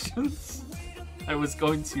questions? I was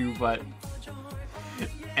going to, but...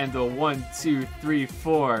 And the 1, 2, 3,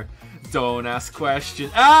 4... Don't ask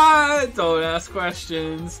questions. Ah, don't ask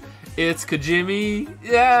questions. It's Kojimi.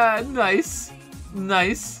 Yeah, nice.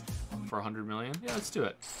 Nice. For 100 million? Yeah, let's do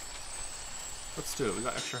it. Let's do it. We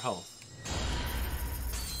got extra health.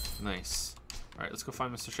 Nice. Alright, let's go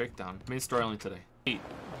find Mr. Shakedown. Main story only today. 8.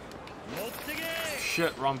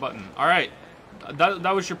 Shit, wrong button. Alright.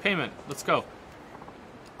 That was your payment. Let's go.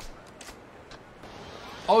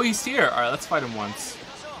 Oh, he's here. Alright, let's fight him once.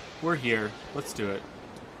 We're here. Let's do it.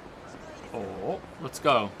 Oh, let's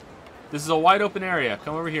go. This is a wide open area.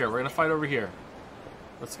 Come over here. We're gonna fight over here.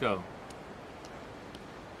 Let's go.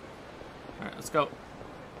 Alright, let's go.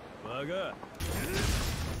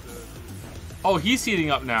 Oh, he's heating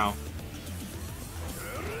up now.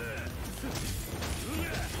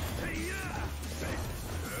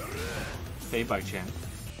 Hey, by Chan.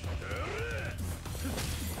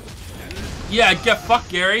 Yeah, get fucked,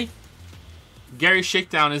 Gary. Gary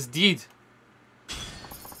Shakedown is deed.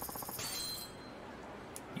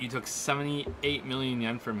 You took 78 million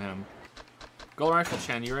yen from him. Gold Rifle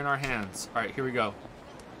Chan, you're in our hands. Alright, here we go.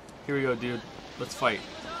 Here we go, dude. Let's fight.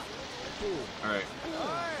 Alright.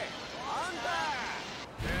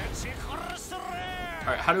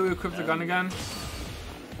 Alright, how do we equip the gun again?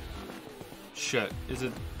 Shit. Is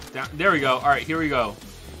it down? There we go. Alright, here we go.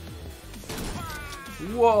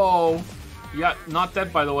 Whoa. Yeah, not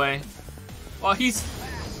dead, by the way. Well, he's...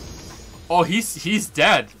 Oh, he's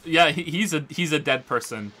dead. Yeah, he's a dead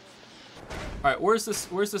person. All right, where's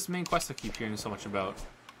this main quest I keep hearing so much about?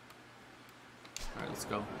 All right, let's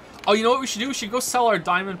go. Oh, you know what we should do? We should go sell our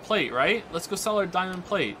diamond plate, right? Let's go sell our diamond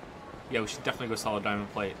plate. Yeah, we should definitely go sell our diamond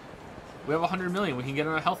plate. We have 100 million. We can get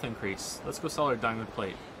a health increase. Let's go sell our diamond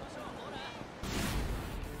plate.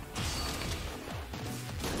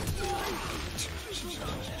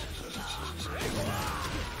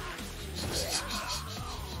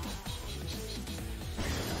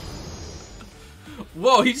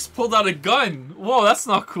 Whoa, he just pulled out a gun. Whoa, that's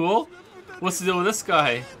not cool. What's the deal with this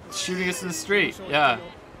guy? Shooting us in the street. Yeah,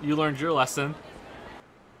 you learned your lesson.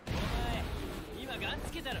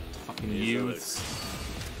 Fucking youths.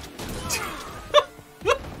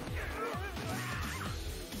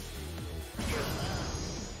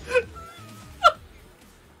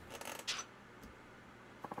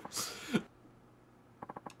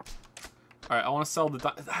 Alright, I want to sell the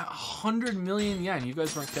 100 million yen. You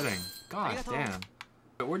guys weren't kidding. God damn.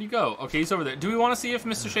 Where'd he go? Okay, he's over there. Do we want to see if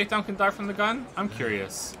Mr. Shakedown can die from the gun? I'm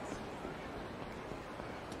curious.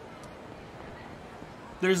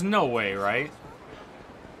 There's no way, right?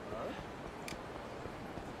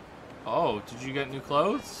 Oh, did you get new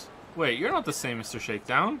clothes? Wait, you're not the same Mr.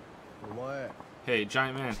 Shakedown. Hey,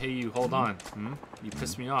 giant man. Hey, you. Hold on. You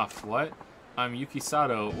pissed me off. What? I'm Yuki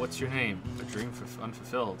Sato. What's your name? A dream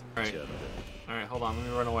unfulfilled. Alright. Alright, hold on. Let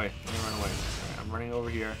me run away. Let me run away. Right, I'm running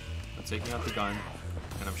over here. I'm taking out the gun.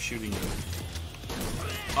 And I'm shooting you.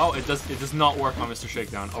 Oh, it does not work on Mr.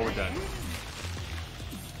 Shakedown. Oh, we're dead.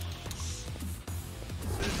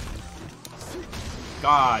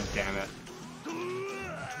 God damn it.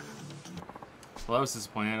 Well, that was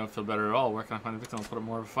disappointing. I don't feel better at all. Where can I find the victim? I'll put up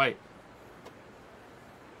more of a fight.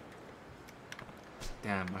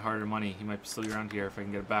 Damn, my harder money. He might still be around here if I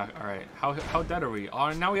can get it back. Alright, how dead are we? Oh,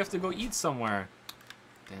 now we have to go eat somewhere.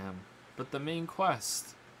 Damn. But the main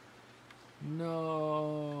quest.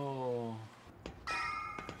 No.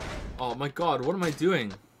 Oh my god, what am I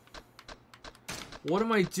doing? What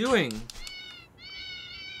am I doing?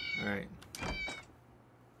 Alright.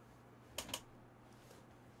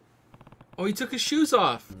 Oh, he took his shoes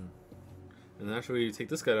off! And then after we take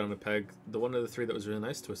this guy down the peg, the one of the three that was really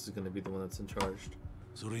nice to us is going to be the one that's in charge.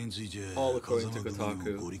 All according to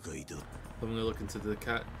Kotaku. I'm going to look into the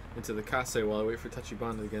case while I wait for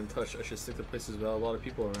Tachibana to get in touch. I should stick to places with a lot of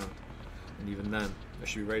people around. And even then, I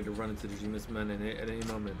should be ready to run into Jima's men at any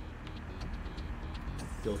moment.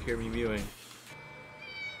 You'll hear me mewing.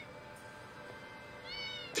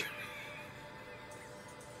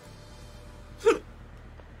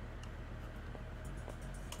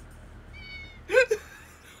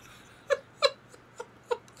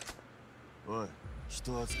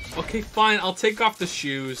 Okay, fine. I'll take off the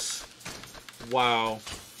shoes. Wow.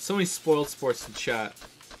 So many spoiled sports in chat.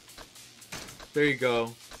 There you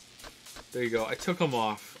go. There you go. I took them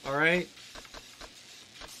off. Alright?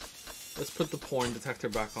 Let's put the porn detector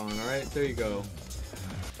back on. Alright? There you go.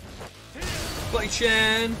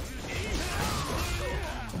 Bike-chan!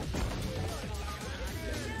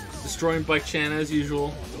 Destroying Bike-chan as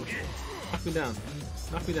usual. Knock me down.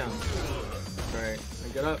 Knock me down. Alright.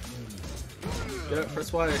 Get up. Get up,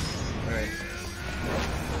 press Y. Alright.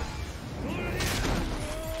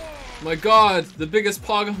 My god, the biggest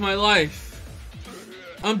pog of my life.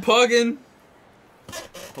 I'm pogging.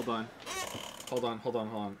 Hold on. Hold on, hold on,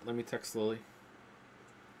 hold on. Let me text Lily.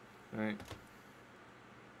 Alright.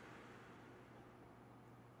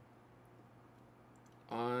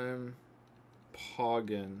 I'm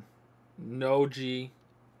pogging. No G.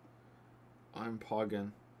 I'm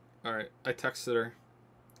pogging. Alright, I texted her.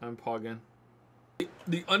 I'm pogging.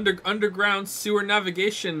 The underground sewer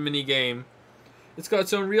navigation minigame. It's got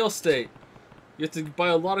its own real estate. You have to buy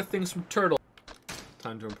a lot of things from Turtle.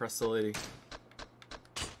 Time to impress the lady.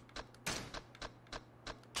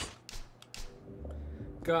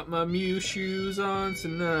 Got my Mew shoes on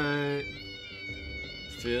tonight.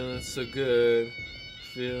 Feeling so good.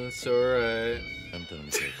 Feeling so right.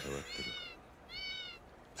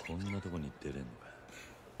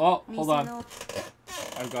 Oh, hold on.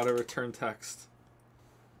 I've got a return text.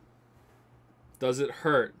 Does it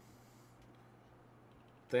hurt?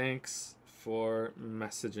 Thanks for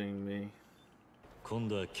messaging me.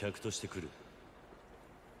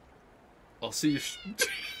 I'll see you.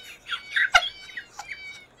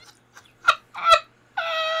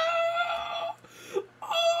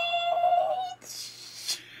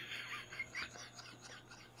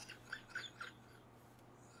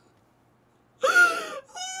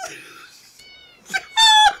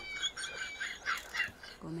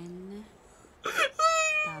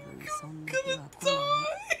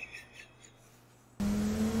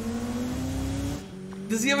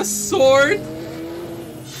 Does he have a sword?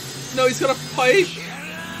 No, he's got a pipe.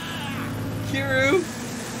 Kiru.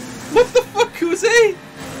 What the fuck, Kuze?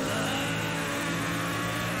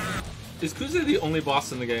 Is Kuze the only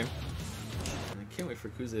boss in the game? I can't wait for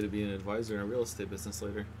Kuze to be an advisor in a real estate business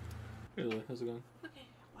later. Hey Lily, how's it going? Okay,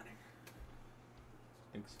 water.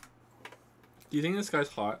 Thanks. Do you think this guy's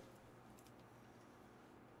hot?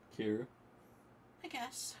 Kiru? I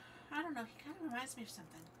guess. I don't know, he kind of reminds me of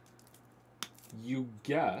something. You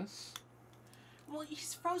guess? Well,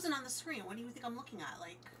 he's frozen on the screen. What do you think I'm looking at?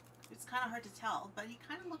 Like, it's kind of hard to tell, but he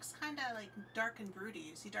kind of looks kind of like dark and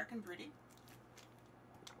broody. Is he dark and broody?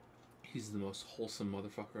 He's the most wholesome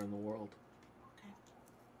motherfucker in the world. Okay.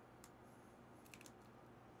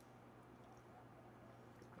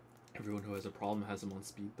 Everyone who has a problem has him on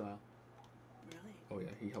speed dial. Really? Oh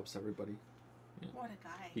yeah, he helps everybody. Yeah. What a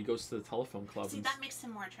guy. He goes to the telephone club. See, that makes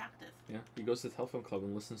him more attractive. Yeah, he goes to the telephone club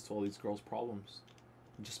and listens to all these girls' problems.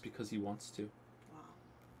 Just because he wants to.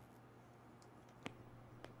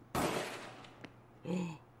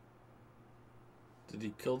 Wow. Did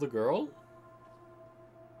he kill the girl?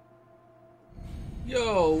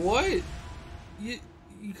 Yo, what?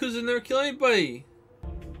 Yakuza never kill anybody.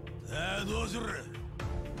 I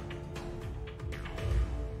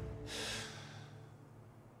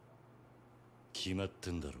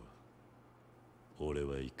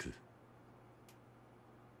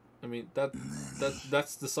mean,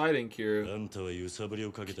 that's deciding, Kiru.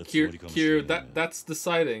 Kiru, that's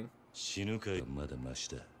deciding.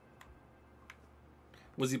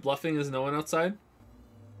 Was he bluffing? Is no one outside?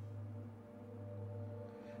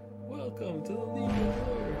 Welcome to the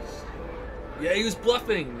universe. Yeah, he was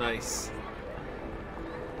bluffing. Nice.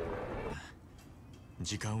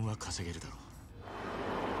 時間は稼げるだろ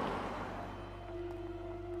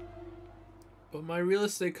う。 But my real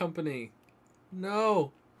estate company.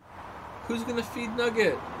 No. Who's gonna feed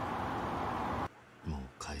Nugget? もう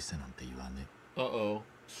返せなんて言わね。 Uh-oh.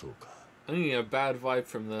 そうか。 I'm getting a bad vibe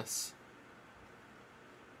from this.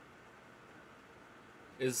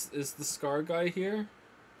 Is the Scar guy here?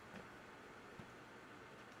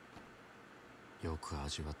 よく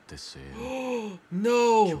味わってせよ。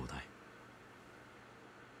 No! 兄弟。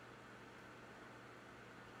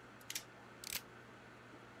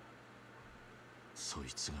そい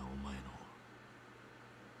つがお前の。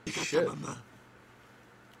 Shit.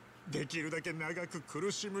 できるだけ長く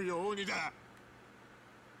苦しむようにだ。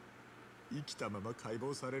生きたまま解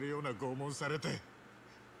剖されるような拷問されて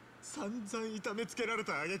散々痛めつけられ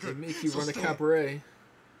た挙 They 句 make you run a cabaret.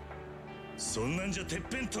 そんなんじゃてっ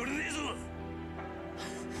ぺん取れねえぞ。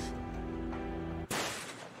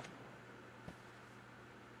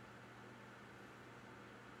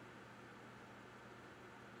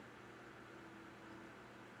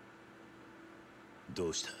ど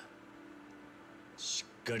うした？し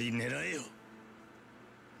っかり狙えよ。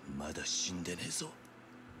まだ死んでねえぞ。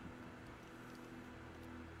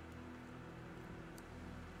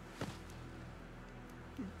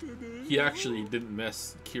 He actually didn't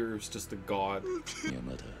miss. Kiryu's just a god. いや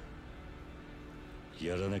まだ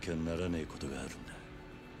やらなきゃならねえことがあるんだ。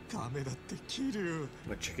ダメだってキリュウ。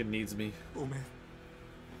 My chicken needs me. ごめん。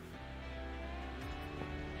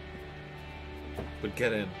 But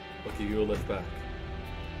get in. I'll give you a lift back.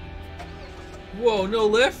 Whoa, no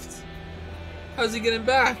lift? How's he getting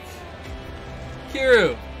back?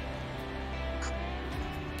 Kiryu!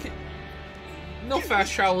 No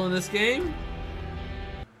fast travel in this game.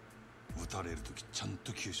 撃たれるときちゃん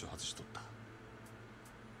と急所外しとった。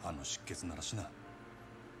あの出血ならしな。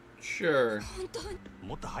 Sure.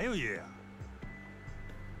 もっと早い言えや。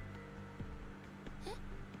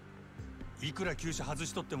いくら急所外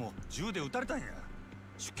しとっても銃で撃たれたんや。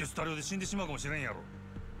出血多量で死んでしまうかもしれんやろ。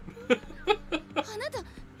あなた、さ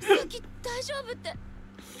っき大丈夫って。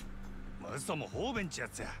マスターも方便ちや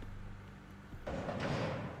つや。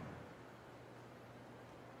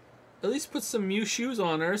 At least put some Mew Shoes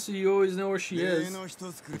on her so you always know where she is. の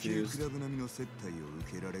一つクラブ並みの接待を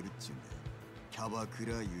受けられるっちゅうんで、キャバク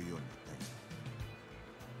ラ言うようになった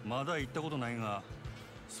んや。まだ行ったことないが、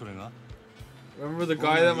それが Remember the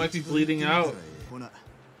guy that might be bleeding out?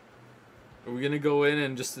 Are we gonna go in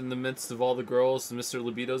and just in the midst of all the girls, Mr.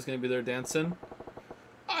 Libido's gonna be there dancing?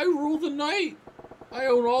 I rule the night! I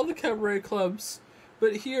own all the cabaret clubs.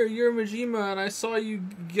 But here, you're Majima and I saw you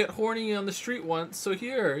get horny on the street once, so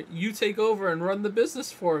here, you take over and run the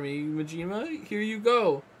business for me, Majima. Here you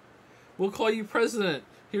go. We'll call you president.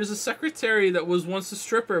 Here's a secretary that was once a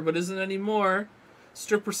stripper but isn't anymore.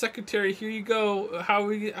 Stripper secretary, here you go. How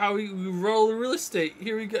we roll the real estate.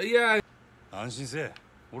 Here we go. Yeah. 安心せえ。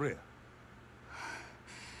俺や。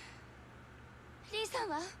リーさん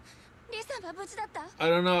は無事だった？ I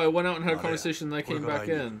don't know. I went out and had a conversation and I came back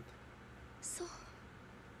in. そう。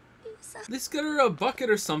リーさん。 At least get her a bucket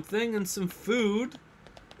or something and some food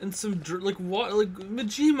and some like what, like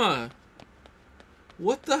Majima.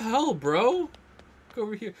 What the hell, bro? Look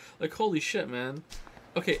over here. Like holy shit, man.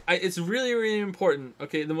 Okay, it's really, really important.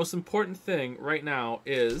 Okay, the most important thing right now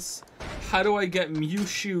is how do I get Mew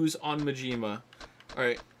Shoes on Majima? All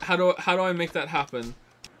right, how do I make that happen?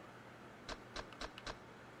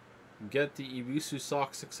 Get the Ibisu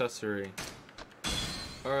socks accessory.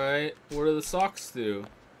 All right, what do the socks do?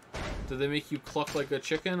 Do they make you cluck like a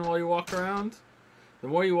chicken while you walk around? The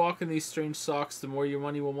more you walk in these strange socks, the more your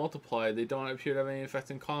money will multiply. They don't appear to have any effect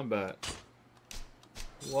in combat.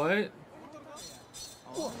 What?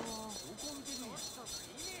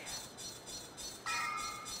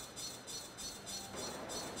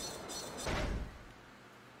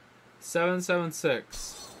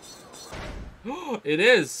 $776. Oh, it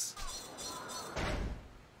is.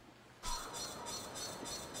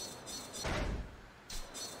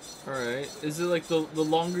 All right. Is it like the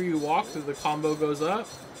longer you walk, the combo goes up?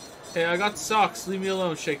 Hey, I got socks. Leave me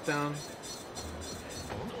alone, Shakedown.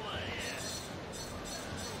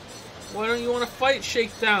 Why don't you want to fight,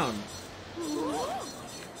 Shakedown?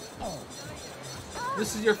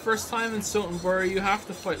 This is your first time in Sotenboro. You have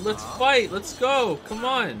to fight. Let's fight. Let's go. Come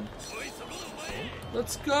on.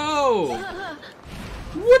 Let's go.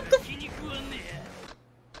 What the?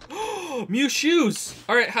 Mew Shoes.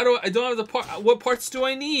 All right. How do I don't have the part? What parts do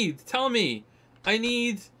I need? Tell me. I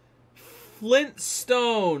need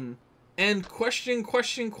Flintstone and question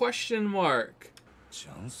mark.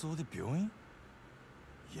 雀荘で病院？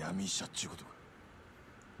闇医者っちゅうことか。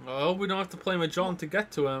 Oh, we don't have to play Mahjong to get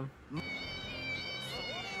to him.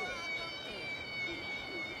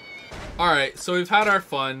 Alright, so we've had our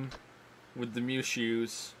fun with the Mew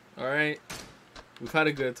Shoes. Alright? We've had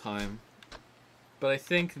a good time. But I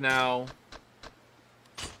think now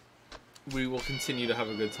we will continue to have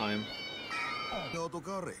a good time.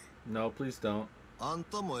 No, please don't.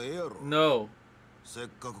 No. せっ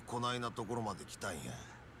かくこないなところまで来たんや。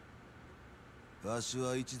わし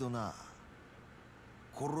は一度な、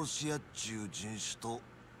殺し屋っちゅう人種と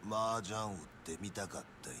麻雀打ってみたかっ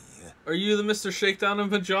たんや。Are you the Mr. Shakedown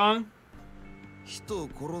of Mahjong? 人を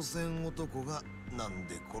殺せん男がなん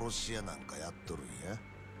で殺し屋なんかやっとるんや。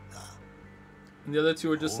And the other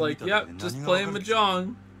two are just like, yep, just playing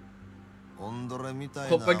Mahjong.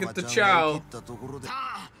 Hope I get the chow.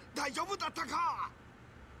 大丈夫だったか。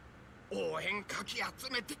応援かき集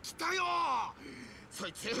めてきたよ。そ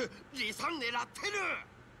いつリさん狙ってる。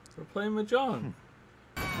 We're playing Mahjong.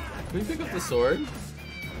 Can we pick up the sword?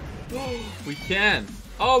 We can.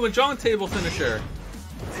 Oh, Mahjong table finisher.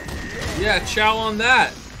 Yeah, chow on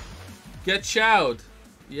that. Get chowed.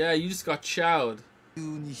 Yeah, you just got chowed. 急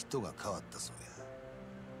に人が変わったそう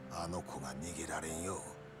や。あの子が逃げられんよう。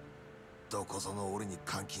どこぞの俺に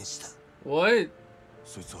監禁した。 What?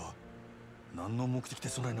 そいつは何の目的で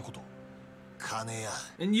そないなこと？ 金や。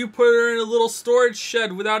 And you put her in a little storage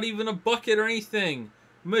shed without even a bucket or anything.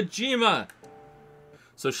 Majima.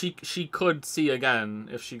 So she could see again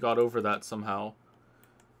if she got over that somehow.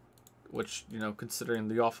 Which, you know, considering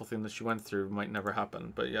the awful thing that she went through, might never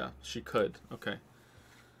happen. But yeah, she could. Okay.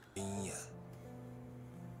 And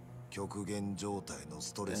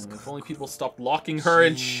if only people stopped locking her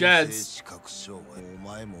in sheds.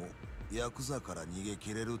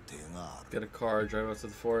 Get a car, drive out to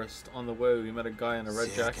the forest. On the way, we met a guy in a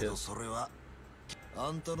red jacket.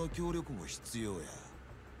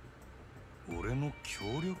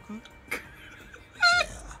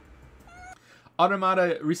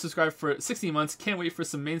 Automata resubscribed for 16 months. Can't wait for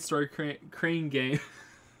some main story crane game.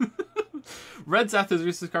 Red Zath has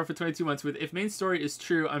resubscribed for 22 months with, if main story is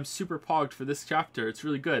true, I'm super pogged for this chapter. It's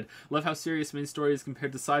really good. Love how serious main story is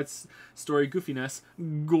compared to side story goofiness.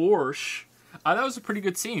 Gorsh. That was a pretty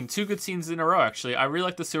good scene. 2 good scenes in a row, actually. I really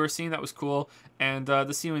liked the sewer scene. That was cool. And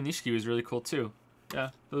the scene with Nishiki was really cool, too.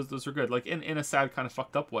 Yeah, those were good. Like, in a sad, kind of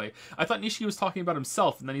fucked up way. I thought Nishiki was talking about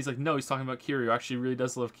himself, and then he's like, no, he's talking about Kiryu. Actually, really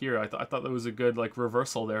does love Kiryu. I thought that was a good, like,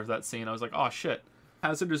 reversal there of that scene. I was like, oh, shit.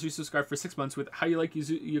 Hazard has resubscribed for 6 months with how you like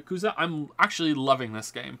Yakuza. I'm actually loving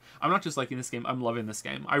this game. I'm not just liking this game, I'm loving this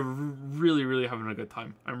game. I'm really having a good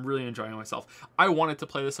time. I'm really enjoying myself. I wanted to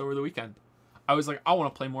play this over the weekend. I was like, I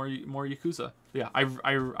want to play more Yakuza. Yeah,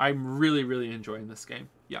 I'm really enjoying this game.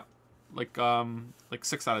 Yeah, like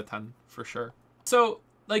 6 out of 10 for sure. So,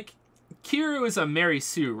 like, Kiryu is a Mary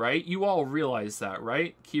Sue, right? You all realize that,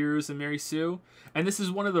 right? Kiryu is a Mary Sue. And this is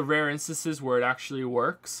one of the rare instances where it actually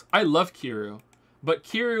works. I love Kiryu, but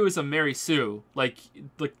Kiryu is a Mary Sue. Like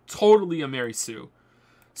totally a Mary Sue.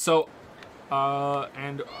 So,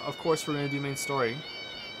 and of course we're going to do main story.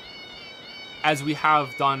 As we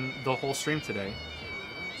have done the whole stream today.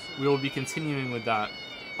 We will be continuing with that.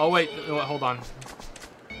 Oh, wait, hold on.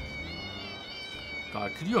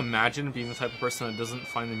 God, could you imagine being the type of person that doesn't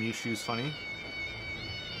find the Mew Shoes funny?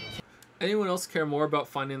 Anyone else care more about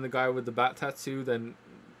finding the guy with the bat tattoo than,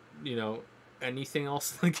 you know, anything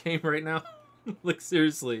else in the game right now? Like,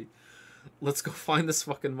 seriously. Let's go find this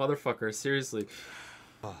fucking motherfucker, seriously.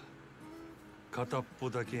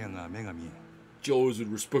 Joe's would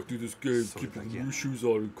respect to this game, keeping the Mew Shoes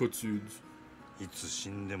out in cutscenes. I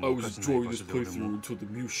was enjoying this playthrough until the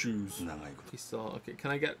Mew Shoes. Okay, can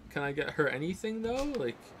I get her anything though?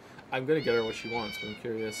 Like, I'm gonna get her what she wants, but I'm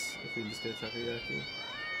curious if we can just get a takoyaki.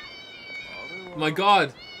 My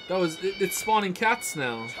God, that was it's spawning cats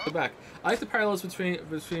now. Go back. I like the parallels between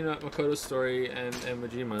Makoto's story and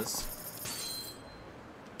Majima's.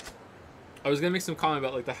 I was gonna make some comment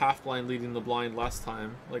about like the half-blind leading the blind last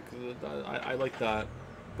time. Like I like that.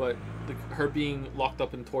 But her being locked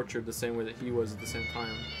up and tortured the same way that he was at the same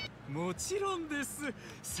time.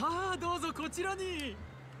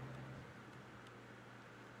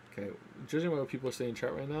 Okay, judging by what people are saying in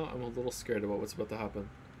chat right now, I'm a little scared about what's about to happen.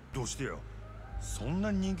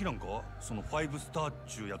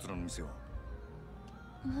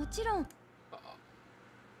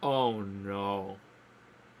 Oh no.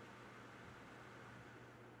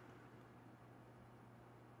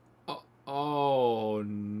 Oh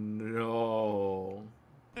no.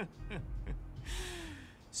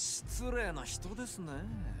 失礼な人ですね。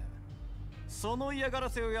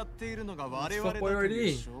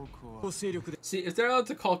See, if they're allowed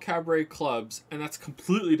to call cabaret clubs, and that's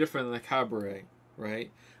completely different than a cabaret,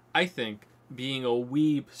 right? I think being a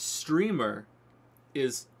weeb streamer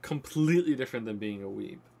is completely different than being a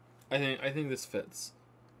weeb. I think this fits.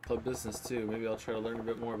 Club business too. Maybe I'll try to learn a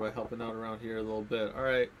bit more by helping out around here a little bit. All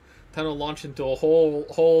right, time to launch into a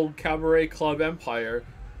whole cabaret club empire,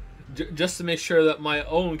 just to make sure that my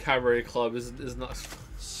own cabaret club is not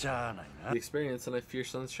the experience, and I fear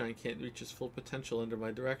Sunshine can't reach its full potential under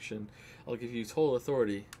my direction. I'll give you total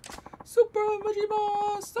authority. Super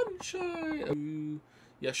Majima Sunshine.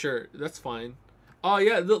 Yeah, sure, that's fine. Oh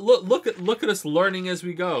yeah, look at us learning as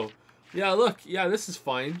we go. Yeah, look, yeah, this is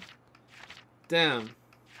fine. Damn.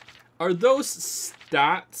 Are those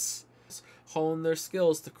stats? Hone their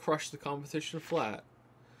skills to crush the competition flat.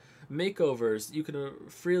 Makeovers. You can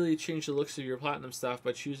freely change the looks of your platinum staff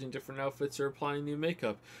by choosing different outfits or applying new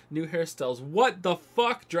makeup. New hairstyles. What the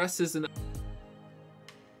fuck? Dresses and...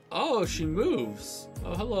 Oh, she moves.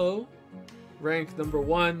 Oh, hello. Rank number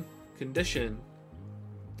 1. Condition.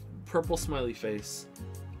 Purple smiley face.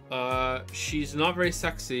 She's not very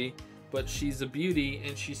sexy, but she's a beauty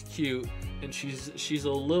and she's cute and she's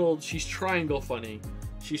triangle funny.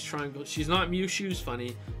 She's not Mew Shoes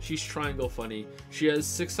funny. She's triangle funny. She has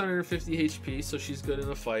 650 HP, so she's good in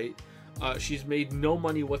a fight. She's made no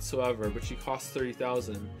money whatsoever, but she costs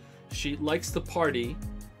 30,000. She likes to party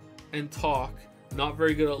and talk. Not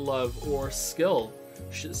very good at love or skill.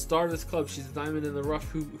 She started this club. She's a diamond in the rough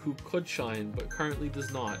who could shine, but currently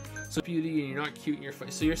does not. So beauty and you're not cute and you're funny.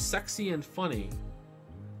 So you're sexy and funny.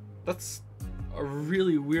 That's a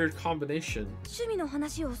really weird combination.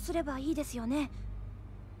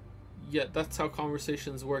 Yeah, that's how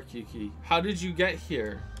conversations work, Yuki. How did you get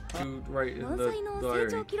here? You write in the diary.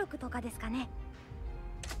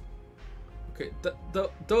 Okay,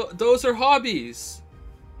 those are hobbies.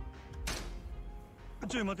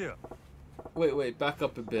 Wait, back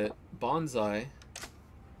up a bit. Bonsai.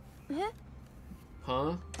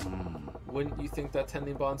 Huh? Wouldn't you think that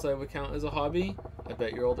tending bonsai would count as a hobby? I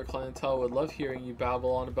bet your older clientele would love hearing you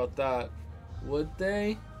babble on about that. Would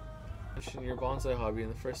they? Mention your bonsai hobby in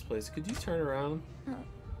the first place. Could you turn around? No?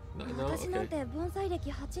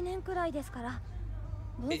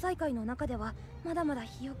 Okay.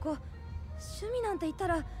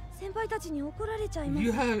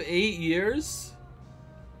 You have 8 years?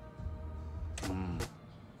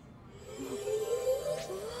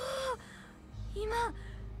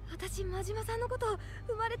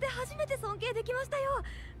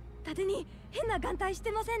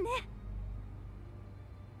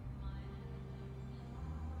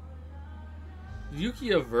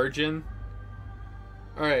 Yuki a virgin?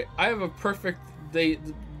 Alright, I have a perfect date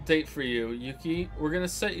for you, Yuki. We're gonna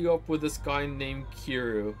set you up with this guy named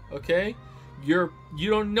Kiru, okay? You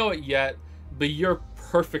don't know it yet, but you're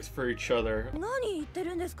perfect for each other.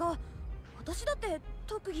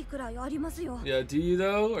 Yeah, do you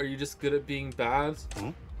though? Are you just good at being bad?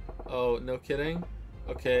 Oh, no kidding?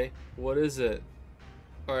 Okay, what is it?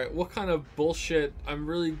 Alright, what kind of bullshit? I'm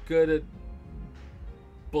really good at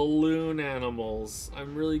balloon animals.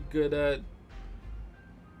 I'm really good at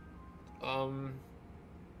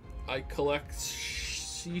I collect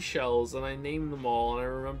seashells and I name them all and I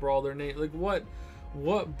remember all their names. Like what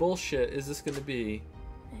bullshit is this gonna be?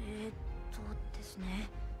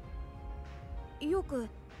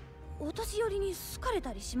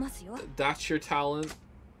 That's your talent?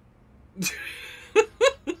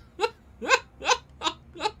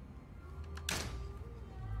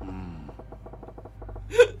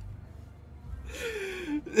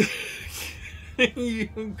 You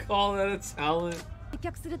can call that a talent?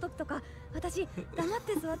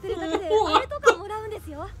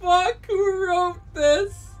 Fuck, who wrote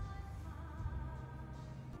this?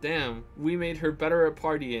 Damn, we made her better at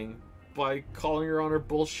partying by calling her on her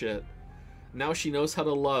bullshit. Now she knows how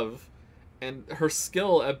to love, and her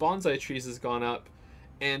skill at bonsai trees has gone up,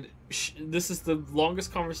 and this is the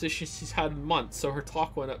longest conversation she's had in months, so her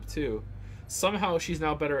talk went up too. Somehow she's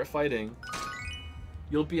now better at fighting.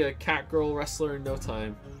 You'll be a cat girl wrestler in no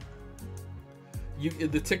time.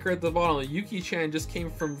 The ticker at the bottom, Yuki-chan just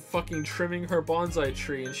came from fucking trimming her bonsai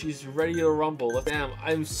tree and she's ready to rumble. Damn,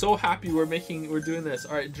 I'm so happy we're doing this.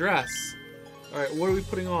 Alright, dress. Alright, what are we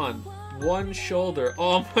putting on? One shoulder.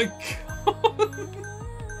 Oh my god.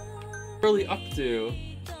 Really up to.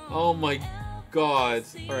 Oh my god.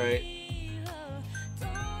 Alright.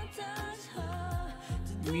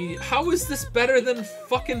 How is this better than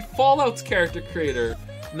fucking Fallout's character creator?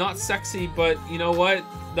 Not sexy, but you know what?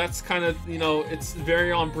 That's kind of, you know, it's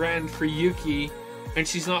very on brand for Yuki. And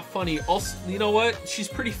she's not funny. Also, you know what? She's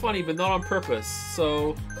pretty funny, but not on purpose.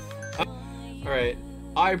 So, alright.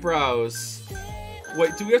 Eyebrows.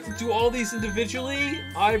 Wait, do we have to do all these individually?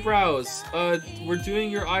 Eyebrows. We're doing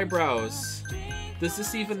your eyebrows. Does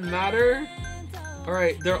this even matter?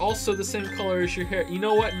 Alright, they're also the same color as your hair. You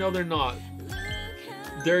know what? No, they're not.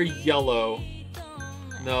 They're yellow.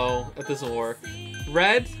 No, that doesn't work.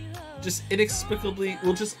 Red? Just inexplicably,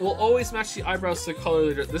 we'll always match the eyebrows to the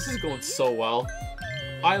color. This is going so well.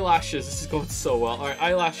 Eyelashes, this is going so well. Alright,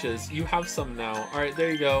 eyelashes, you have some now. Alright,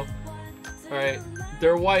 there you go. Alright,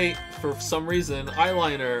 they're white for some reason.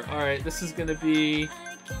 Eyeliner, alright, this is gonna be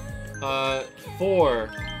 4.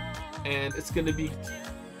 And it's gonna be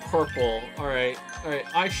purple. Alright, alright,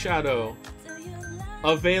 eyeshadow.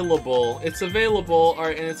 Available. It's available,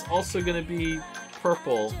 alright, and it's also gonna be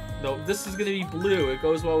purple. No, this is gonna be blue. It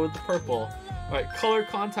goes well with the purple. Alright, color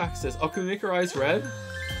contacts this. Oh, can we make her eyes red?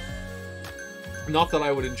 Not that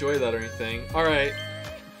I would enjoy that or anything. Alright.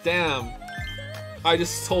 Damn. I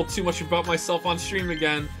just told too much about myself on stream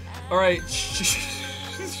again. Alright.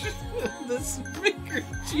 Let's make her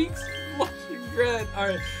cheeks blushing red.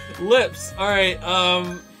 Alright. Lips. Alright.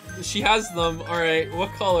 She has them. Alright.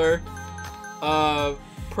 What color?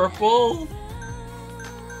 Purple?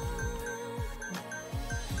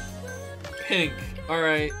 Pink.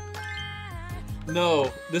 Alright.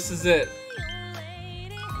 No. This is it.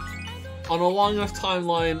 On a long enough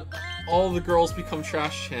timeline, all the girls become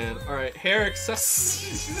trash can. Alright, hair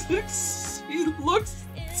accessories. She looks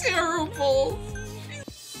terrible.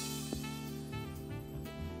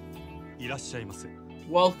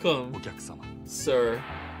 Welcome, sir.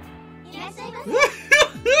 She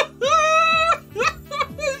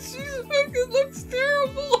fucking looks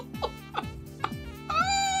terrible.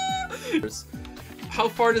 How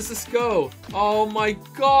far does this go? Oh my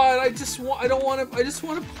god, I just want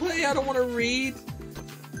to play, I don't want to read.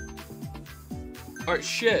 Alright,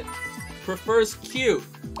 shit. Prefers cute.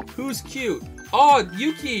 Who's cute? Oh,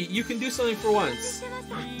 Yuki, you can do something for once.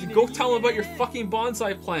 Go tell him about your fucking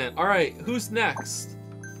bonsai plant. Alright, who's next?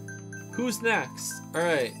 Who's next?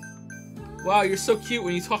 Alright. Wow, you're so cute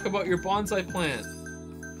when you talk about your bonsai plant.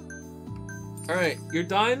 Alright, you're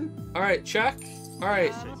done? Alright, check.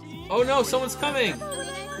 Alright. Oh no, someone's coming!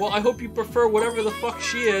 Well, I hope you prefer whatever the fuck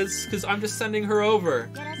she is, because I'm just sending her over.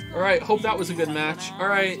 Alright, hope that was a good match.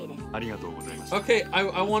 Alright. Okay,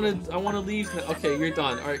 I wanna leave now. Okay, you're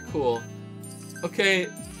done. Alright, cool. Okay.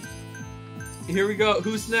 Here we go.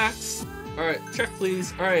 Who's next? Alright, check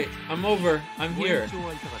please. Alright, I'm over. I'm here.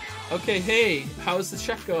 Okay, hey, how's the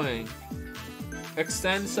check going?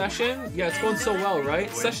 Extend session? Yeah, it's going so well, right?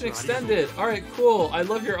 Session extended. Alright, cool. I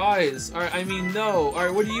love your eyes. Alright, I mean, no.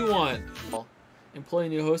 Alright, what do you want? Employee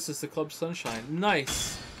new host is the Club Sunshine.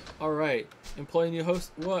 Nice. Alright. Employee new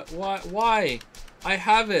host. What? Why? I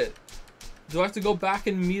have it. Do I have to go back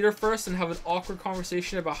and meet her first and have an awkward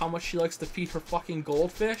conversation about how much she likes to feed her fucking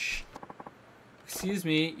goldfish? Excuse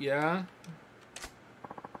me. Yeah?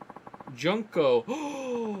 Junko.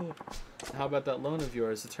 How about that loan of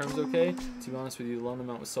yours? The terms okay? To be honest with you, the loan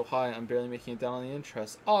amount was so high, I'm barely making it down on the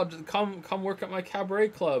interest. Oh, come work at my cabaret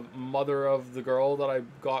club, mother of the girl that I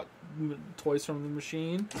got toys from the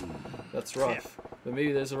machine. That's rough. But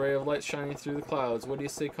maybe there's a ray of light shining through the clouds. What do you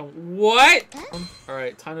say? Come. What?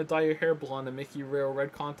 Alright, time to dye your hair blonde and make you wear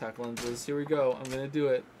red contact lenses. Here we go. I'm gonna do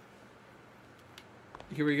it.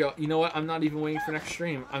 Here we go. You know what? I'm not even waiting for next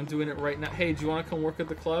stream. I'm doing it right now. Hey, do you want to come work at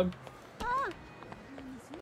the club?